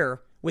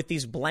here with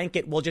these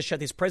blanket, we'll just shut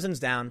these prisons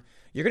down.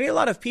 You're going to get a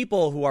lot of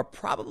people who are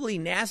probably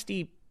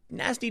nasty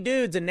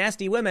dudes and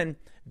nasty women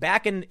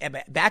back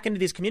into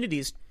these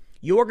communities.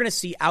 You're going to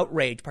see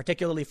outrage,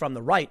 particularly from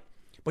the right.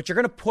 But you're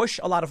going to push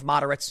a lot of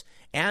moderates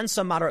and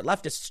some moderate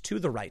leftists to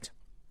the right.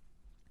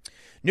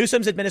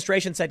 Newsom's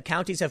administration said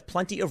counties have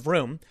plenty of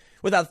room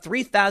with about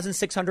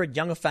 3,600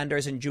 young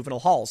offenders in juvenile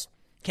halls,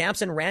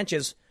 camps and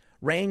ranches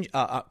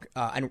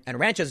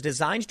ranches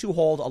designed to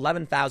hold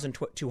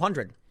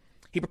 11,200.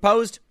 He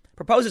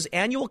proposes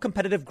annual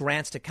competitive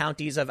grants to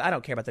counties of, I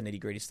don't care about the nitty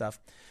gritty stuff.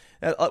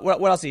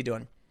 What else are you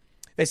doing?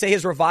 They say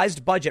his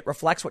revised budget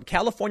reflects what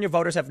California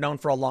voters have known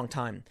for a long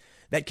time,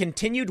 that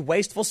continued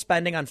wasteful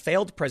spending on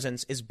failed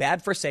prisons is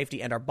bad for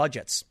safety and our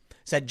budgets,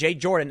 said Jay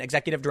Jordan,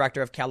 executive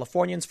director of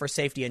Californians for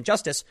Safety and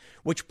Justice,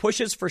 which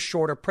pushes for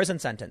shorter prison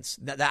sentence.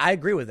 I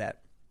agree with that.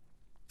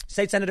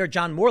 State Senator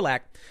John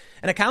Morlack,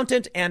 an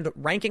accountant and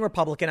ranking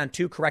Republican on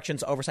 2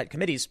 corrections oversight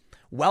committees,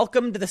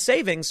 welcomed the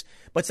savings,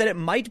 but said it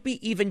might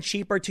be even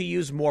cheaper to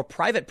use more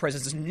private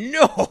prisons.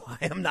 No, I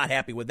am not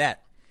happy with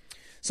that.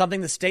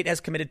 Something the state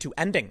has committed to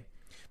ending.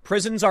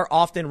 Prisons are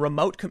often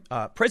remote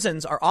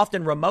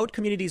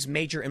communities'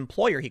 major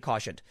employer, he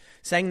cautioned,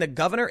 saying the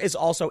governor is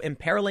also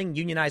imperiling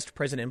unionized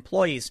prison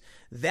employees.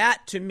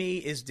 That, to me,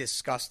 is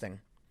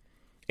disgusting.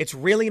 It's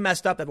really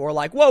messed up that we're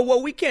like, whoa,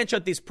 we can't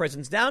shut these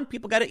prisons down.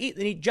 People got to eat.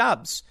 They need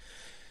jobs.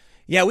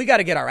 Yeah, we got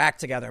to get our act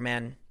together,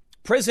 man.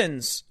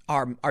 Prisons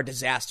are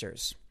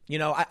disasters. You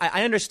know,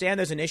 I understand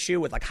there's an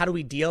issue with, like, how do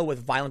we deal with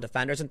violent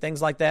offenders and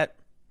things like that?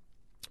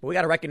 But we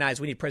got to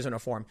recognize we need prison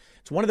reform.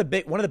 It's one of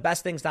the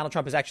best things Donald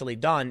Trump has actually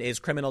done is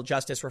criminal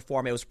justice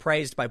reform. It was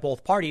praised by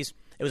both parties.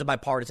 It was a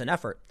bipartisan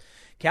effort.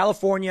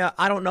 California,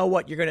 I don't know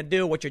what you're going to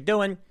do, what you're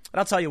doing, but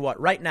I'll tell you what,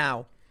 right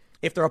now,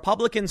 if the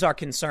Republicans are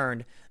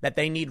concerned that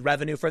they need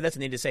revenue for this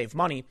and need to save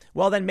money,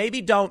 well, then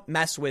maybe don't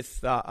mess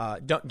with,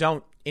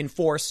 don't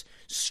enforce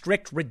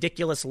strict,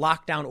 ridiculous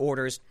lockdown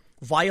orders,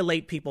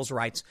 violate people's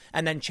rights,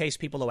 and then chase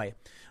people away.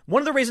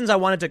 One of the reasons I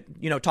wanted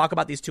to, talk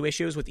about these 2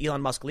 issues with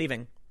Elon Musk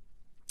leaving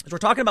is we're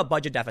talking about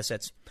budget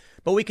deficits,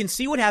 but we can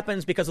see what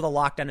happens because of the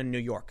lockdown in New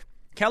York.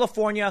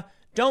 California,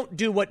 don't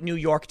do what New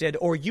York did,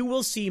 or you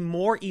will see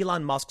more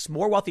Elon Musks,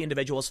 more wealthy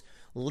individuals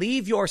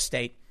leave your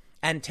state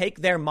and take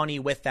their money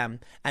with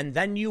them, and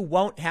then you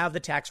won't have the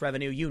tax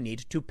revenue you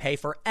need to pay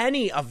for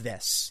any of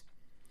this.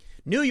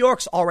 New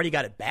York's already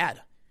got it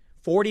bad.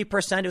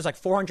 40%, it was like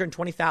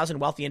 420,000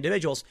 wealthy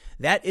individuals.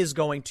 That is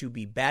going to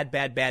be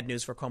bad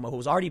news for Cuomo, who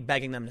was already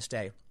begging them to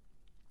stay.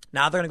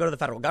 Now they're going to go to the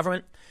federal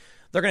government.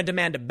 They're going to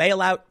demand a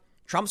bailout.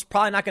 Trump's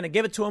probably not going to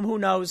give it to them. Who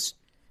knows?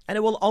 And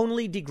it will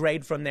only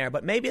degrade from there.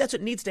 But maybe that's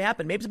what needs to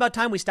happen. Maybe it's about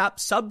time we stop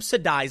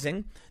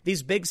subsidizing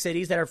these big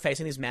cities that are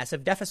facing these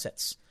massive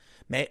deficits.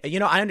 I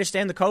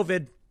understand the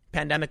COVID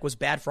pandemic was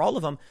bad for all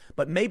of them,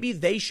 but maybe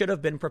they should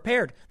have been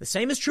prepared. The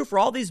same is true for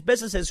all these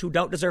businesses who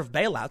don't deserve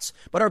bailouts,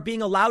 but are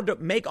being allowed to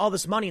make all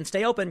this money and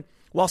stay open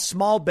while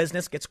small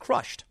business gets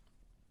crushed.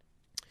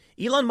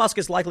 Elon Musk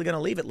is likely going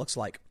to leave, it looks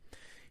like.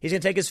 He's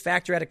going to take his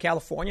factory out of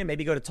California,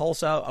 maybe go to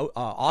Tulsa,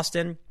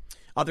 Austin,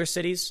 other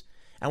cities.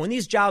 And when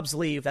these jobs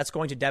leave, that's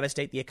going to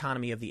devastate the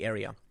economy of the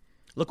area.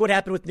 Look what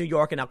happened with New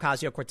York and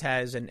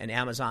Ocasio-Cortez and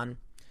Amazon.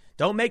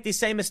 Don't make these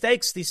same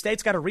mistakes. These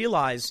states got to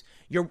realize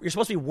you're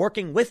supposed to be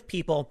working with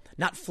people,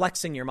 not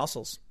flexing your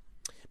muscles.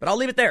 But I'll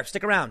leave it there.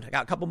 Stick around. I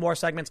got a couple more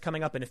segments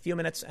coming up in a few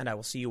minutes, and I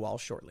will see you all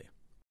shortly.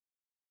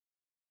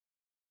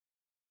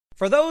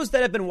 For those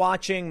that have been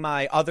watching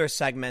my other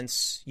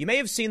segments, you may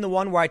have seen the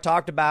one where I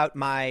talked about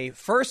my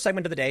first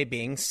segment of the day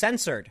being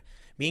censored,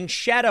 being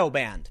shadow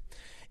banned.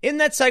 In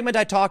that segment,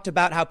 I talked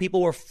about how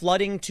people were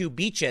flooding to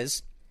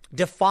beaches,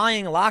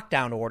 defying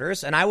lockdown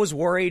orders, and I was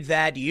worried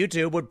that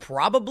YouTube would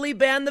probably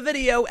ban the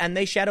video, and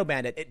they shadow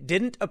banned it. It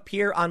didn't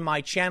appear on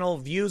my channel.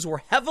 Views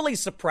were heavily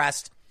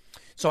suppressed,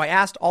 so I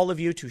asked all of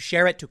you to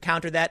share it to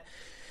counter that,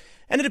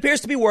 and it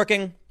appears to be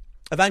working.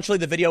 Eventually,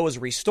 the video was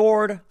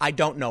restored. I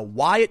don't know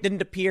why it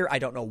didn't appear. I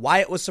don't know why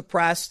it was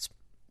suppressed.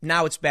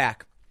 Now it's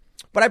back.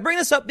 But I bring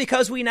this up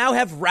because we now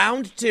have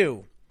round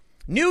 2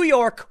 New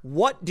York,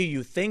 what do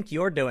you think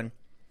you're doing?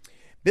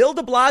 Bill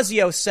de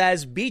Blasio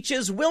says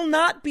beaches will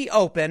not be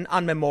open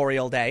on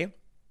Memorial Day,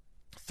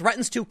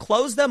 threatens to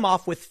close them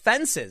off with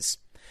fences,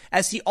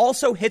 as he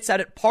also hits out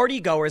at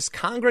partygoers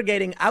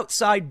congregating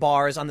outside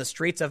bars on the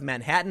streets of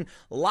Manhattan.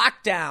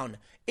 Lockdown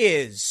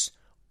is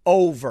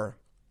over.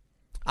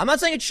 I'm not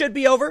saying it should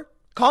be over.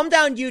 Calm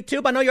down,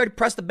 YouTube. I know you already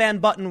pressed the ban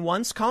button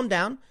once. Calm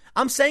down.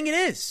 I'm saying it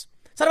is.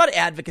 It's not about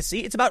advocacy.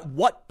 It's about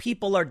what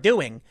people are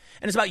doing.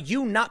 And it's about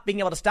you not being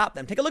able to stop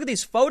them. Take a look at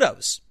these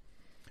photos.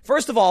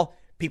 First of all,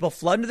 people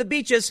flood to the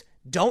beaches,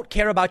 don't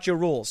care about your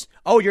rules.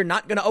 Oh, you're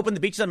not going to open the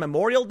beaches on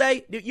Memorial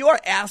Day? You are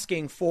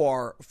asking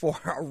for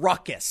a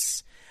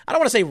ruckus. I don't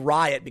want to say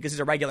riot because these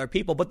are regular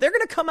people, but they're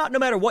going to come out no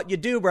matter what you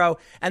do, bro.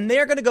 And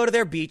they're going to go to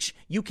their beach.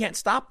 You can't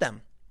stop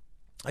them.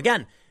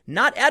 Again,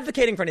 not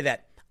advocating for any of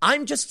that.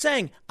 I'm just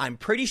saying, I'm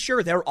pretty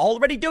sure they're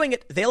already doing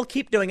it. They'll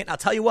keep doing it. I'll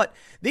tell you what,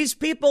 these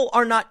people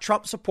are not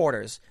Trump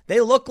supporters.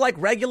 They look like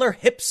regular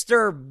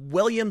hipster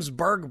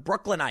Williamsburg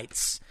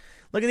Brooklynites.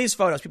 Look at these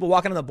photos. People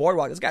walking on the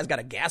boardwalk. This guy's got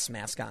a gas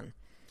mask on.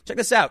 Check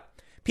this out.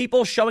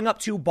 People showing up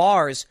to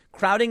bars,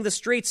 crowding the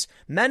streets.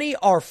 Many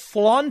are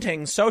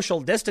flaunting social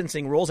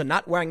distancing rules and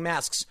not wearing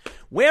masks.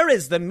 Where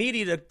is the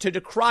media to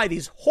decry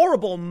these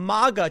horrible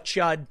MAGA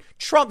chud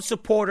Trump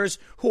supporters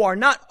who are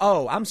not?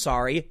 Oh, I'm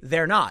sorry.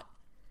 They're not.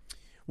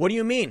 What do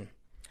you mean?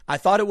 I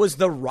thought it was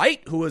the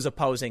right who was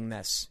opposing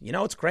this. You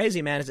know, it's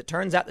crazy, man. As it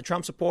turns out, the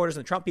Trump supporters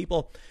and the Trump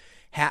people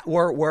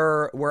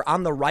were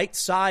on the right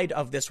side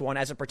of this one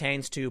as it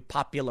pertains to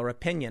popular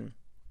opinion.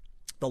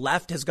 The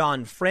left has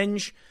gone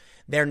fringe.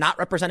 They're not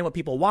representing what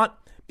people want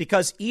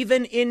because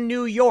even in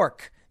New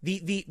York,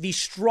 the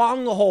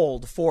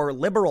stronghold for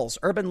liberals,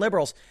 urban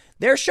liberals,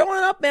 they're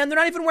showing up, man. They're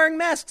not even wearing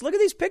masks. Look at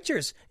these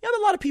pictures. You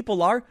know, a lot of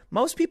people are.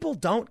 Most people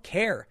don't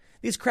care.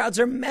 These crowds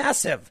are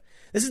massive.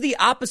 This is the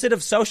opposite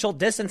of social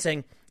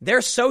distancing.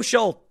 They're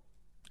social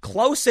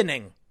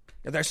closening.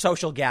 They're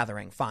social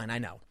gathering. Fine, I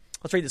know.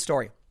 Let's read the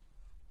story.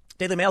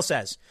 Daily Mail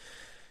says,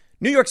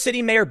 New York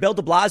City Mayor Bill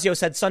de Blasio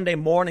said Sunday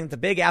morning the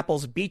Big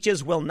Apple's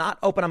beaches will not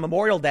open on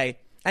Memorial Day,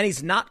 and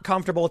he's not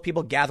comfortable with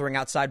people gathering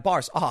outside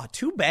bars. Oh,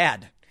 too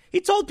bad. He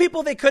told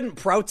people they couldn't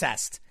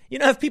protest. You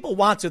know, if people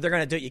want to, they're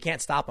going to do it. You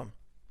can't stop them.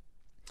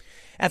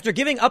 After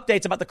giving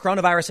updates about the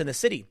coronavirus in the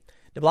city,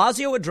 de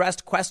Blasio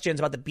addressed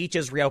questions about the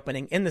beaches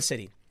reopening in the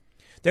city.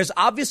 There's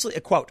obviously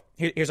a quote.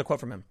 Here's a quote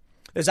from him.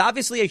 There's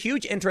obviously a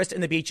huge interest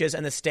in the beaches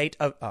and the state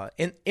of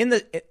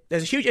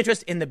there's a huge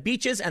interest in the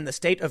beaches, and the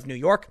state of New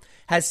York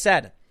has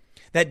said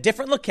that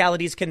different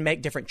localities can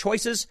make different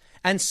choices,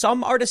 and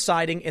some are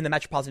deciding in the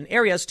metropolitan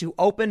areas to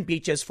open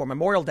beaches for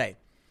Memorial Day,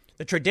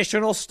 the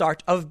traditional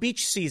start of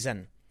beach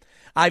season.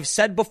 I've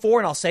said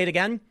before, and I'll say it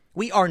again,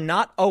 we are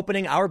not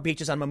opening our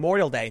beaches on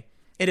Memorial Day.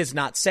 It is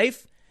not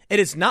safe. It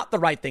is not the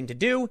right thing to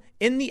do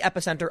in the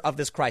epicenter of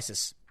this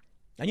crisis.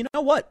 And you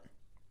know what?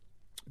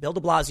 Bill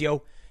de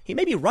Blasio, he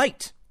may be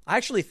right. I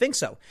actually think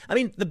so. I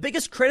mean, the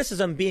biggest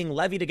criticism being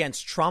levied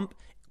against Trump,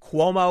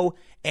 Cuomo,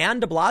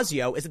 and de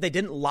Blasio is that they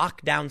didn't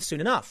lock down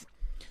soon enough.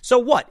 So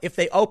what? If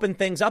they open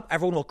things up,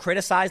 everyone will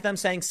criticize them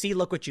saying, see,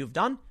 look what you've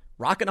done.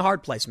 Rock in a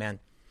hard place, man.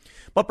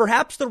 But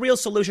perhaps the real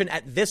solution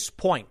at this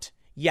point,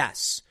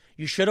 yes,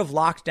 you should have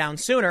locked down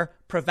sooner,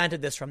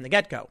 prevented this from the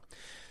get-go.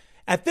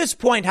 At this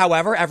point,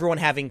 however, everyone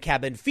having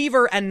cabin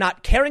fever and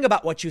not caring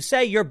about what you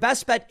say, your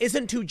best bet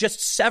isn't to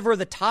just sever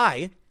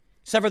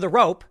the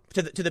rope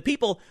to the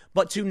people,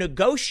 but to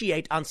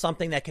negotiate on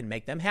something that can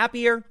make them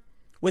happier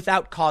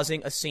without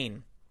causing a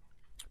scene.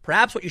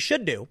 Perhaps what you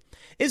should do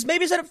is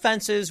maybe set up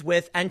fences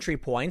with entry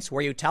points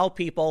where you tell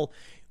people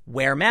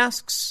wear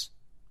masks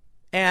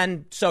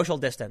and social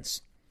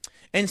distance.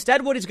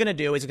 Instead, what he's going to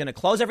do is he's going to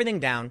close everything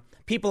down.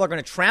 People are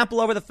going to trample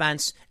over the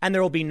fence and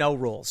there will be no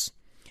rules.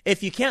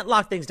 If you can't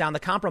lock things down, the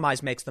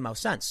compromise makes the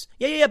most sense.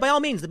 Yeah, by all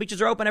means, the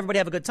beaches are open. Everybody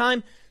have a good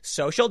time.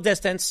 Social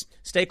distance.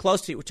 Stay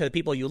close to the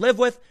people you live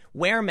with.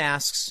 Wear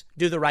masks.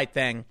 Do the right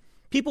thing.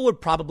 People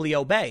would probably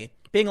obey,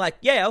 being like,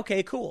 yeah,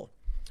 okay, cool.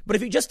 But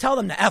if you just tell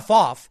them to F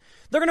off,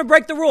 they're going to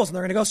break the rules and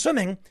they're going to go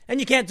swimming and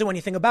you can't do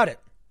anything about it.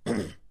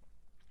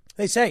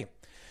 They say,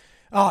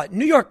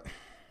 New York.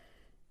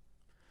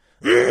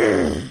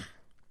 The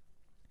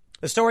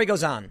story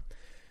goes on.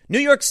 New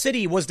York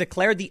City was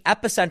declared the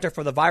epicenter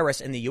for the virus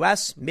in the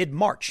U.S.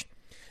 mid-March.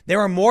 There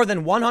are more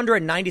than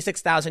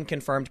 196,000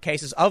 confirmed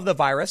cases of the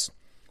virus,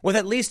 with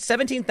at least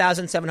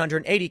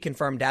 17,780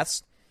 confirmed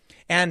deaths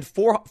and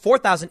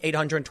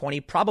 4,820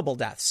 probable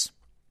deaths.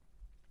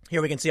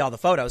 Here we can see all the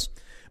photos,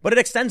 but it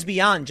extends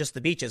beyond just the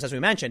beaches. As we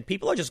mentioned,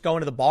 people are just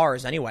going to the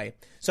bars anyway.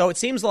 So it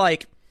seems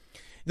like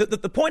the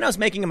point I was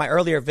making in my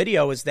earlier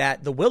video is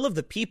that the will of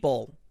the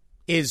people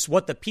is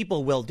what the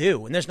people will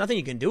do. And there's nothing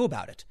you can do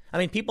about it. I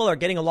mean, people are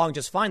getting along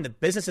just fine. The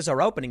businesses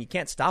are opening. You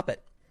can't stop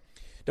it.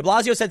 De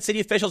Blasio said city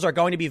officials are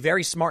going to be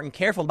very smart and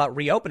careful about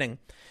reopening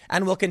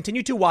and will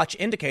continue to watch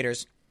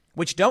indicators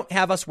which don't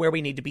have us where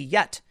we need to be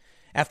yet.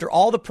 After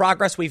all the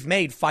progress we've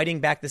made fighting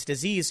back this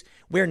disease,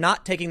 we're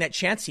not taking that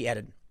chance, he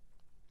added.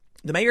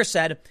 The mayor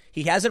said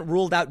he hasn't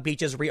ruled out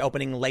beaches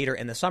reopening later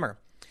in the summer.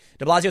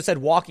 De Blasio said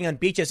walking on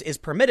beaches is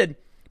permitted,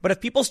 But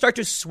if people start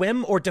to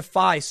swim or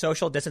defy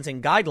social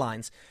distancing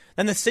guidelines,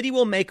 then the city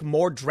will take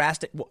more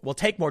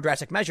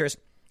drastic measures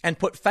and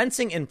put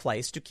fencing in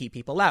place to keep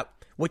people out,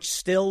 which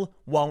still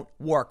won't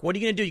work. What are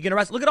you going to do? You're going to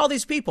arrest? Look at all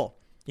these people.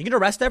 You're going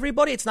to arrest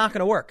everybody? It's not going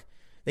to work.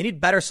 They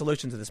need better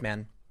solutions to this,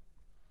 man.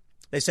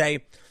 They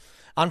say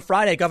on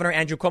Friday, Governor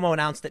Andrew Cuomo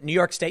announced that New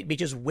York State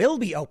beaches will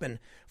be open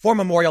for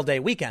Memorial Day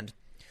weekend.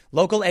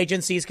 Local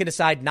agencies can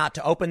decide not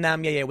to open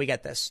them. Yeah, we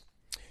get this.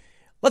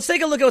 Let's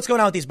take a look at what's going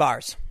on with these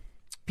bars.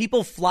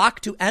 People flock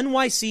to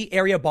NYC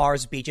area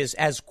bars, beaches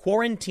as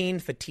quarantine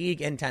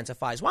fatigue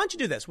intensifies. Why don't you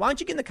do this? Why don't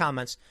you get in the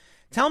comments?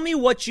 Tell me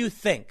what you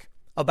think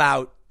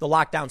about the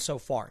lockdown so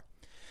far.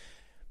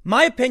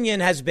 My opinion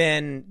has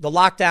been the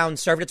lockdown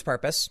served its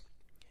purpose,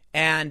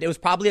 and it was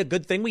probably a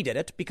good thing we did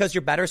it because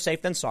you're better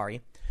safe than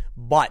sorry.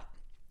 But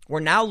we're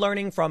now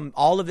learning from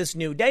all of this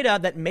new data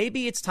that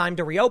maybe it's time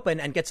to reopen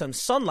and get some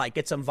sunlight,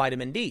 get some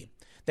vitamin D.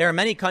 There are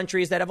many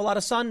countries that have a lot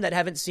of sun that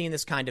haven't seen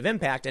this kind of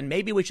impact, and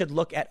maybe we should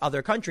look at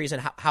other countries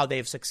and how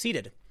they've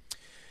succeeded.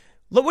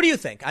 Look, what do you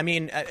think? I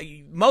mean,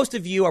 most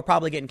of you are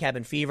probably getting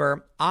cabin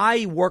fever.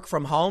 I work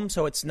from home,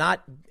 so I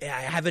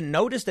haven't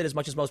noticed it as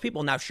much as most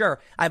people. Now,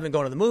 sure, I haven't been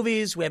going to the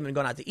movies. We haven't been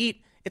going out to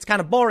eat. It's kind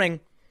of boring.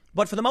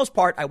 But for the most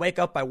part, I wake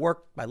up, I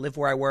work, I live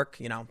where I work,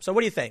 So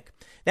what do you think?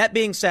 That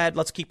being said,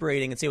 let's keep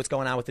reading and see what's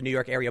going on with the New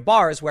York area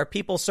bars, where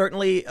people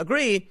certainly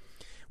agree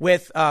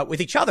with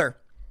each other.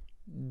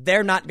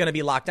 They're not going to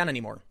be locked down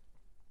anymore.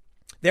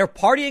 They're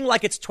partying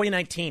like it's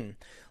 2019.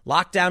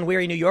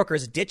 Lockdown-weary New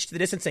Yorkers ditched the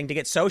distancing to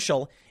get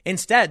social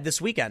instead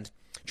this weekend,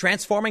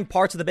 transforming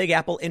parts of the Big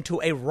Apple into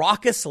a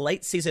raucous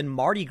late-season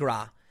Mardi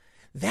Gras.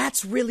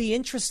 That's really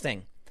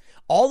interesting.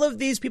 All of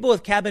these people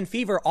with cabin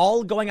fever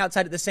all going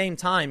outside at the same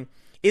time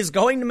is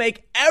going to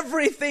make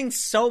everything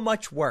so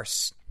much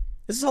worse.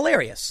 This is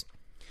hilarious.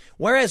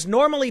 Whereas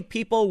normally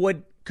people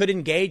could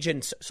engage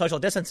in social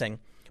distancing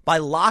by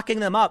locking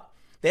them up,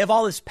 they have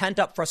all this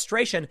pent-up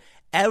frustration.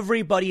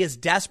 Everybody is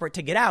desperate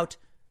to get out,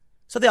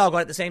 so they all go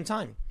out at the same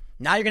time.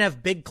 Now you're going to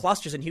have big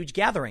clusters and huge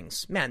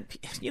gatherings. Man,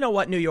 you know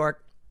what, New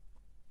York?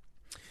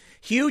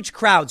 Huge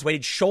crowds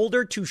waited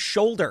shoulder to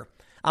shoulder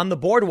on the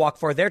boardwalk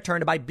for their turn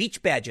to buy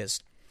beach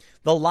badges.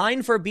 The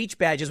line for beach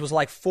badges was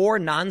like 4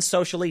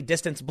 non-socially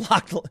distanced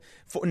blocks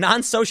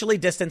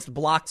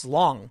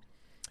long,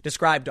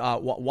 described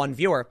one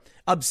viewer.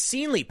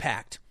 Obscenely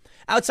packed.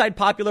 Outside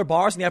popular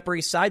bars on the Upper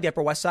East Side, the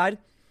Upper West Side,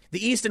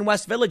 the East and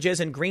West Villages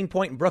in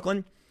Greenpoint and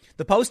Brooklyn,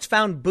 the Post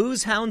found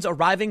booze hounds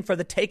arriving for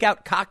the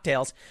takeout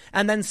cocktails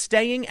and then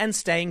staying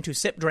to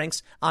sip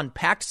drinks on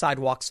packed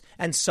sidewalks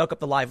and soak up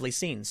the lively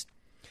scenes.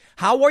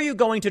 How are you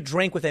going to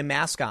drink with a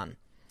mask on?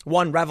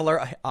 One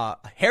reveler, a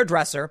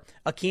hairdresser,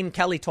 Akeem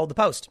Kelly, told the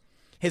Post.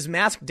 His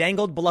mask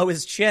dangled below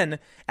his chin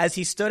as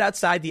he stood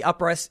outside the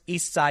Upper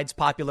East Side's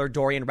popular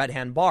Dorian Red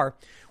Hand bar,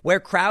 where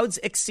crowds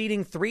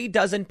exceeding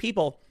 36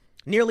 people,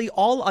 nearly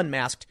all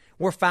unmasked,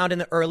 were found in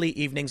the early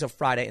evenings of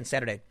Friday and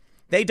Saturday.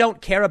 They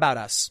don't care about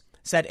us,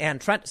 said Ann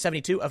Trent,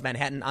 72, of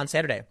Manhattan on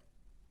Saturday.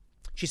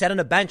 She sat on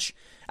a bench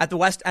at the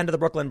west end of the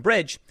Brooklyn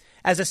Bridge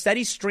as a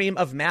steady stream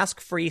of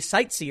mask-free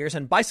sightseers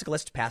and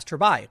bicyclists passed her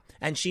by,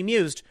 and she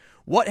mused,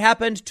 what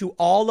happened to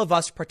all of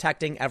us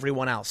protecting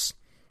everyone else?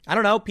 I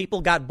don't know.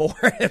 People got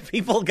bored.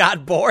 People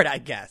got bored, I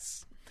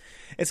guess.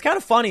 It's kind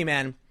of funny,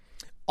 man.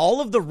 All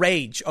of the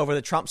rage over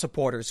the Trump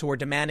supporters who were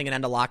demanding an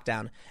end to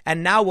lockdown.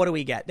 And now what do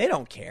we get? They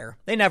don't care.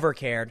 They never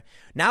cared.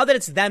 Now that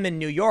it's them in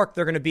New York,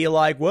 they're going to be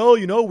like, well,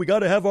 we got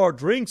to have our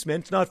drinks,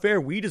 man. It's not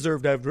fair. We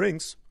deserve to have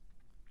drinks.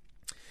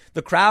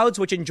 The crowds,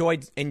 which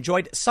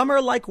enjoyed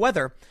summer-like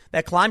weather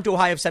that climbed to a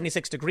high of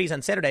 76 degrees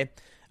on Saturday,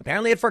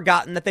 apparently had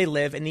forgotten that they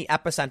live in the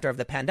epicenter of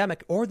the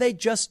pandemic, or they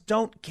just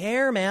don't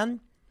care,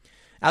 man.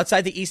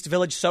 Outside the East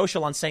Village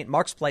Social on St.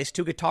 Mark's Place,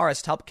 2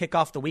 guitarists helped kick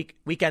off the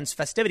weekend's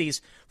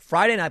festivities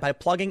Friday night by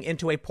plugging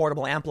into a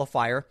portable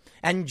amplifier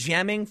and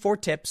jamming for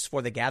tips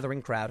for the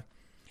gathering crowd.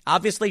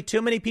 Obviously,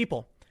 too many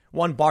people,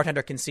 one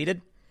bartender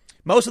conceded.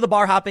 Most of the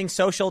bar-hopping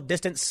social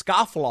distance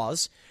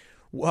scofflaws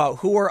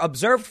who were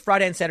observed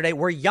Friday and Saturday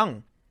were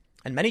young,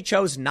 and many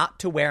chose not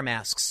to wear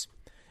masks.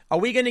 Are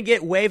we going to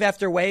get wave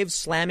after wave,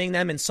 slamming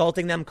them,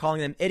 insulting them,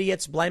 calling them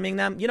idiots, blaming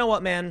them? You know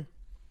what, man?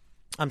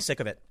 I'm sick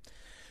of it.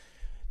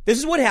 This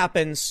is what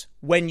happens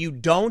when you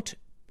don't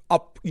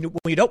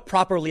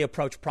properly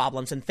approach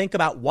problems and think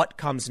about what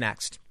comes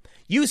next.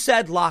 You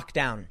said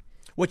lockdown.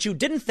 What you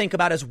didn't think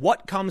about is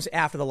what comes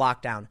after the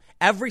lockdown.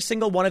 Every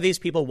single one of these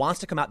people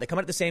wants to come out. They come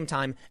out at the same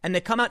time, and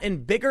they come out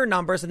in bigger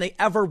numbers than they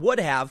ever would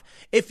have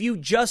if you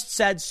just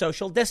said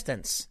social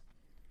distance.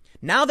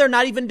 Now they're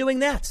not even doing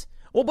that.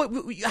 Well, but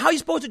how are you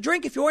supposed to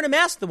drink if you're wearing a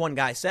mask? The one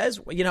guy says.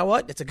 Well, you know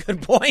what? It's a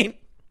good point.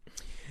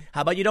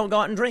 How about you don't go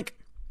out and drink?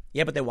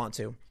 Yeah, but they want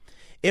to.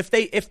 If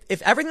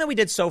everything that we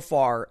did so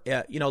far,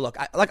 look,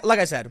 like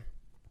I said,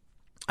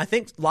 I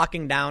think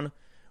locking down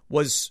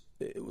was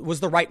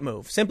the right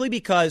move, simply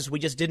because we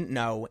just didn't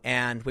know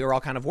and we were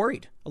all kind of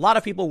worried. A lot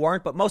of people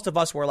weren't, but most of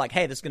us were like,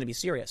 hey, this is going to be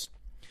serious.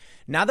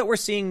 Now that we're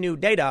seeing new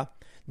data,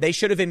 they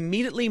should have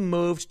immediately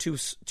moved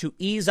to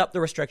ease up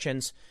the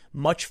restrictions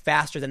much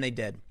faster than they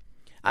did.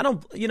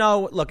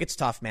 Look, it's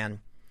tough, man.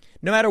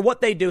 No matter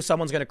what they do,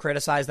 someone's going to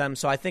criticize them.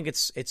 So I think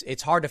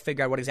it's hard to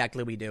figure out what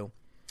exactly we do.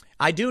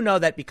 I do know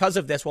that because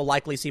of this, we'll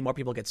likely see more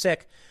people get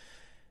sick.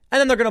 And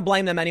then they're going to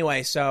blame them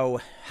anyway.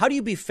 So how do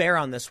you be fair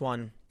on this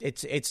one?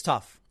 It's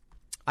tough.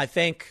 I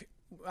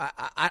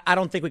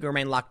don't think we can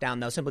remain locked down,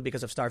 though, simply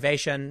because of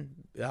starvation,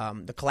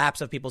 the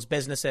collapse of people's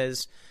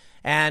businesses,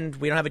 and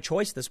we don't have a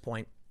choice at this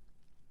point.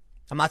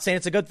 I'm not saying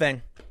it's a good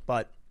thing,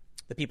 but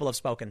the people have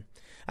spoken.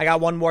 I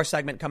got one more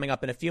segment coming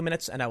up in a few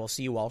minutes, and I will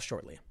see you all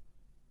shortly.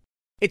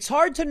 It's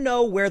hard to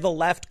know where the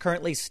left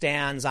currently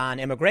stands on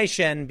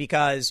immigration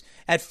because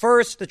at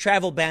first the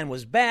travel ban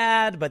was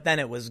bad, but then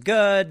it was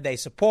good. They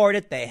support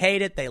it. They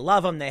hate it. They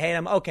love them. They hate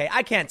them. Okay,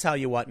 I can't tell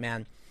you what,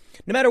 man.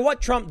 No matter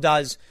what Trump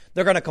does,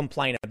 they're going to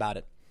complain about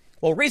it.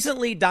 Well,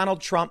 recently,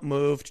 Donald Trump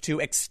moved to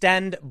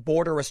extend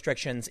border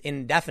restrictions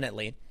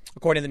indefinitely,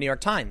 according to the New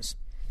York Times.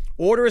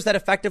 Orders that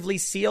effectively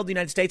sealed the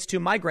United States to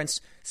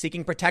migrants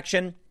seeking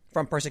protection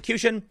from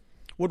persecution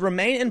would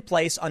remain in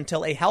place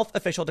until a health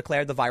official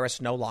declared the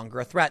virus no longer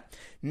a threat.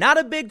 Not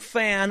a big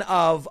fan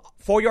of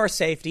for your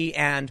safety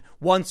and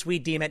once we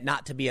deem it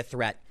not to be a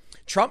threat.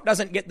 Trump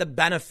doesn't get the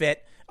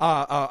benefit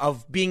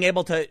of being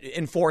able to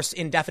enforce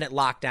indefinite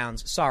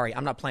lockdowns. Sorry,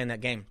 I'm not playing that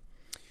game.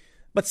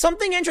 But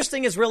something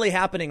interesting is really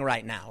happening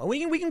right now.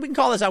 We can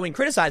call this out, we can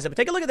criticize it, but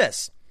take a look at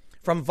this.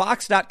 From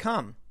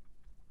Vox.com.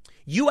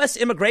 U.S.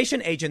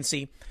 Immigration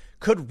Agency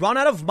could run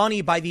out of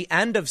money by the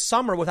end of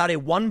summer without a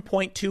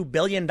 $1.2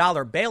 billion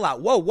bailout.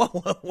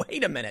 Whoa,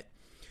 wait a minute.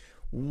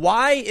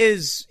 Why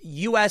is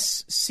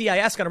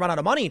USCIS going to run out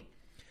of money?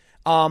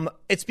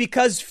 It's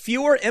because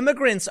fewer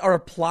immigrants are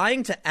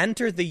applying to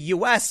enter the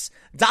U.S.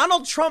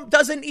 Donald Trump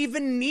doesn't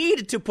even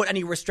need to put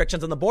any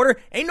restrictions on the border.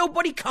 Ain't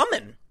nobody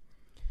coming.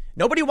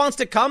 Nobody wants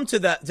to come to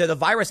the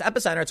virus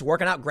epicenter. It's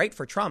working out great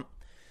for Trump.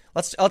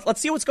 Let's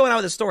see what's going on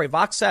with this story.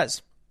 Vox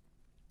says,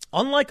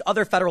 unlike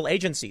other federal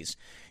agencies,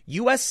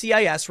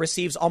 USCIS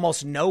receives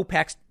almost no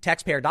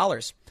taxpayer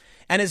dollars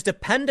and is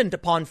dependent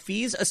upon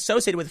fees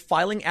associated with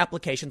filing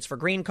applications for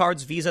green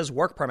cards, visas,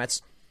 work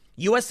permits,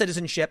 U.S.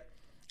 citizenship,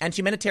 and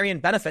humanitarian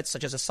benefits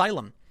such as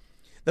asylum.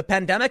 The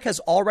pandemic has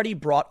already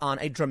brought on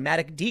a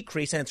dramatic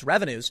decrease in its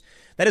revenues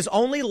that is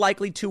only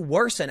likely to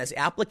worsen as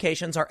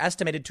applications are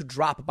estimated to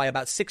drop by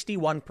about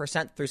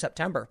 61% through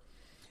September.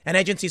 An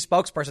agency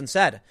spokesperson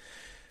said,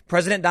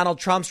 President Donald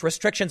Trump's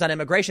restrictions on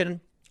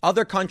immigration,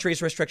 other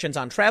countries' restrictions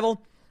on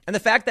travel, and the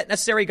fact that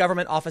necessary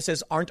government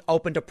offices aren't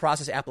open to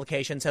process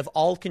applications have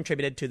all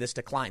contributed to this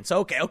decline. So,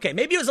 okay,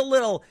 maybe it was a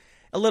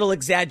little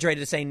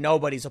exaggerated to say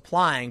nobody's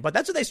applying, but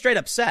that's what they straight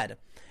up said.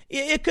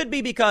 It could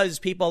be because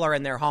people are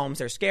in their homes,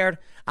 they're scared.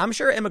 I'm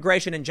sure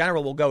immigration in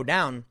general will go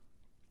down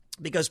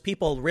because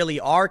people really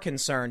are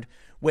concerned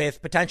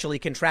with potentially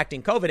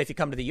contracting COVID if you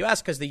come to the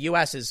U.S. because the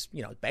U.S. is,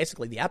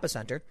 basically the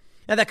epicenter.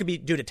 And that could be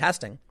due to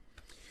testing.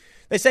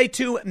 They say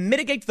to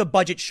mitigate the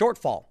budget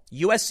shortfall,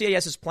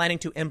 USCIS is planning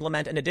to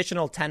implement an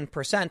additional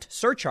 10%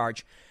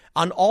 surcharge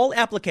on all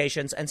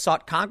applications and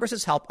sought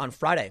Congress's help on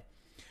Friday.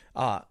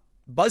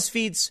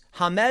 BuzzFeed's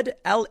Hamed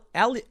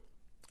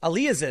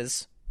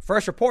Eliases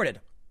first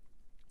reported.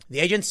 The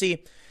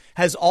agency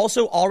has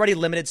also already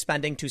limited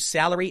spending to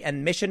salary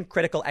and mission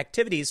critical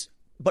activities,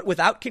 but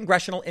without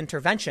congressional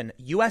intervention,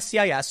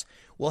 USCIS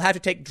will have to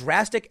take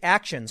drastic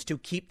actions to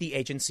keep the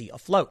agency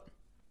afloat.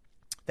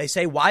 They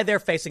say why they're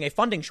facing a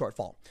funding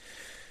shortfall.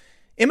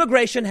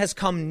 Immigration has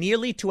come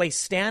nearly to a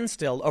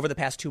standstill over the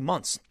past 2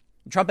 months.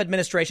 The Trump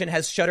administration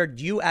has shuttered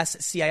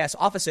USCIS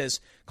offices,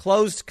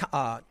 closed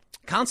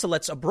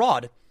consulates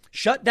abroad,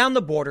 shut down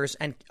the borders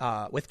and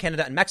with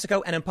Canada and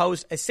Mexico, and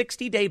imposed a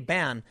 60-day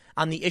ban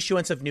on the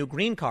issuance of new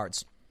green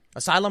cards.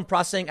 Asylum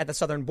processing at the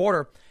southern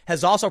border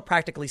has also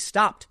practically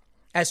stopped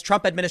as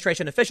Trump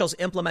administration officials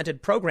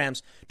implemented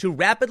programs to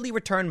rapidly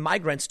return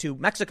migrants to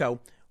Mexico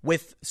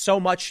without so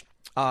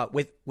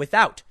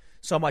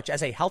much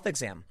as a health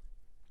exam.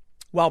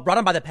 While brought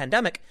on by the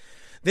pandemic,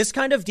 this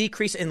kind of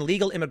decrease in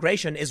legal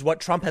immigration is what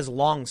Trump has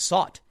long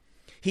sought.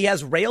 He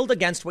has railed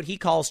against what he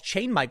calls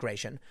chain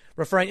migration,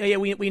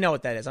 we know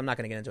what that is. I'm not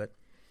going to get into it.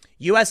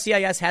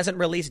 USCIS hasn't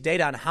released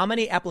data on how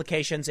many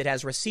applications it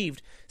has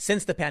received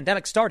since the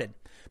pandemic started,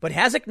 but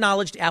has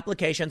acknowledged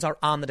applications are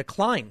on the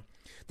decline.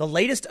 The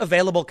latest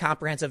available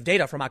comprehensive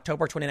data from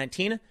October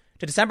 2019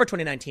 to December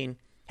 2019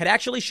 had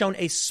actually shown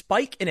a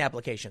spike in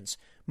applications,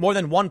 more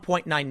than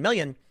 1.9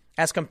 million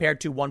as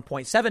compared to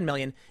 1.7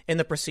 million in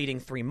the preceding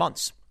 3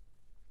 months.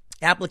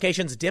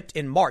 Applications dipped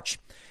in March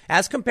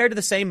as compared to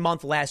the same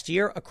month last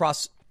year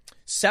across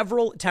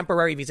several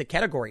temporary visa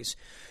categories,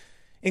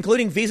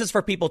 including visas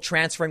for people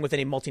transferring within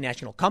a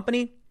multinational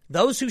company,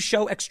 those who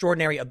show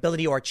extraordinary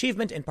ability or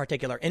achievement in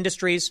particular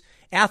industries,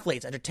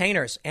 athletes,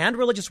 entertainers, and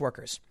religious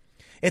workers.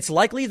 It's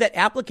likely that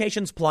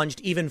applications plunged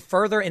even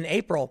further in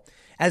April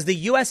as the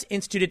U.S.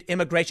 instituted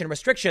immigration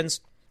restrictions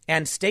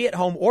and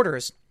stay-at-home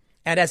orders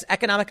and as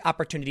economic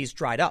opportunities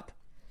dried up.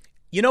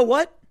 You know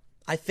what?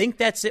 I think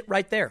that's it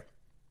right there.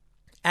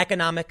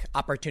 Economic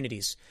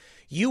opportunities.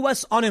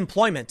 U.S.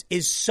 unemployment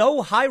is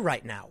so high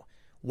right now.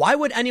 Why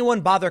would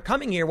anyone bother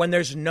coming here when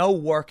there's no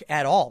work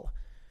at all?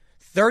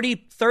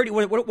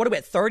 what are we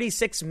at?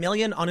 36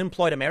 million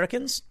unemployed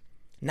Americans.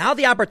 Now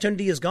the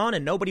opportunity is gone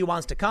and nobody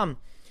wants to come.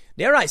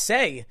 Dare I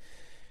say,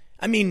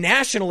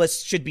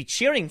 nationalists should be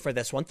cheering for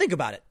this one. Think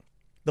about it.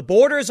 The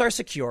borders are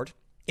secured.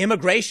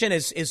 Immigration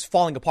is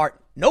falling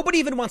apart. Nobody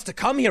even wants to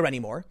come here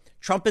anymore.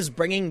 Trump is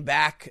bringing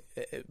back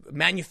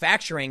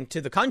manufacturing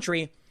to the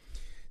country.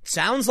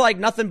 Sounds like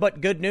nothing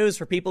but good news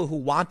for people who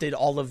wanted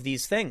all of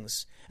these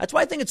things. That's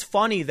why I think it's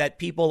funny that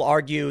people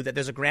argue that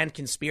there's a grand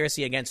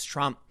conspiracy against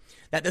Trump,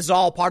 that this is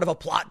all part of a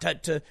plot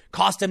to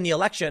cost him the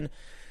election.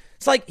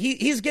 It's like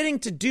he's getting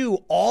to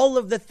do all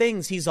of the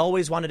things he's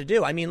always wanted to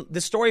do. I mean,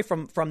 the story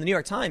from the New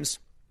York Times,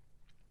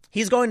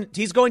 he's going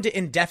to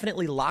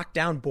indefinitely lock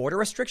down border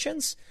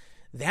restrictions.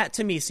 That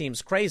to me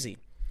seems crazy.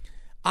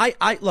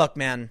 I look,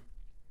 man,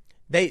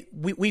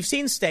 we've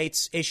seen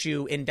states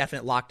issue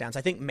indefinite lockdowns.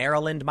 I think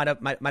Maryland might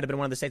have been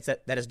one of the states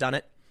that has done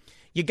it.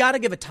 You got to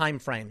give a time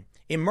frame.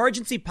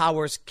 Emergency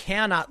powers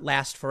cannot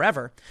last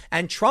forever.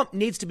 And Trump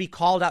needs to be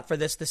called out for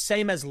this the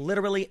same as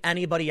literally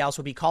anybody else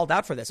would be called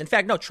out for this. In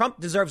fact, no, Trump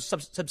deserves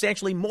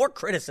substantially more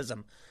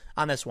criticism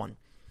on this one.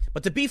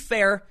 But to be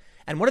fair,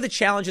 and one of the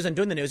challenges in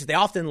doing the news is they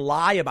often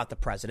lie about the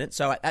president.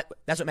 So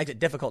that's what makes it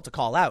difficult to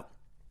call out.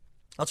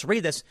 Let's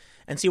read this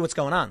and see what's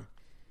going on.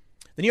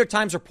 The New York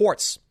Times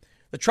reports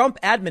the Trump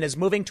admin is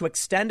moving to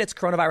extend its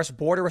coronavirus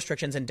border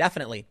restrictions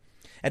indefinitely,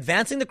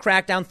 advancing the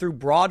crackdown through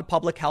broad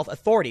public health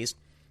authorities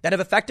that have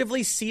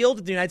effectively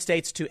sealed the United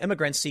States to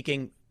immigrants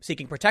seeking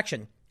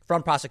protection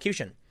from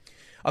prosecution,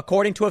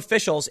 according to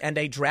officials and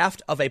a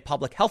draft of a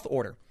public health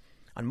order.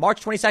 On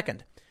March 22nd,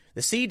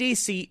 the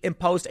CDC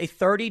imposed a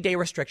 30-day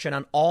restriction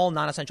on all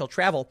non-essential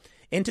travel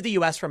into the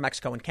U.S. from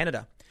Mexico and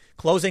Canada,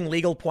 closing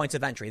legal points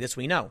of entry. This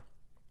we know.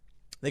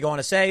 They go on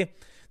to say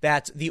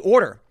that the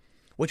order,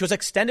 which was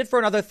extended for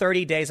another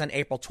 30 days on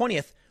April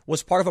 20th,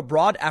 was part of a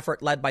broad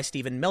effort led by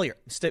Stephen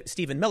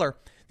Miller,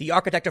 the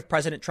architect of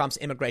President Trump's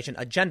immigration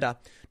agenda,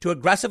 to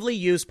aggressively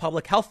use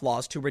public health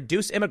laws to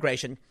reduce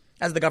immigration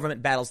as the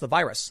government battles the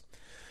virus.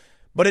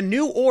 But a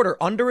new order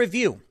under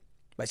review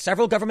by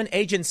several government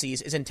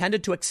agencies is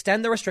intended to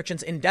extend the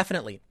restrictions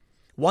indefinitely.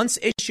 Once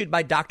issued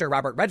by Dr.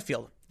 Robert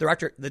Redfield,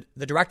 the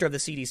director of the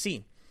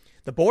CDC,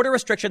 the border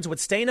restrictions would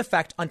stay in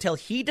effect until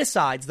he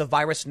decides the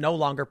virus no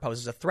longer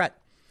poses a threat.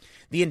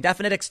 The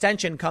indefinite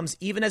extension comes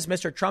even as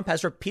Mr. Trump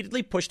has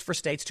repeatedly pushed for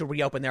states to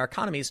reopen their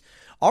economies,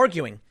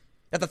 arguing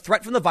that the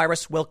threat from the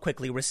virus will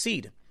quickly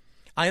recede.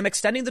 I am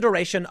extending the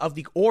duration of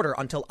the order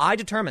until I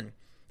determine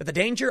that the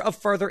danger of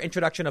further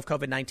introduction of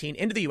COVID-19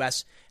 into the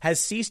U.S. has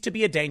ceased to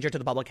be a danger to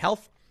the public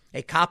health.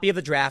 A copy of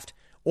the draft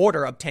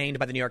order obtained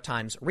by the New York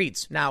Times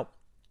reads. Now,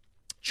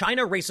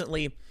 China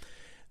recently,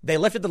 they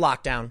lifted the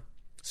lockdown.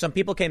 Some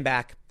people came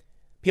back.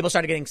 People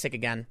started getting sick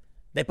again.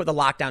 They put the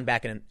lockdown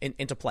back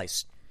into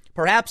place.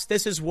 Perhaps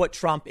this is what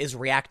Trump is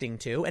reacting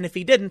to. And if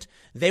he didn't,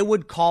 they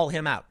would call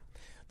him out.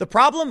 The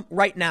problem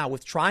right now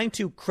with trying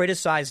to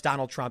criticize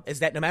Donald Trump is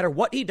that no matter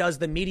what he does,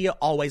 the media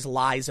always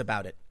lies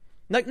about it.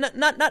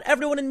 Not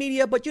everyone in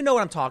media, but you know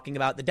what I'm talking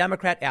about. The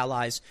Democrat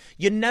allies.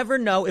 You never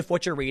know if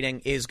what you're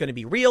reading is going to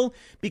be real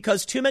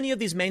because too many of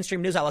these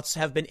mainstream news outlets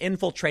have been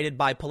infiltrated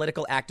by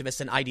political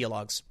activists and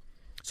ideologues.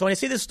 So when I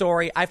see this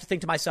story, I have to think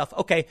to myself,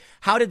 okay,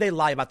 how did they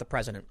lie about the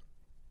president?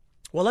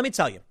 Well, let me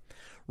tell you,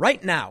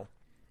 right now,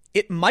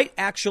 it might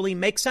actually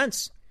make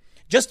sense.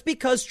 Just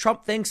because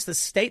Trump thinks the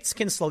states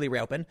can slowly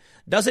reopen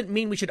doesn't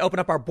mean we should open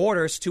up our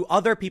borders to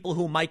other people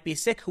who might be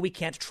sick, who we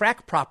can't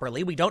track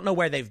properly. We don't know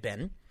where they've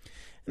been.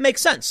 It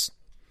makes sense.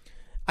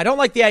 I don't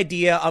like the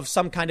idea of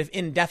some kind of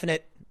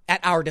indefinite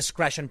at our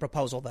discretion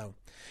proposal, though.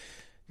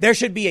 There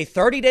should be a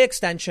 30-day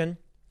extension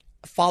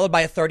followed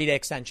by a 30-day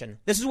extension.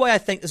 This is why I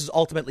think this is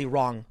ultimately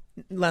wrong.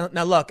 Now,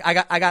 look, I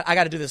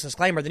got to do this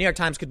disclaimer. The New York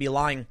Times could be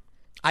lying.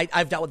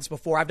 I've dealt with this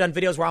before. I've done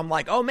videos where I'm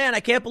like, oh, man,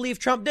 I can't believe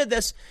Trump did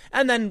this.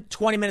 And then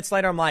 20 minutes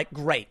later, I'm like,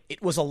 great,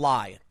 it was a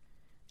lie.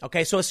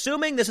 OK, so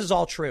assuming this is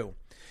all true,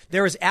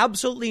 there is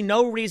absolutely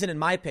no reason, in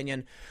my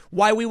opinion,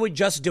 why we would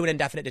just do an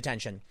indefinite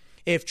detention.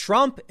 If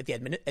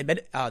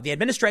the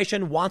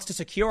administration wants to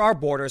secure our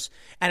borders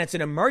and it's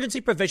an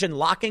emergency provision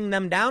locking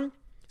them down,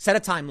 set a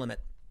time limit.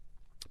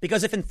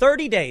 Because if in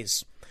 30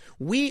 days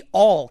we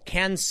all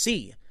can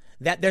see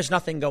that there's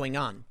nothing going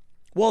on,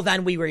 well,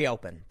 then we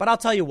reopen. But I'll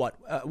tell you what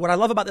I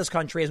love about this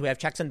country is we have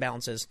checks and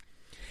balances.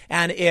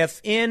 And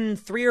if in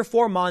 3 or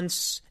 4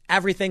 months,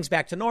 everything's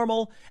back to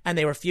normal and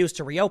they refuse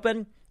to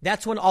reopen,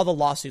 that's when all the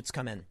lawsuits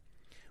come in.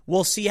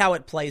 We'll see how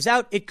it plays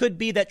out. It could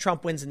be that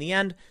Trump wins in the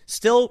end.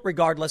 Still,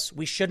 regardless,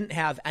 we shouldn't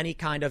have any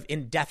kind of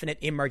indefinite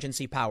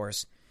emergency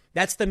powers.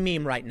 That's the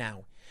meme right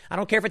now. I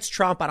don't care if it's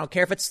Trump. I don't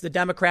care if it's the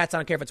Democrats. I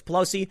don't care if it's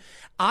Pelosi.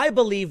 I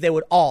believe they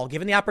would all,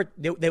 given the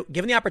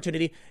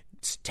opportunity,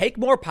 take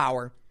more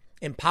power,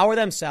 empower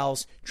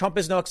themselves. Trump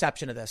is no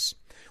exception to this.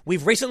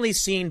 We've recently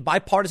seen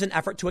bipartisan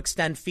effort to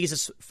extend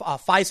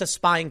FISA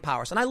spying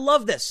powers. And I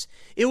love this.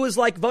 It was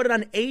like voted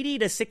on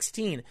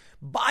 80-16,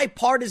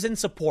 bipartisan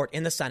support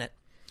in the Senate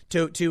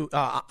to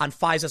on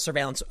FISA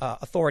surveillance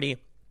authority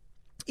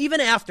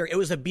Even after it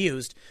was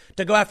abused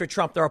to go after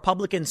Trump, the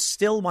Republicans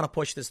still want to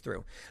push this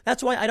through.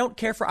 That's why I don't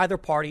care for either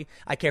party.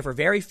 I care for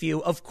very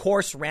few. Of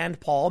course, Rand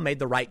Paul made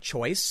the right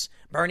choice.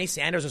 Bernie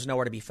Sanders was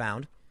nowhere to be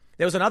found.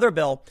 There was another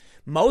bill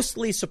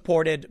mostly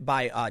supported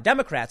by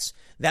Democrats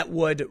that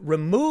would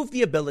remove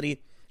the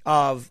ability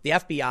of the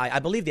FBI, I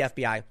believe the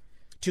FBI,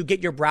 to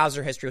get your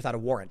browser history without a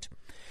warrant.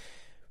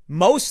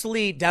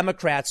 Mostly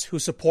Democrats who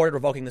supported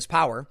revoking this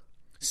power.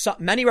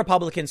 Many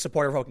Republicans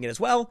supported revoking it as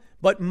well,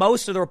 but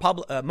most of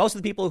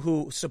the people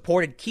who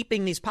supported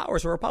keeping these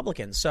powers were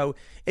Republicans. So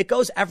it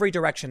goes every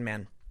direction,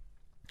 man.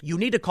 You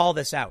need to call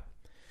this out.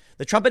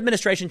 The Trump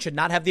administration should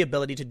not have the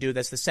ability to do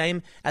this, the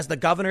same as the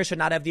governor should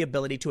not have the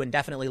ability to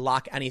indefinitely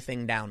lock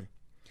anything down.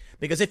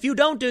 Because if you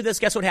don't do this,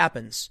 guess what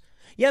happens?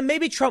 Yeah,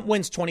 maybe Trump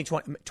wins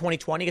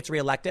 2020, gets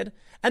reelected,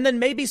 and then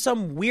maybe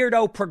some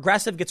weirdo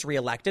progressive gets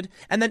reelected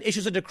and then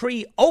issues a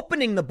decree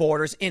opening the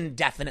borders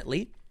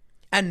indefinitely.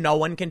 And no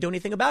one can do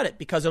anything about it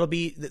because it'll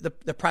be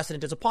the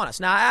precedent is upon us.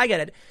 Now, I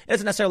get it. It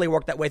doesn't necessarily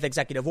work that way with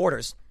executive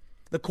orders.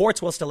 The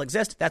courts will still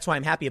exist. That's why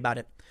I'm happy about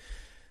it.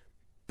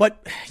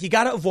 But you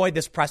got to avoid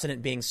this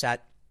precedent being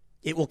set.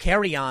 It will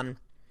carry on.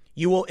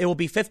 It will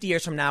be 50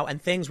 years from now and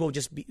things will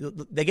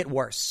they get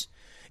worse.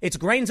 It's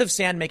grains of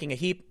sand making a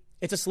heap.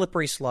 It's a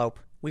slippery slope.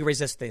 We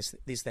resist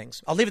these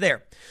things. I'll leave it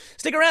there.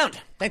 Stick around.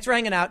 Thanks for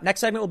hanging out. Next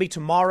segment will be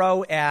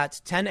tomorrow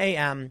at 10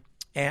 a.m.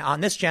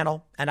 on this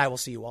channel, and I will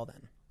see you all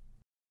then.